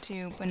good one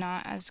too, but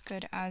not as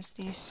good as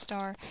the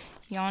star.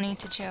 Y'all need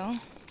to chill.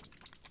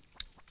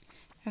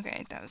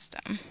 Okay, that was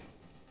dumb.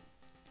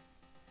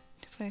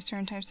 To play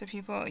certain types of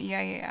people.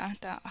 Yeah.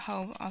 That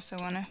I'll also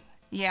wanna.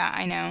 Yeah,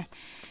 I know.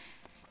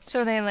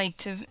 So they like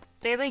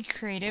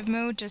creative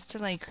mode just to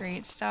like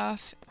create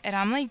stuff, and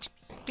I'm like,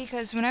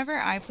 because whenever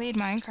I played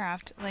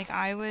Minecraft, like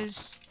I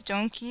was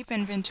don't keep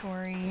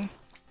inventory.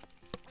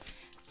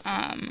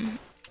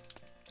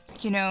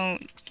 You know,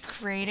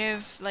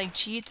 creative like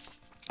cheats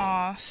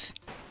off.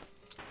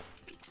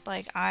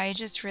 Like I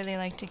just really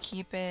like to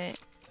keep it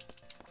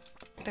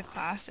the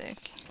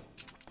classic.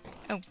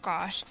 Oh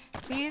gosh,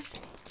 please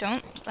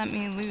don't let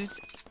me lose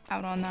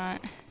out on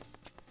that.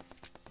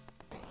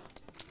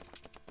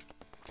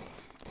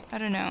 I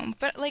don't know,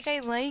 but like I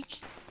like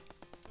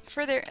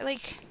further,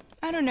 like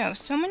I don't know,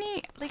 so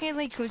many, like I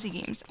like cozy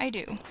games. I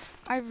do.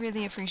 I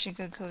really appreciate a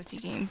good cozy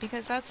game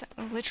because that's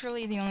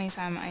literally the only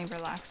time I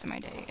relax in my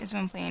day is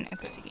when playing a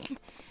cozy game.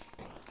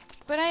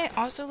 But I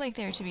also like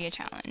there to be a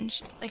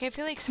challenge. Like I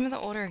feel like some of the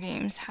older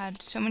games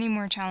had so many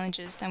more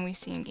challenges than we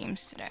see in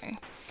games today.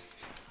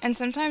 And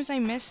sometimes I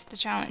miss the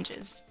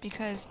challenges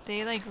because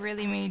they like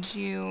really made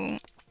you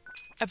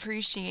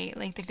appreciate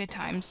like the good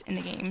times in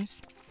the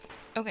games.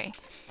 Okay.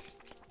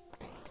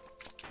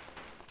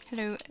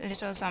 Hello,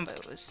 little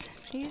zombos.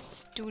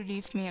 Please do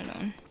leave me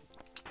alone.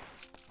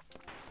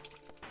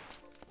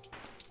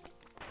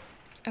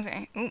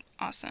 Okay. Oh,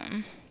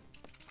 awesome.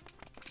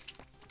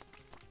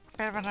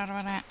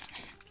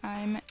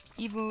 I'm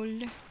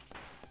evil.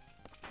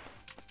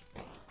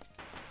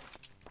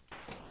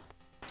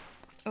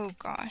 Oh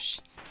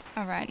gosh.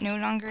 Alright, no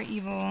longer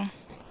evil.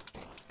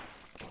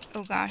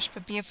 Oh gosh,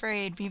 but be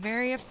afraid. Be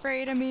very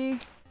afraid of me.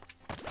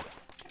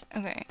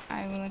 Okay,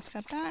 I will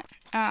accept that.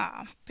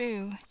 Ah,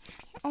 boo.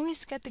 I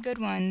always get the good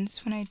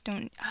ones when I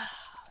don't... Oh,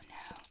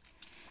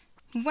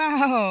 no.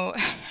 Wow!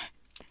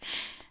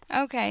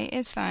 Okay,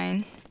 it's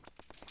fine.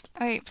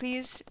 Alright,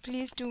 please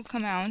do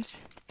come out.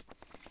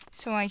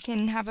 So I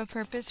can have a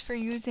purpose for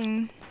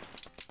using...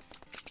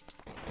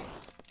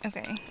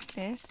 Okay,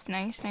 this.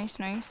 Nice, nice,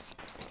 nice.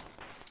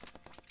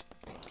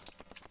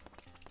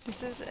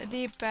 This is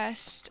the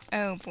best...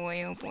 Oh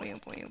boy, oh boy, oh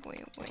boy, oh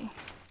boy, oh boy.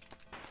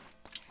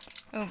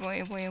 Oh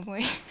boy, oh boy, oh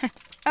boy.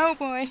 Oh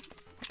boy!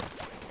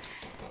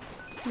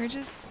 We're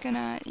just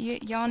gonna...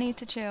 Y'all need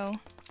to chill.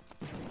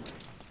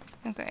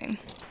 Okay.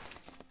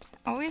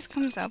 Always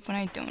comes up when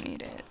I don't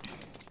need it.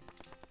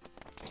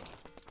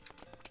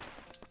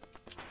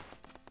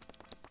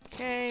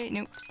 Okay,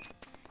 nope.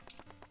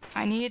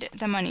 I need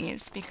the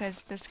monies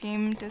because this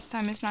game this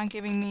time is not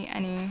giving me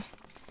any,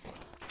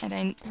 and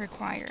I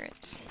require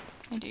it.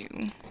 I do.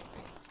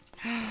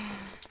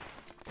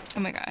 Oh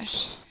my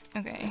gosh.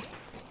 Okay.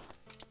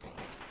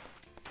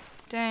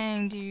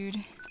 Dang, dude.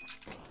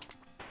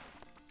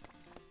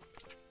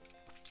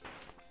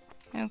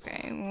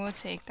 Okay, we'll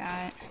take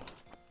that.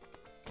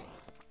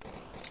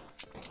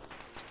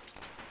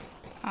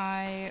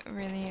 I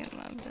really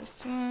love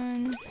this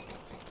one.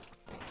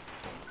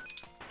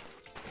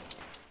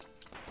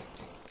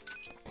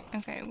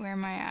 Okay, where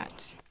am I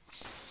at?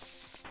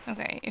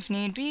 Okay, if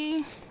need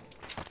be.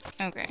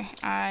 Okay,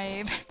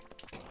 I'm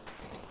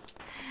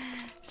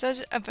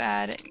such a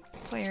bad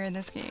player in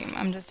this game.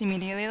 I'm just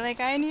immediately like,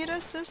 I need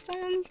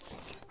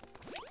assistance.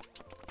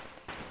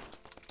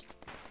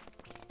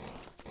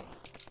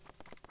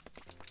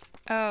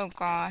 Oh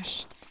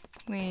gosh.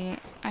 Wait,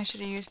 I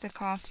should have used the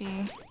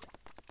coffee.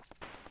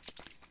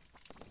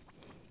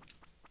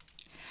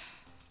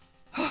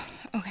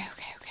 Okay.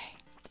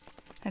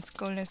 Let's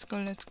go, let's go,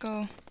 let's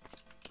go.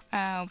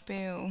 Oh,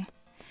 boo.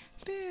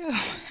 Boo.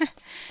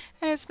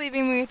 And it's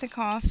leaving me with the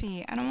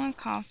coffee. I don't want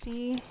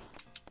coffee.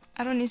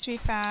 I don't need to be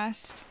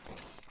fast.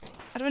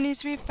 I don't need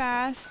to be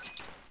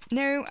fast.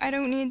 No, I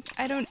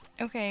don't...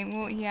 Okay,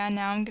 well, yeah,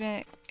 now I'm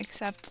gonna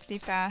accept the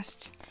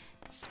fast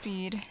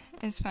speed.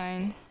 It's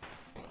fine.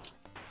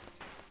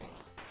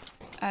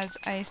 As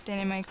I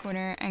stand in my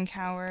corner and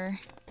cower.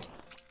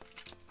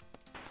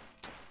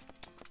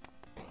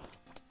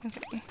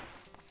 Okay.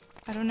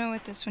 I don't know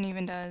what this one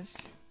even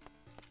does.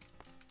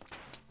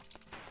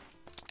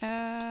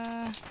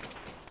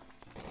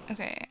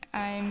 Okay,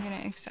 I'm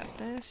gonna accept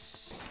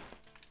this.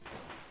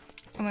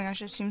 Oh my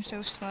gosh, it seems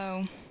so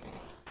slow.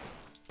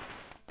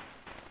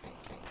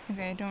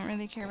 Okay, I don't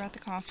really care about the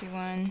coffee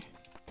one.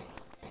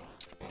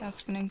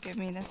 That's gonna give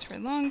me this for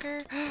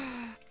longer.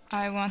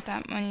 I want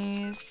that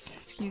monies.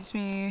 Excuse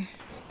me.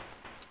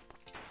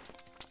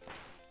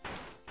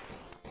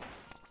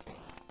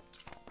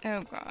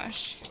 Oh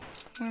gosh.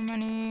 More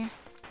money.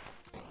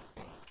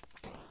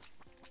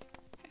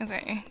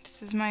 Okay,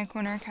 this is my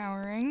corner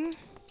cowering.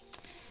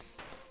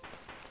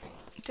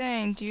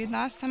 Dang, dude,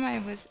 last time I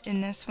was in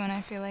this one,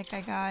 I feel like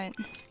I got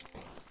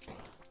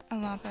a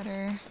lot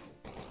better.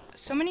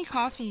 So many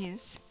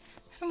coffees.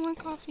 I don't want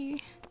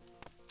coffee.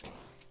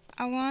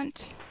 I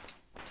want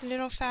the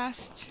little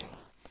fast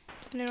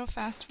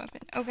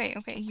weapon. Okay,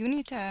 you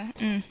need to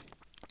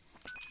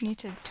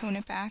tone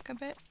it back a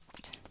bit.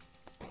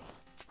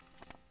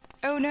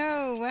 Oh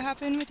no, what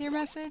happened with your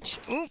message?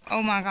 Ooh,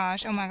 oh my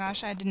gosh,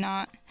 I did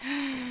not.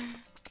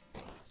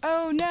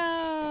 Oh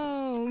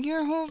no,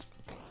 your whole...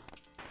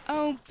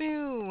 Oh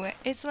boo,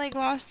 it's like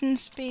lost in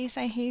space,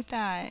 I hate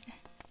that.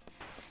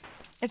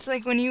 It's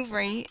like when you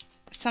write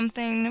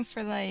something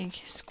for like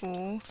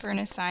school, for an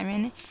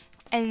assignment,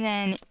 and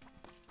then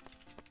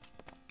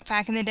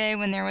back in the day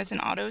when there was an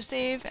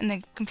autosave and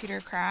the computer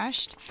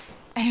crashed,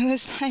 and it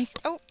was like,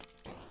 oh,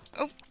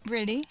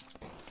 really?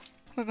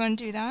 We're gonna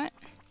do that?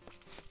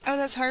 Oh,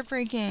 that's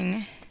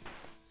heartbreaking.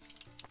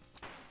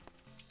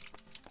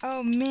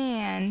 Oh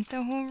man,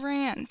 the whole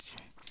rant.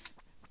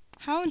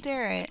 How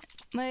dare it?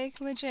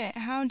 Like, legit,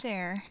 how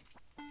dare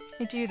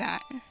it do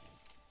that?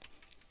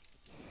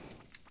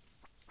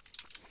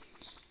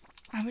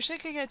 I wish I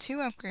could get 2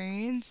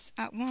 upgrades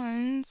at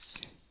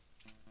once.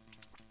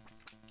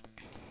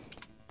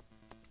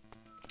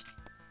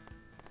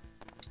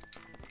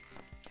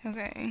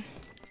 Okay.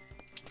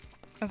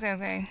 Okay.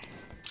 Okay.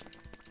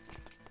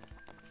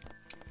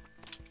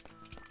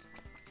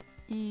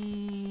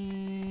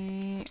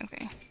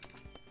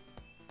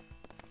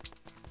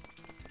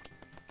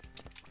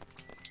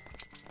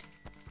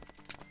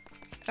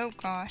 Oh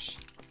gosh.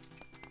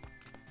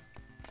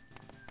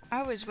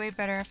 I was way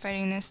better at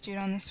fighting this dude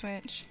on the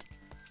Switch.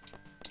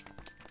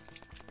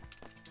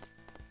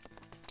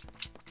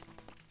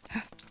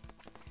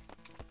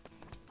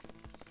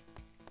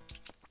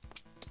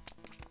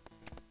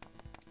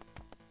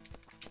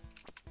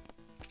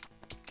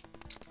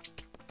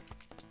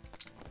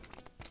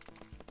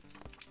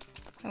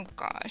 Oh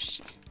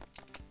gosh.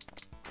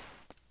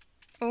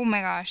 Oh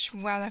my gosh.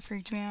 Wow, that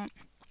freaked me out.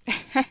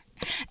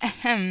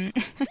 Ahem.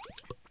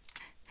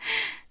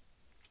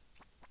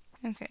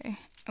 Okay.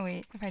 Oh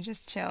wait, if I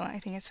just chill, I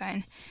think it's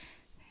fine.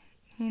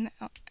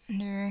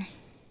 Under...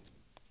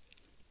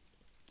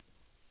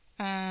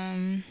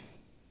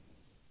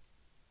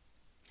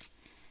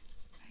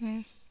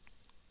 Yes.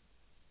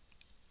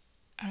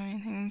 I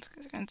don't think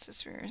it's against the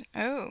spirit.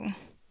 Oh.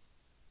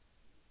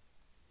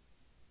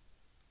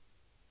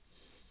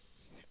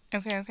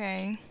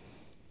 Okay.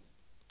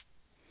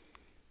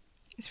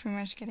 It's pretty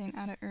much getting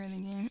out of early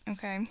game.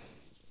 Okay.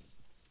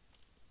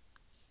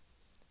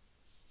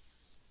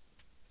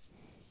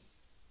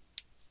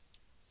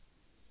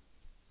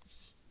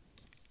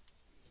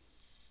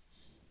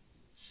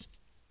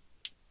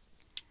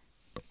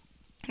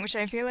 Which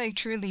I feel like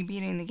truly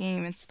beating the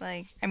game. It's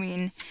like, I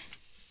mean,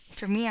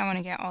 for me, I want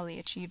to get all the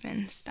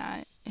achievements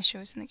that it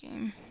shows in the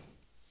game.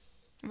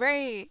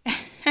 Right!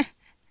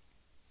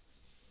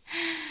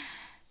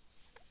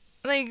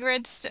 Like,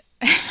 redstone.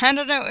 I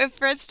don't know, if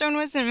redstone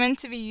wasn't meant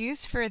to be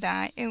used for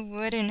that, it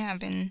wouldn't have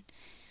been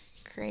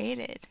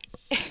created.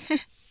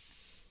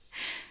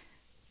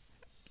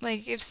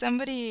 Like, if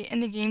somebody in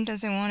the game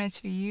doesn't want it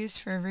to be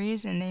used for a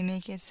reason, they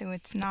make it so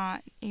it's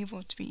not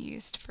able to be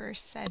used for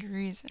said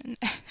reason.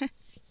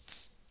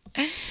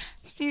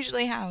 It's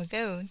usually how it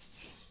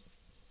goes.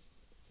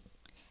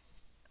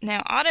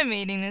 Now,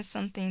 automating is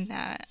something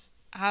that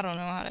I don't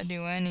know how to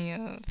do any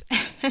of.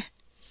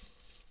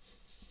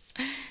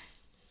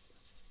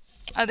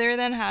 Other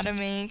than how to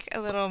make a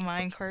little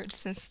minecart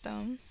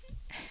system.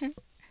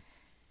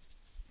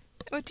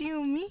 What do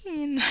you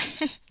mean?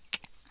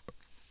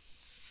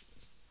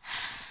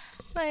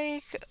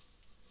 Like,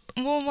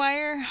 well, why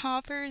are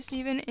hoppers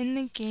even in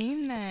the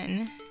game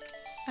then?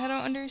 I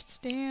don't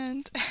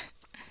understand.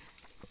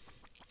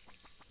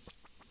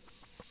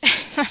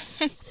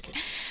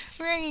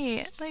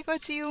 Right, like,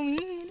 what do you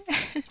mean?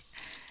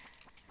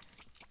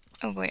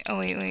 Oh wait,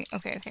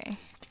 okay.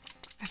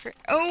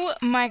 Oh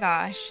my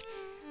gosh.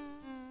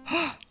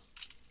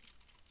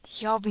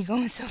 Y'all be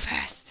going so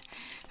fast.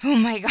 Oh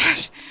my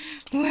gosh.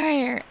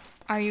 Where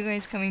are you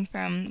guys coming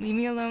from? Leave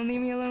me alone, leave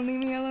me alone, leave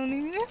me alone,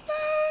 leave me alone.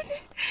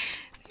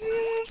 Leave me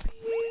alone,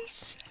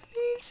 please.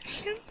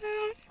 Leave me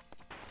alone.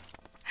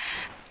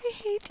 I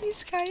hate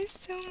these guys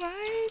so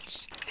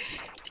much.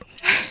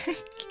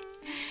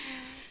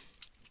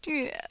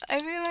 Dude,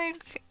 I feel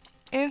like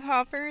if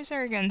hoppers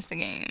are against the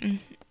game,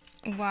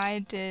 why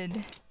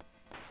did,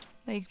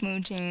 like,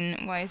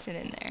 Mojang, why is it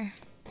in there?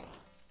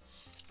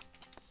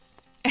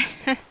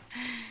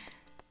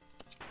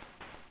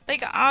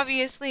 Like,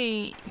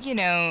 obviously, you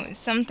know,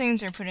 some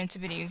things are put into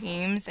video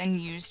games and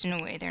used in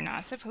a way they're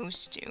not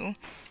supposed to.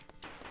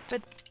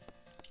 But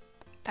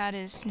that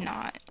is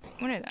not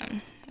one of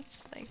them.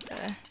 That's like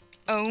the...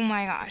 Oh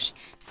my gosh.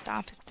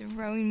 Stop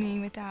throwing me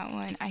with that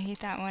one. I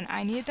hate that one.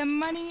 I need the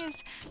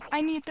monies.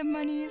 I need the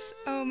monies.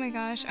 Oh my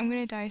gosh. I'm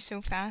gonna die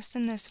so fast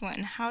in this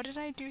one. How did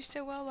I do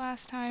so well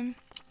last time?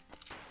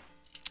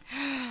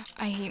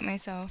 I hate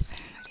myself.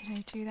 Why did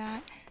I do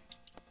that?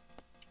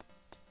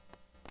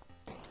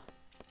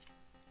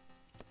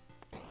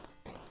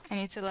 I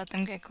need to let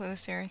them get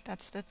closer.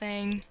 That's the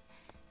thing.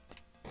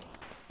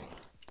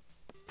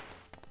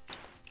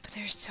 But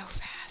they're so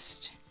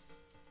fast.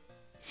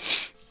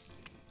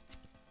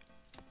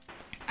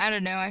 I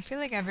don't know. I feel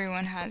like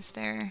everyone has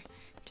their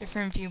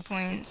different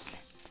viewpoints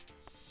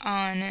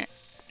on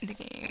the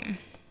game.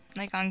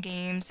 Like, on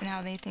games and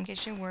how they think it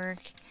should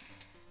work.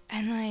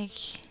 And,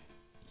 like,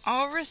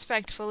 I'll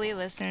respectfully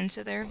listen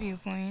to their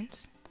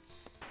viewpoints.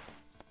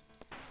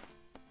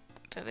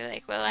 But be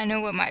like, well, I know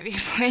what my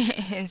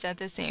viewpoint is at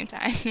the same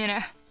time, you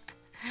know?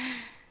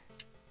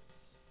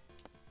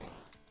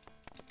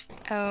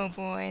 Oh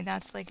boy,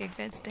 that's like a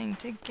good thing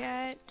to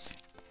get.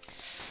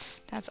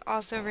 That's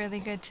also really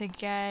good to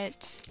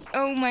get.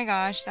 Oh my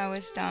gosh, that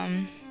was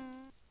dumb.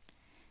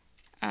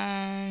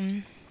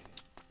 That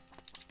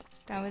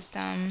was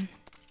dumb.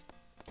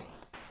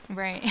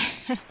 Right.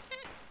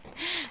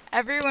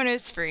 Everyone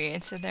is free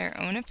to their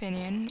own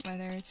opinion,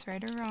 whether it's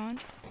right or wrong.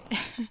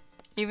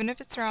 Even if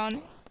it's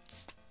wrong.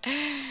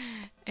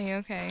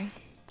 A-okay.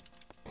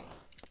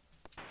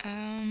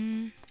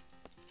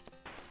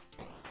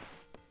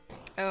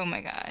 Oh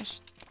my gosh.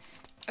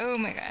 Oh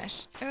my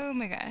gosh. Oh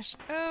my gosh.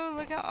 Oh,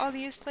 look at all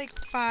these, like,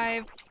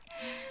 5.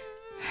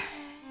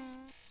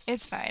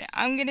 It's fine.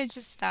 I'm gonna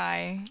just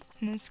die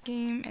in this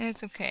game, and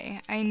it's okay.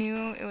 I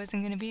knew it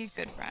wasn't gonna be a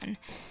good run.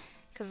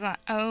 Cause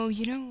oh,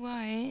 you know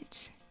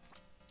what?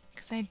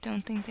 Cause I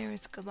don't think there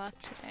was good luck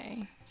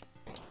today.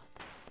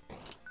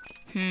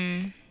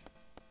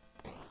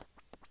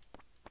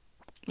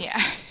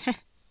 Yeah.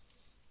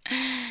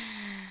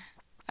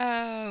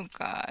 Oh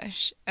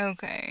gosh.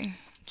 Okay.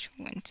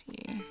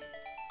 20.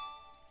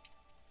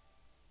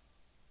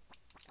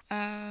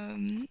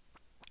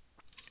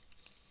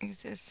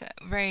 Is this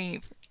right?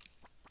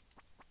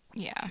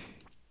 Yeah.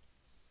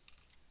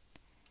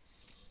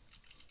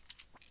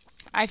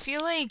 I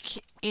feel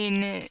like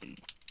in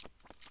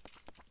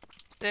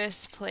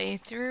this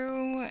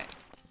playthrough,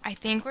 I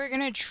think we're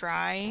gonna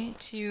try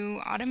to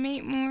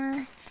automate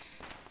more.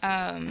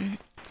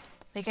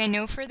 Like, I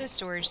know for the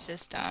storage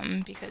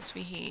system, because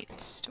we hate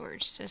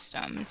storage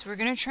systems, we're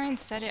gonna try and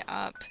set it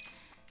up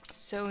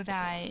so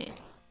that...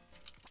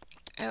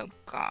 Oh,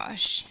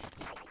 gosh.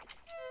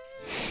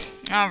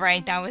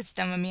 Alright, that was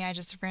dumb of me. I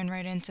just ran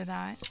right into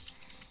that.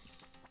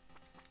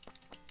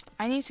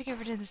 I need to get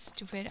rid of this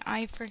stupid...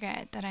 I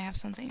forget that I have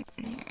something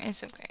in here.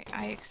 It's okay.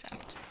 I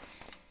accept.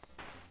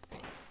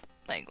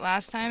 Like,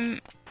 last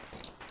time,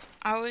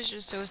 I was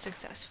just so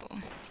successful.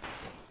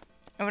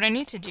 And what I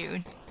need to do...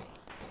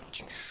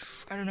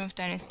 I don't know if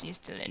Dynasty is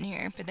still in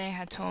here, but they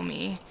had told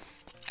me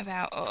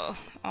about... Oh,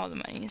 all the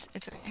monies.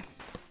 It's okay.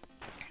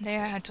 They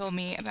had told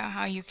me about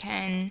how you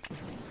can...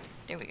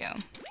 There we go.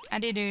 I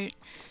did it.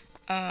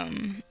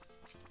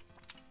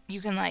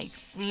 You can, like,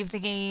 leave the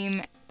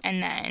game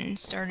and then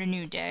start a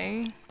new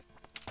day.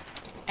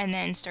 And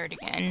then start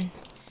again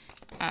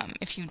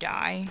if you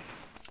die.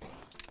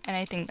 And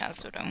I think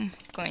that's what I'm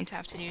going to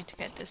have to do to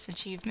get this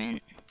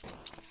achievement.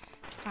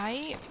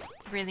 I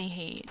really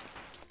hate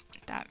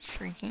that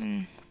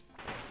freaking...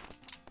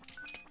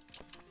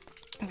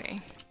 Okay.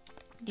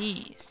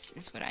 This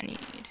is what I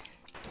need.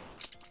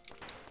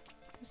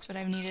 This is what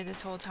I've needed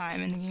this whole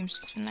time, and the game's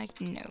just been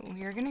like, no,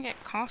 you're gonna get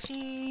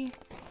coffee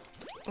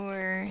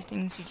or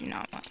things you do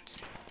not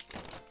want.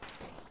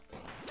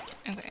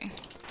 Okay.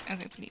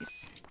 Okay,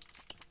 please.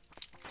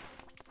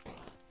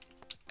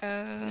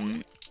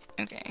 Okay.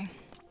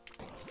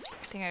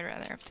 I think I'd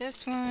rather have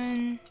this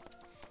one.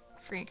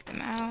 Freak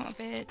them out a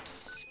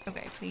bit.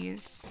 Okay,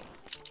 please.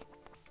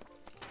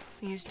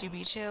 Please do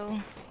be chill.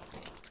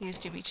 Please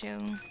do be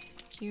chill.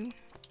 Q.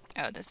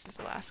 Oh, this is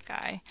the last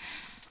guy.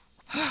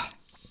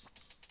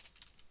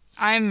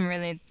 I'm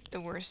really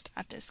the worst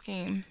at this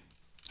game.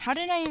 How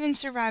did I even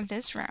survive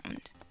this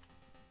round?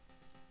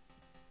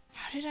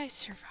 How did I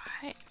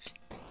survive?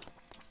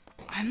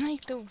 I'm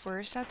like the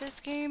worst at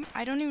this game.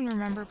 I don't even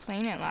remember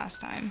playing it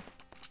last time.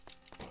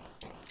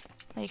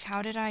 Like,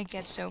 how did I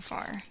get so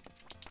far?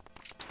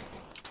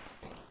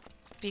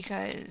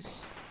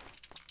 Because...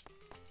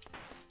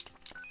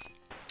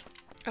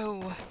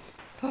 Oh.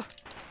 Oh.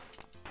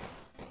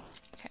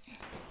 Okay.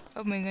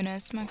 Oh my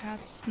goodness, my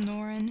cat's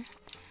snoring.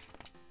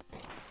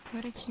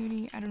 What a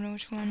cutie. I don't know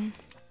which one.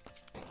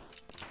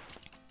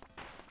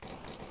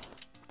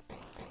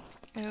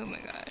 Oh my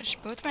gosh.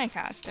 Both my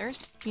cats, they're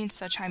being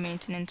such high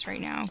maintenance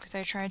right now because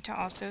I tried to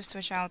also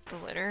switch out the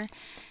litter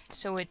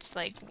so it's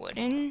like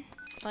wooden.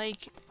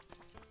 Like,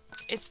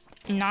 it's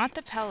not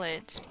the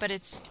pellets, but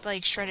it's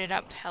like shredded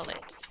up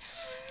pellets.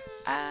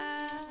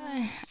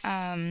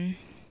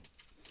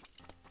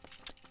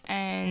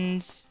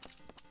 And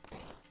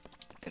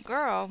the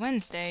girl,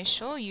 Wednesday,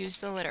 she'll use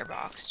the litter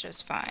box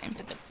just fine,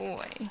 but the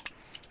boy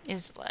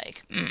is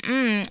like,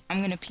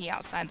 I'm gonna pee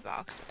outside the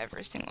box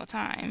every single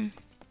time.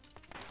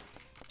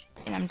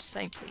 And I'm just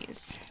like,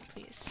 please,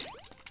 please.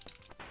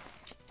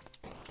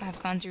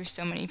 I've gone through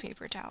so many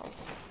paper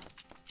towels.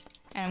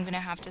 And I'm gonna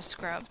have to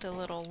scrub the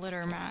little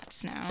litter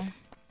mats now.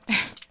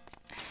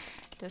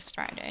 This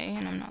Friday,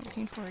 and I'm not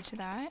looking forward to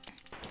that.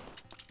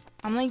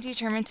 I'm like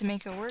determined to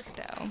make it work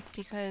though,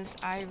 because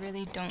I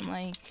really don't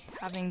like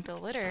having the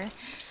litter.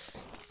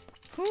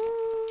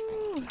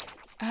 Whoo!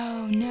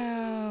 Oh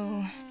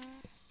no.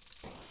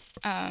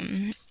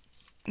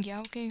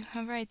 Yeah, okay,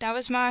 alright. That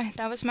was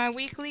my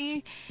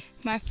weekly,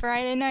 my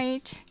Friday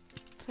night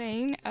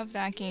playing of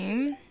that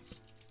game.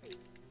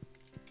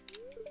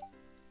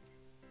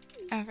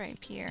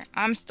 Alright, Pierre.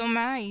 I'm still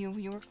mad at you.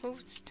 You were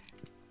closed.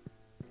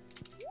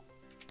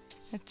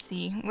 Let's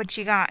see. What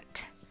you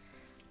got?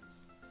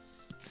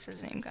 What's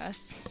his name,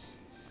 Gus?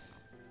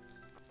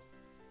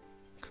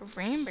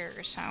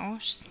 Cranberry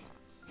sauce.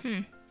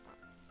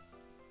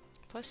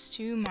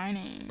 +2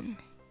 mining.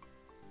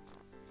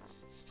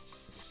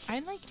 I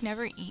like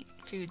never eat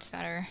foods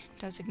that are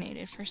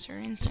designated for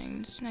certain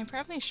things, and I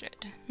probably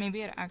should.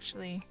 Maybe I'd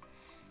actually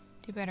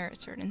do better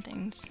at certain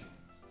things.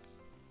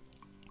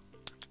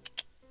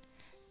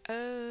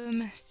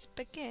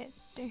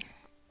 Spaghetti.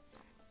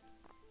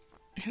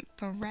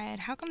 Bread.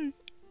 How come...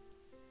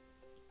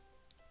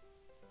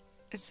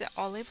 Is it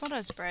all labeled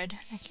as bread?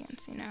 I can't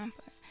see now,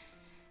 but...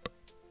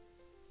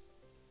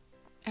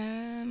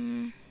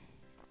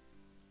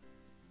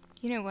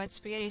 You know what?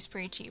 Spaghetti's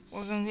pretty cheap.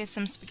 We're gonna get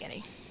some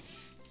spaghetti.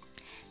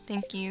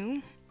 Thank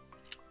you.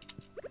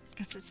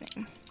 What's his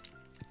name?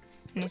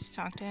 I need to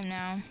talk to him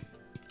now.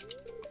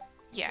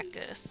 Yeah,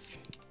 Gus.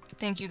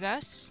 Thank you,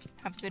 Gus.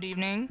 Have a good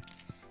evening.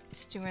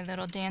 Let's do our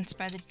little dance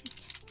by the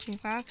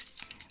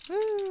jukebox.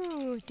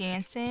 Woo!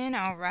 Dancing.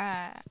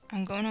 Alright.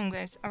 I'm going home,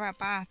 guys. Alright,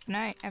 bye. Good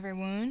night,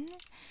 everyone.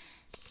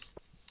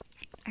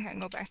 I gotta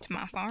go back to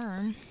my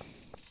farm.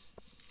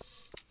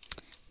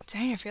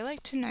 Dang, I feel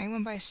like tonight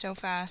went by so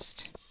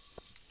fast.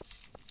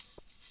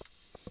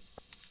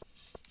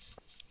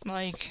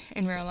 Like,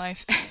 in real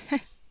life.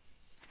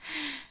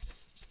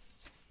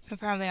 But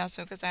probably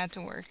also because I had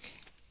to work.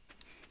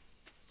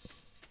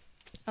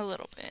 A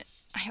little bit.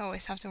 I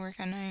always have to work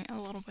at night. A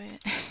little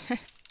bit.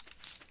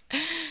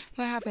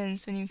 What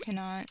happens when you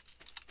cannot...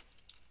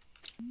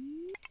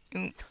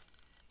 Oop.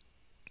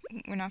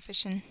 We're not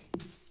fishing.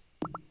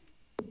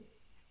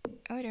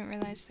 Oh, I didn't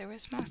realize there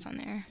was moss on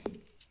there.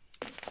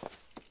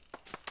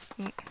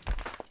 Ooh.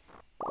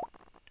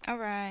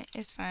 Alright,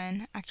 it's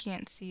fine. I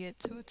can't see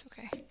it, so it's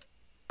okay.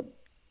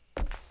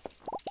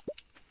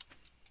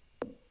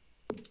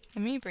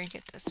 Let me break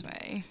it this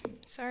way.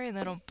 Sorry,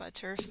 little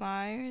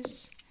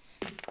butterflies.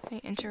 I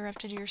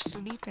interrupted your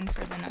sleeping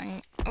for the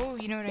night. Oh,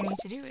 you know what I need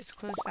to do is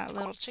close that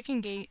little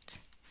chicken gate.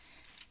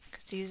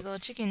 Because these little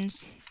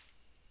chickens,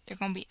 they're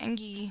gonna be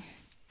angry.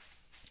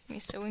 They're gonna be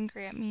so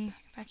angry at me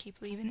if I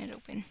keep leaving it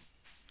open.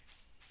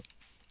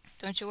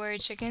 Don't you worry,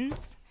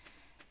 chickens.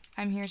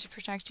 I'm here to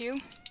protect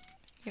you.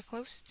 Get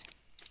close.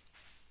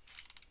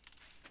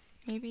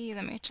 Maybe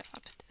let me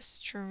chop this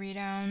tree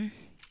down.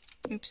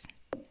 Oops.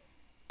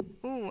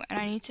 Ooh, and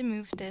I need to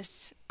move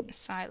this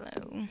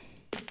silo.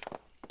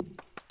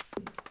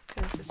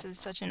 Because this is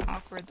such an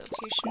awkward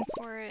location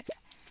for it.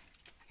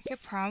 I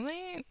could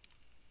probably...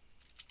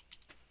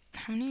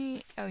 How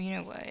many? Oh, you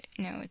know what?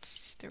 No,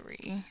 it's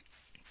 3.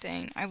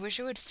 Dang, I wish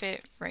it would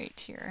fit right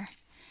here.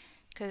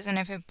 Because then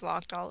if it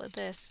blocked all of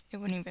this, it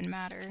wouldn't even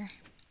matter.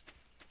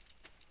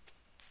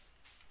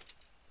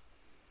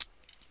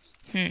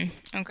 Okay.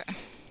 Gonna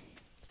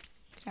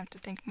have to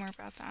think more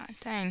about that.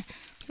 Dang, I'm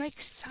like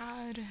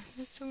sad.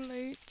 It's so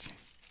late.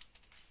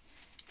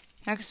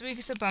 Next week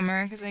is a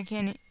bummer because I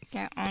can't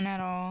get on at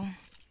all.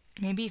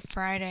 Maybe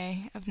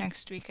Friday of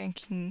next week I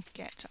can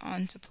get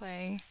on to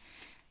play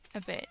a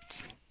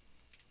bit.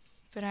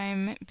 But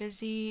I'm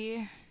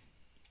busy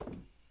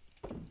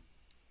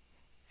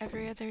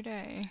every other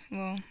day.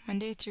 Well,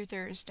 Monday through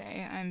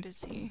Thursday I'm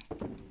busy.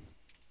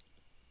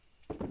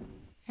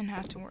 And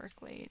have to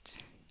work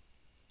late.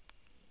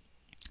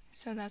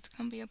 So that's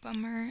gonna be a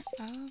bummer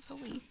of a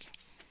week.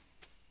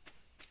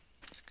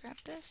 Let's grab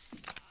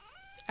this.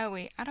 Oh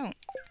wait, I don't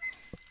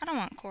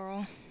want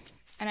coral.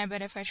 And I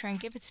bet if I try and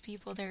give it to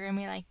people, they're gonna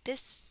be like,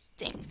 this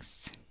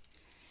stinks.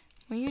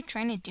 Were you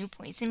trying to do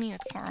poison me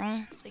with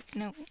coral? It's like,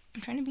 no,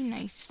 I'm trying to be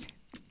nice.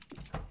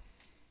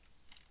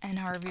 And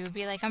Harvey would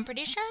be like, I'm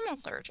pretty sure I'm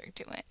allergic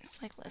to it.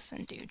 It's like,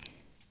 listen, dude.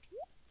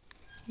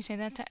 You say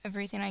that to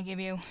everything I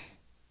give you.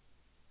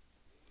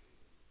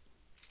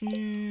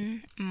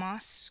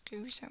 Moss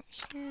goes out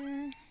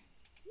here.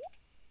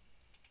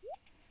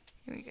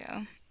 Here we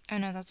go. Oh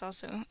no, that's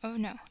also, oh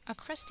no, a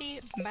crusty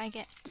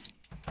baguette.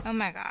 Oh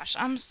my gosh,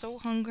 I'm so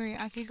hungry.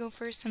 I could go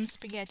for some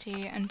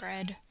spaghetti and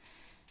bread.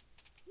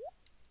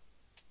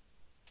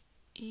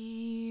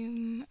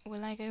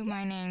 Will I go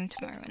mining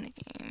tomorrow in the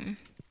game?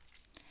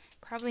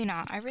 Probably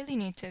not. I really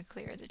need to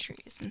clear the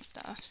trees and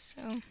stuff,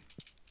 so I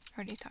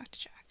already talked to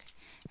Jack.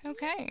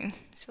 Okay,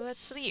 so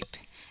let's sleep.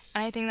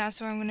 And I think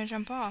that's where I'm going to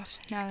jump off,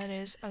 now that it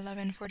is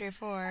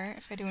 11:44.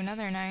 If I do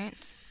another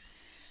night,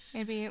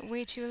 it'd be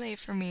way too late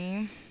for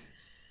me.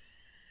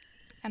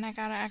 And I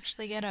gotta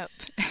actually get up.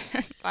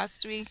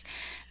 Last week,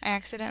 I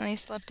accidentally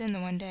slept in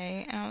the one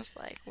day, and I was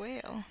like,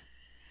 well,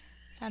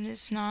 that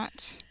is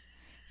not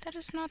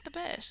the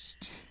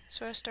best.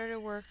 So I started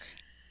work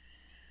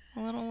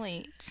a little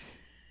late.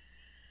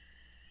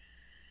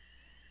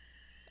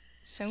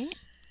 So,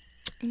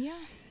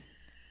 yeah.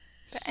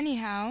 But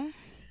anyhow,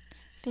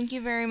 thank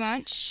you very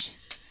much,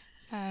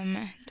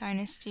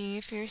 Dynasty.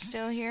 If you're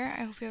still here,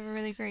 I hope you have a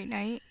really great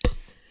night.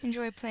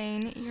 Enjoy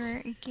playing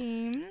your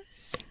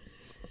games.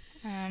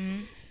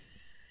 And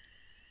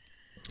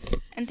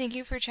thank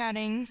you for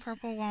chatting,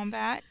 Purple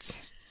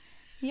Wombat.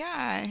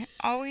 Yeah,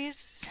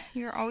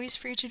 you're always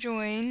free to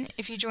join.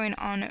 If you join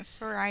on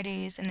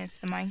Fridays and it's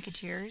the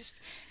Minketeers,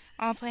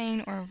 all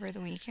playing over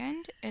the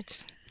weekend.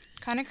 It's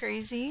kind of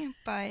crazy,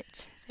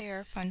 but they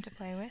are fun to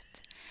play with.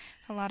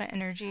 A lot of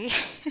energy.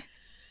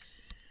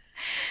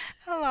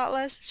 A lot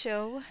less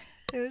chill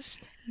those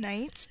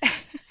nights.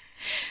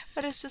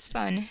 But it's just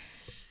fun.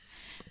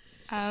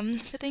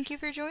 But thank you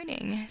for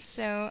joining.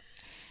 So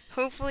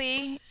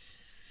hopefully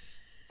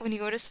when you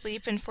go to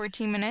sleep in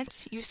 14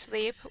 minutes, you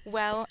sleep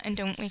well and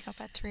don't wake up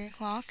at 3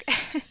 o'clock.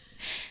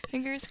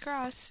 Fingers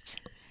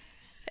crossed.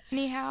 But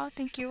anyhow,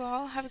 thank you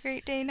all. Have a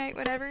great day, night,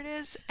 whatever it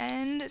is,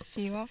 and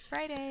see you all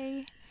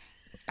Friday.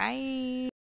 Bye.